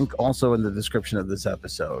 Oval. Yes. Link also in the description of this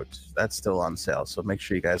episode. That's still on sale, so make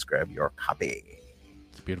sure you guys grab your copy.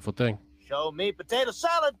 It's a beautiful thing. Show me potato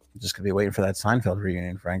salad. I'm just going to be waiting for that Seinfeld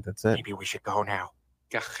reunion, Frank. That's it. Maybe we should go now.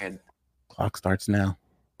 Go ahead. Clock starts now.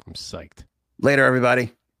 I'm psyched. Later,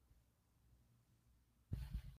 everybody.